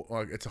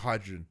 it's a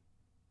hydrogen.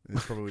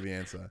 That's probably the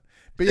answer.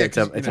 But yeah, it's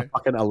a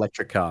fucking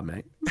electric car,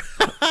 mate.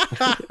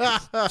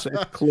 So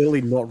it's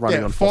clearly not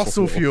running on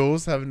fossil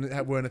fuels.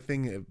 Weren't a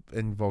thing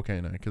in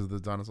Volcano because the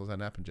dinosaurs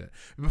hadn't happened yet.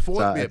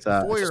 Before it's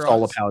a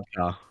solar-powered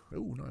car.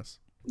 Oh, nice.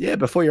 Yeah,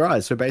 Before Your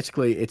Eyes. So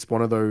basically, it's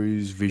one of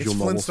those visual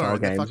novel style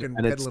games, fucking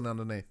and pedaling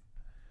underneath.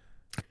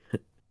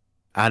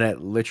 And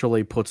it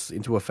literally puts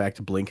into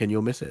effect blink and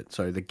you'll miss it.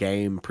 So the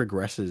game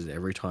progresses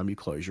every time you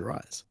close your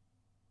eyes.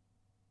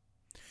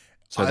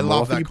 So I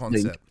love that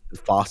concept. The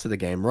faster the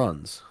game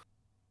runs.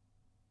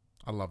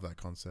 I love that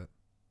concept.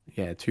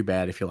 Yeah, too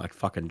bad if you're like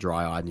fucking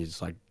dry-eyed and you're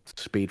just like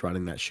speed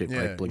running that shit,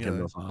 like blinking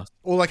real fast.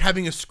 Or like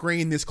having a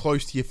screen this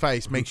close to your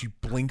face makes you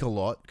blink a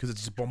lot because it's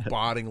just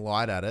bombarding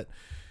light at it.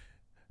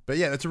 But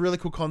yeah, it's a really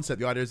cool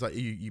concept. The idea is like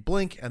you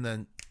blink and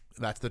then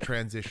that's the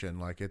transition.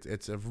 Like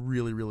it's a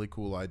really, really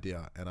cool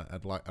idea, and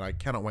I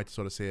cannot wait to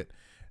sort of see it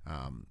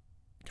come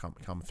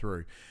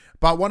through.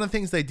 But one of the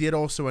things they did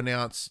also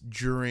announce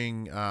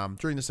during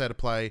the state of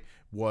play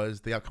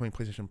was the upcoming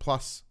PlayStation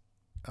Plus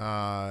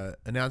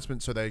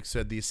announcement. So they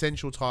said the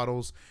essential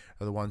titles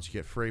are the ones you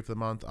get free for the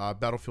month.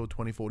 Battlefield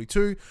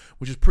 2042,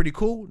 which is pretty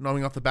cool,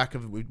 knowing off the back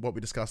of what we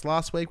discussed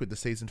last week with the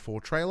Season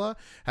 4 trailer,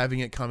 having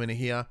it come in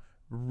here.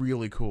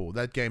 Really cool.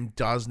 That game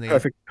does need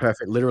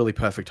perfect, literally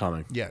perfect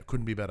timing. Yeah,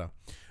 couldn't be better.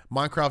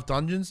 Minecraft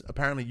Dungeons.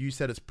 Apparently, you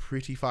said it's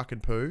pretty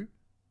fucking poo.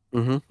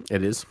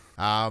 It is.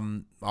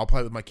 I'll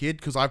play with my kid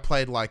because I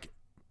played like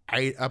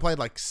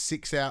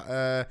 6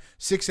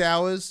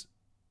 hours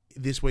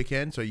this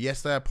weekend. So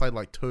yesterday I played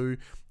like 2.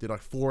 Did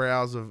like 4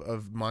 hours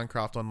of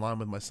Minecraft online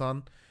with my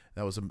son.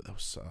 That was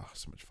so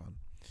much fun.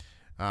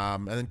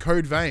 And then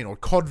Code Vein or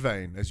Cod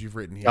Vein, as you've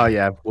written here. Oh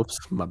yeah, whoops,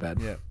 my bad.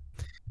 Yeah.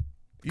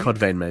 Cod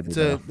Vein maybe. It's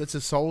a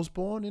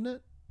Soulsborne, isn't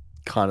it?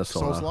 Kind of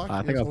Souls-like.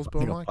 I think I've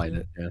played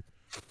it. Yeah.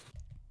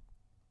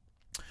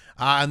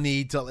 And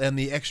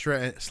the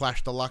extra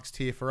 / deluxe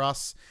tier for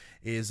us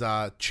is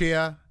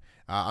Cheer,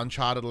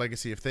 Uncharted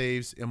Legacy of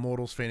Thieves,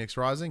 Immortals Phoenix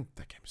Rising.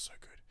 That game is so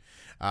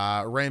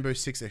good. Rainbow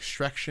Six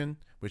Extraction,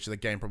 which the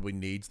game probably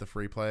needs the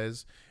free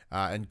players,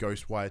 and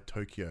Ghostwire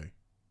Tokyo.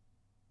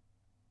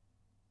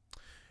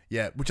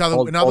 Yeah,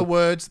 in other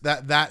words,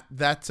 that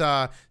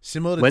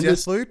similar to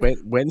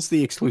Deathloop. When's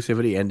the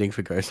exclusivity ending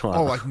for Ghostwire?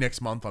 Oh, like next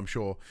month, I'm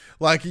sure.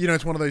 Like,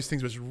 it's one of those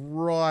things where it's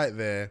right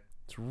there.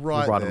 It's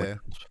right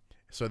there.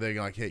 So they're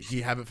like, hey,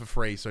 you have it for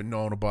free, so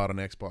no one will buy it on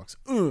Xbox.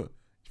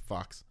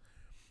 Fucks.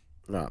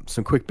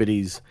 Some quick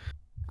biddies.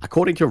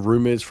 According to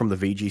rumors from the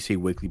VGC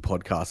Weekly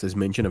podcast, there's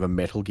mention of a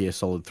Metal Gear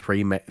Solid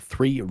 3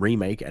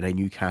 remake and a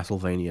new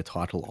Castlevania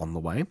title on the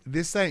way.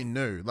 This ain't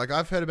new. Like,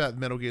 I've heard about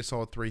Metal Gear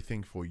Solid 3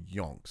 thing for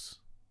yonks.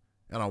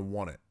 And I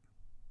want it.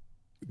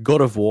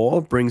 God of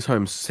War brings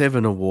home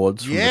 7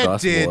 awards from the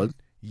DICE Awards.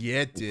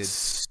 Yeah, it did.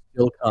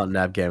 Still can't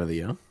nab Game of the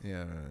Year.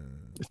 Yeah.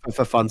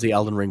 For Funzy,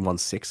 Elden Ring won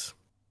 6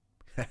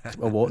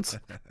 awards.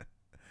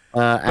 They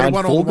and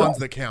won all the ones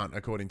that count,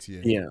 according to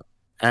you. Yeah.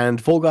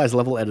 And Fall Guys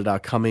Level Editor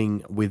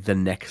coming with the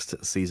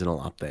next seasonal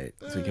update.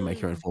 So you can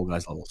make your own Fall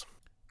Guys levels.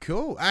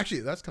 Cool.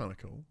 Actually, that's kind of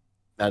cool.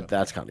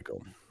 That's kind of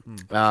cool.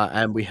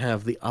 And we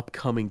have the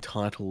upcoming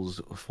titles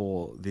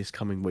for this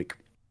coming week.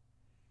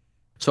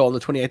 So on the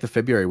 28th of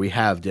February, we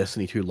have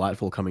Destiny 2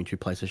 Lightfall coming to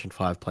PlayStation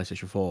 5,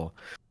 PlayStation 4,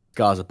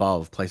 Scars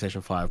Above,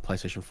 PlayStation 5,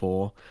 PlayStation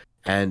 4,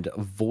 and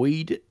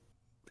Void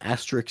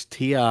Asterix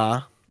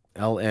TR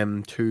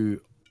LM2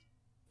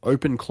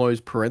 open close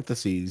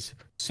parentheses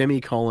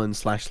semicolon /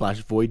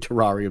 Void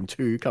Terrarium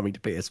 2 coming to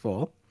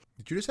PS4.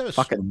 Did you just have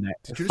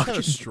a have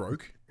a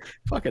stroke?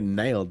 Fucking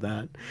nailed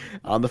that.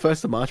 On the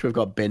 1st of March, we've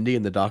got Bendy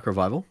and the Dark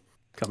Revival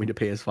coming to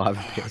PS5 and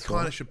PS4. I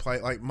kind of should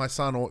play, like, my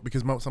son,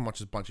 because my son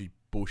watches a bunch of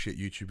bullshit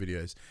YouTube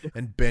videos,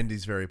 and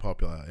Bendy's very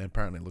popular, and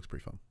apparently it looks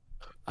pretty fun.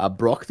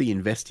 Brock the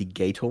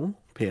Investigator,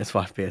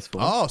 PS5, PS4.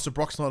 Oh, so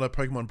Brock's not a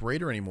Pokemon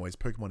breeder anymore, he's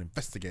Pokemon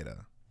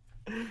Investigator.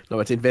 No,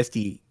 it's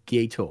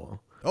Investigator.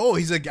 Oh,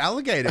 he's an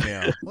alligator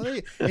now.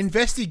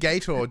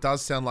 Investigator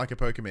does sound like a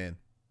Pokemon.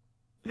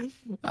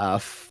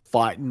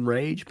 Fight and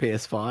Rage,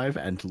 PS5,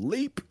 and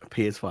Leap,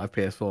 PS5,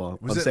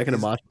 PS4. On the 2nd of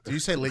March. Did you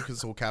say Leap because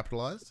it's all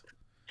capitalized?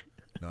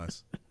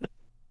 Nice.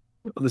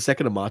 On the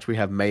 2nd of March, we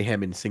have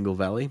Mayhem in Single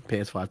Valley,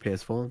 PS5,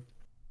 PS4.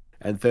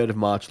 And 3rd of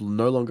March,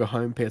 No Longer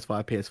Home,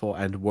 PS5, PS4,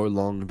 and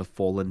Wolong, The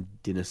Fallen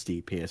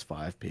Dynasty,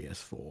 PS5,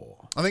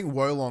 PS4. I think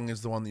Wolong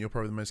is the one that you're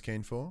probably the most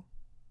keen for.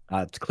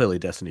 It's clearly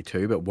Destiny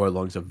 2, but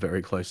Wolong's a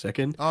very close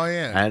second. Oh,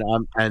 yeah.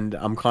 And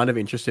I'm kind of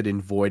interested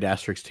in Void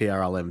Asterix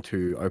TRLM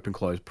 2, open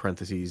close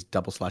parentheses, /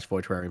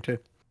 Void Terrarium 2.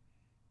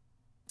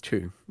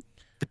 2.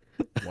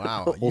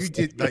 Wow. You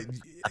did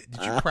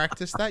you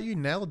practice that? You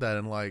nailed that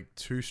in like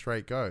 2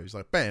 straight goes.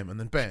 Like bam and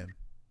then bam.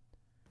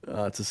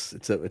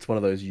 It's one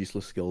of those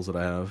useless skills that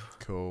I have.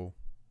 Cool.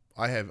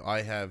 I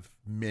have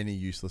many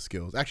useless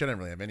skills. Actually, I don't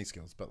really have any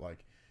skills, but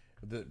like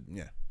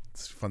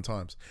it's fun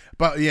times.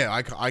 But yeah,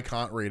 I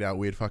can't read out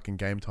weird fucking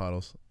game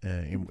titles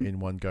in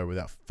one go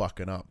without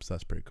fucking up. So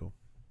that's pretty cool.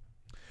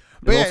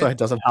 But also, it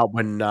doesn't help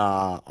when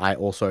I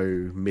also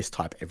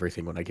mistype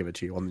everything when I give it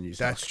to you on the news.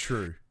 That's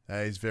true.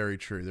 That is very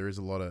true. There is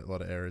a lot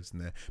of errors in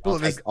there.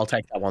 But I'll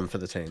take that one for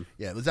the team.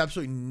 Yeah, there's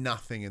absolutely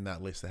nothing in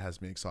that list that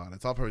has me excited.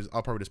 So I'll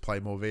probably just play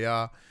more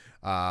VR.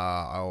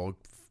 I'll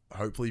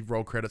hopefully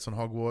roll credits on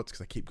Hogwarts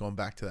because I keep going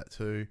back to that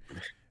too.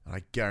 And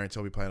I guarantee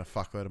I'll be playing a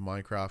fuckload of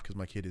Minecraft because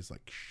my kid is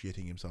like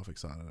shitting himself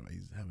excited.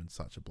 He's having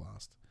such a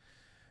blast.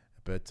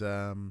 But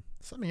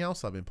something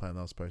else I've been playing that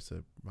I was supposed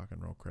to fucking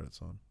roll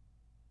credits on.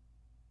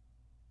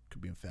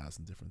 Could be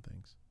 1,000 different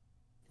things.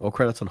 All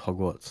credits on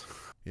Hogwarts.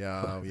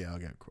 Yeah,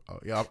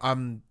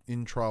 I'm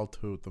in Trial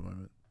 2 at the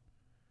moment.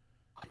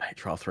 Oh, mate,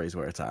 Trial 3 is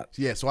where it's at.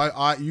 Yeah,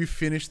 so you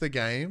finished the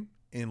game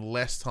in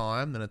less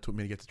time than it took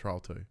me to get to Trial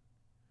 2.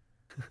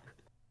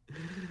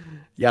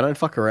 Yeah, I don't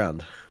fuck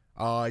around.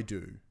 I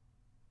do.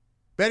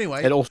 But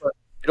anyway, it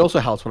also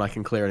helps when I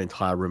can clear an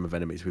entire room of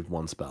enemies with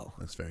one spell.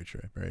 That's very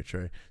true. Very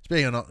true.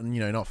 Speaking of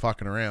not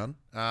fucking around,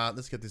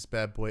 let's get this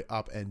bad boy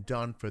up and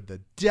done for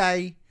the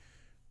day.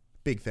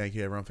 Big thank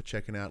you everyone for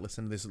checking out,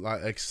 listening to this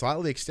like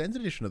slightly extended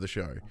edition of the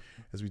show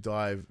as we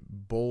dive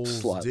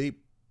balls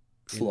deep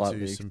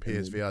into some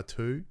PSVR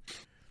 2.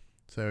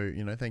 So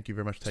thank you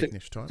very much for taking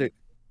this time.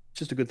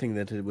 Just a good thing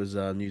that it was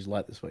news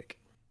light this week.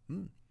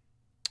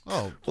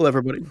 Oh, well,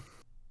 everybody,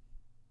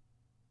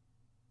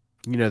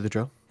 you know the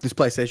drill. This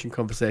PlayStation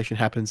conversation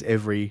happens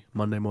every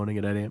Monday morning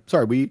at 8 a.m.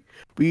 Sorry,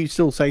 were you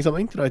still saying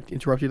something? Did I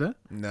interrupt you there?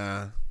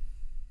 Nah.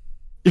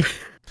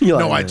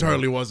 No, I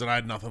totally wasn't. I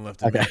had nothing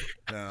left in me.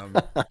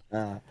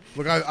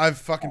 Look, I've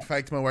fucking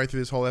faked my way through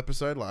this whole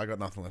episode. Like, I got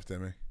nothing left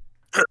in me.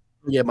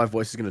 Yeah, my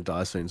voice is going to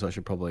die soon, so I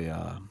should probably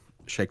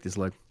shake this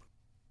leg.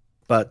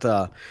 But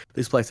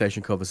this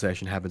PlayStation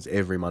conversation happens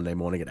every Monday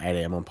morning at 8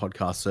 a.m. on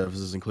podcast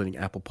services, including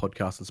Apple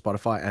Podcasts and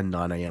Spotify, and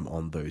 9 a.m.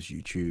 on those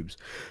YouTubes.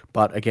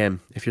 But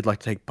again, if you'd like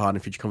to take part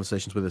in future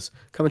conversations with us,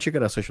 come and check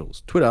out our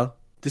socials. Twitter,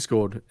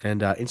 Discord,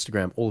 and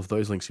Instagram. All of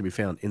those links can be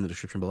found in the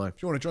description below.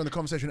 If you want to join the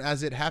conversation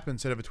as it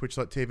happens, head over to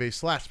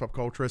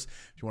twitch.tv/popculturist.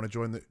 If you want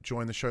to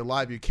join the show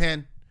live, you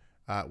can.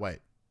 Wait.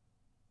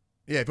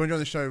 Yeah, if you want to join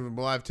the show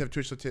live,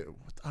 twitch.tv.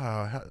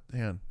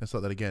 Hang on. Let's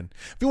start that again.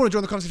 If you want to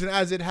join the conversation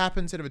as it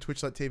happens, head over to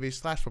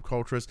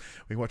twitch.tv/popculturist.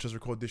 We can watch us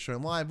record this show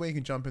live, where you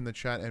can jump in the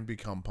chat and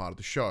become part of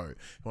the show.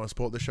 If you want to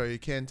support the show, you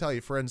can. Tell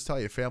your friends, tell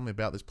your family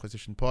about this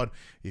PlayStation Pod.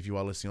 If you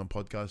are listening on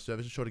podcast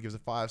service, be sure to give us a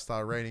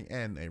 5-star rating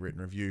and a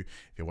written review.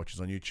 If you're watching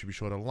us on YouTube, be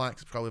sure to like,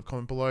 subscribe, leave a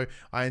comment below.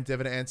 I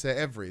endeavor to answer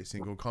every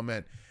single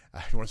comment.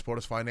 If you want to support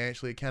us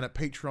financially, you can at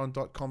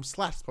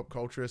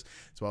patreon.com/popculturist,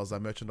 as well as our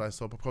merchandise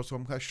store,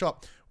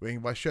 popculturist.com/shop, where you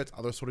can buy shirts,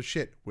 other sort of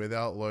shit with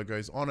our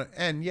logos on it.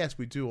 And yes,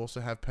 we do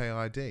also have Pay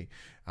ID.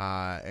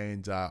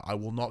 And I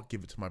will not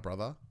give it to my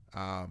brother.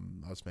 I'll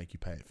just make you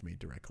pay it for me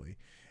directly.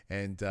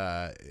 And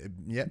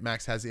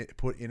Max has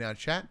put in our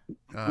chat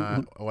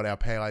what our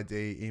Pay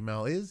ID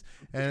email is.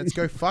 And it's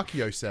go fuck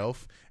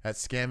yourself at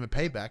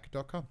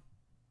scammerpayback.com.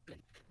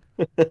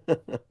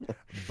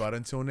 But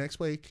until next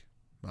week,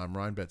 I'm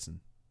Ryan Betson.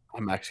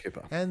 I'm Max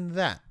Cooper. And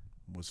that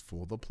was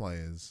for the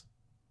players.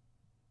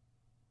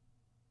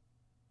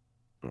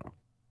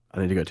 I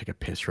need to go take a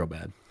piss real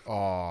bad. Oh,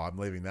 I'm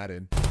leaving that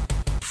in.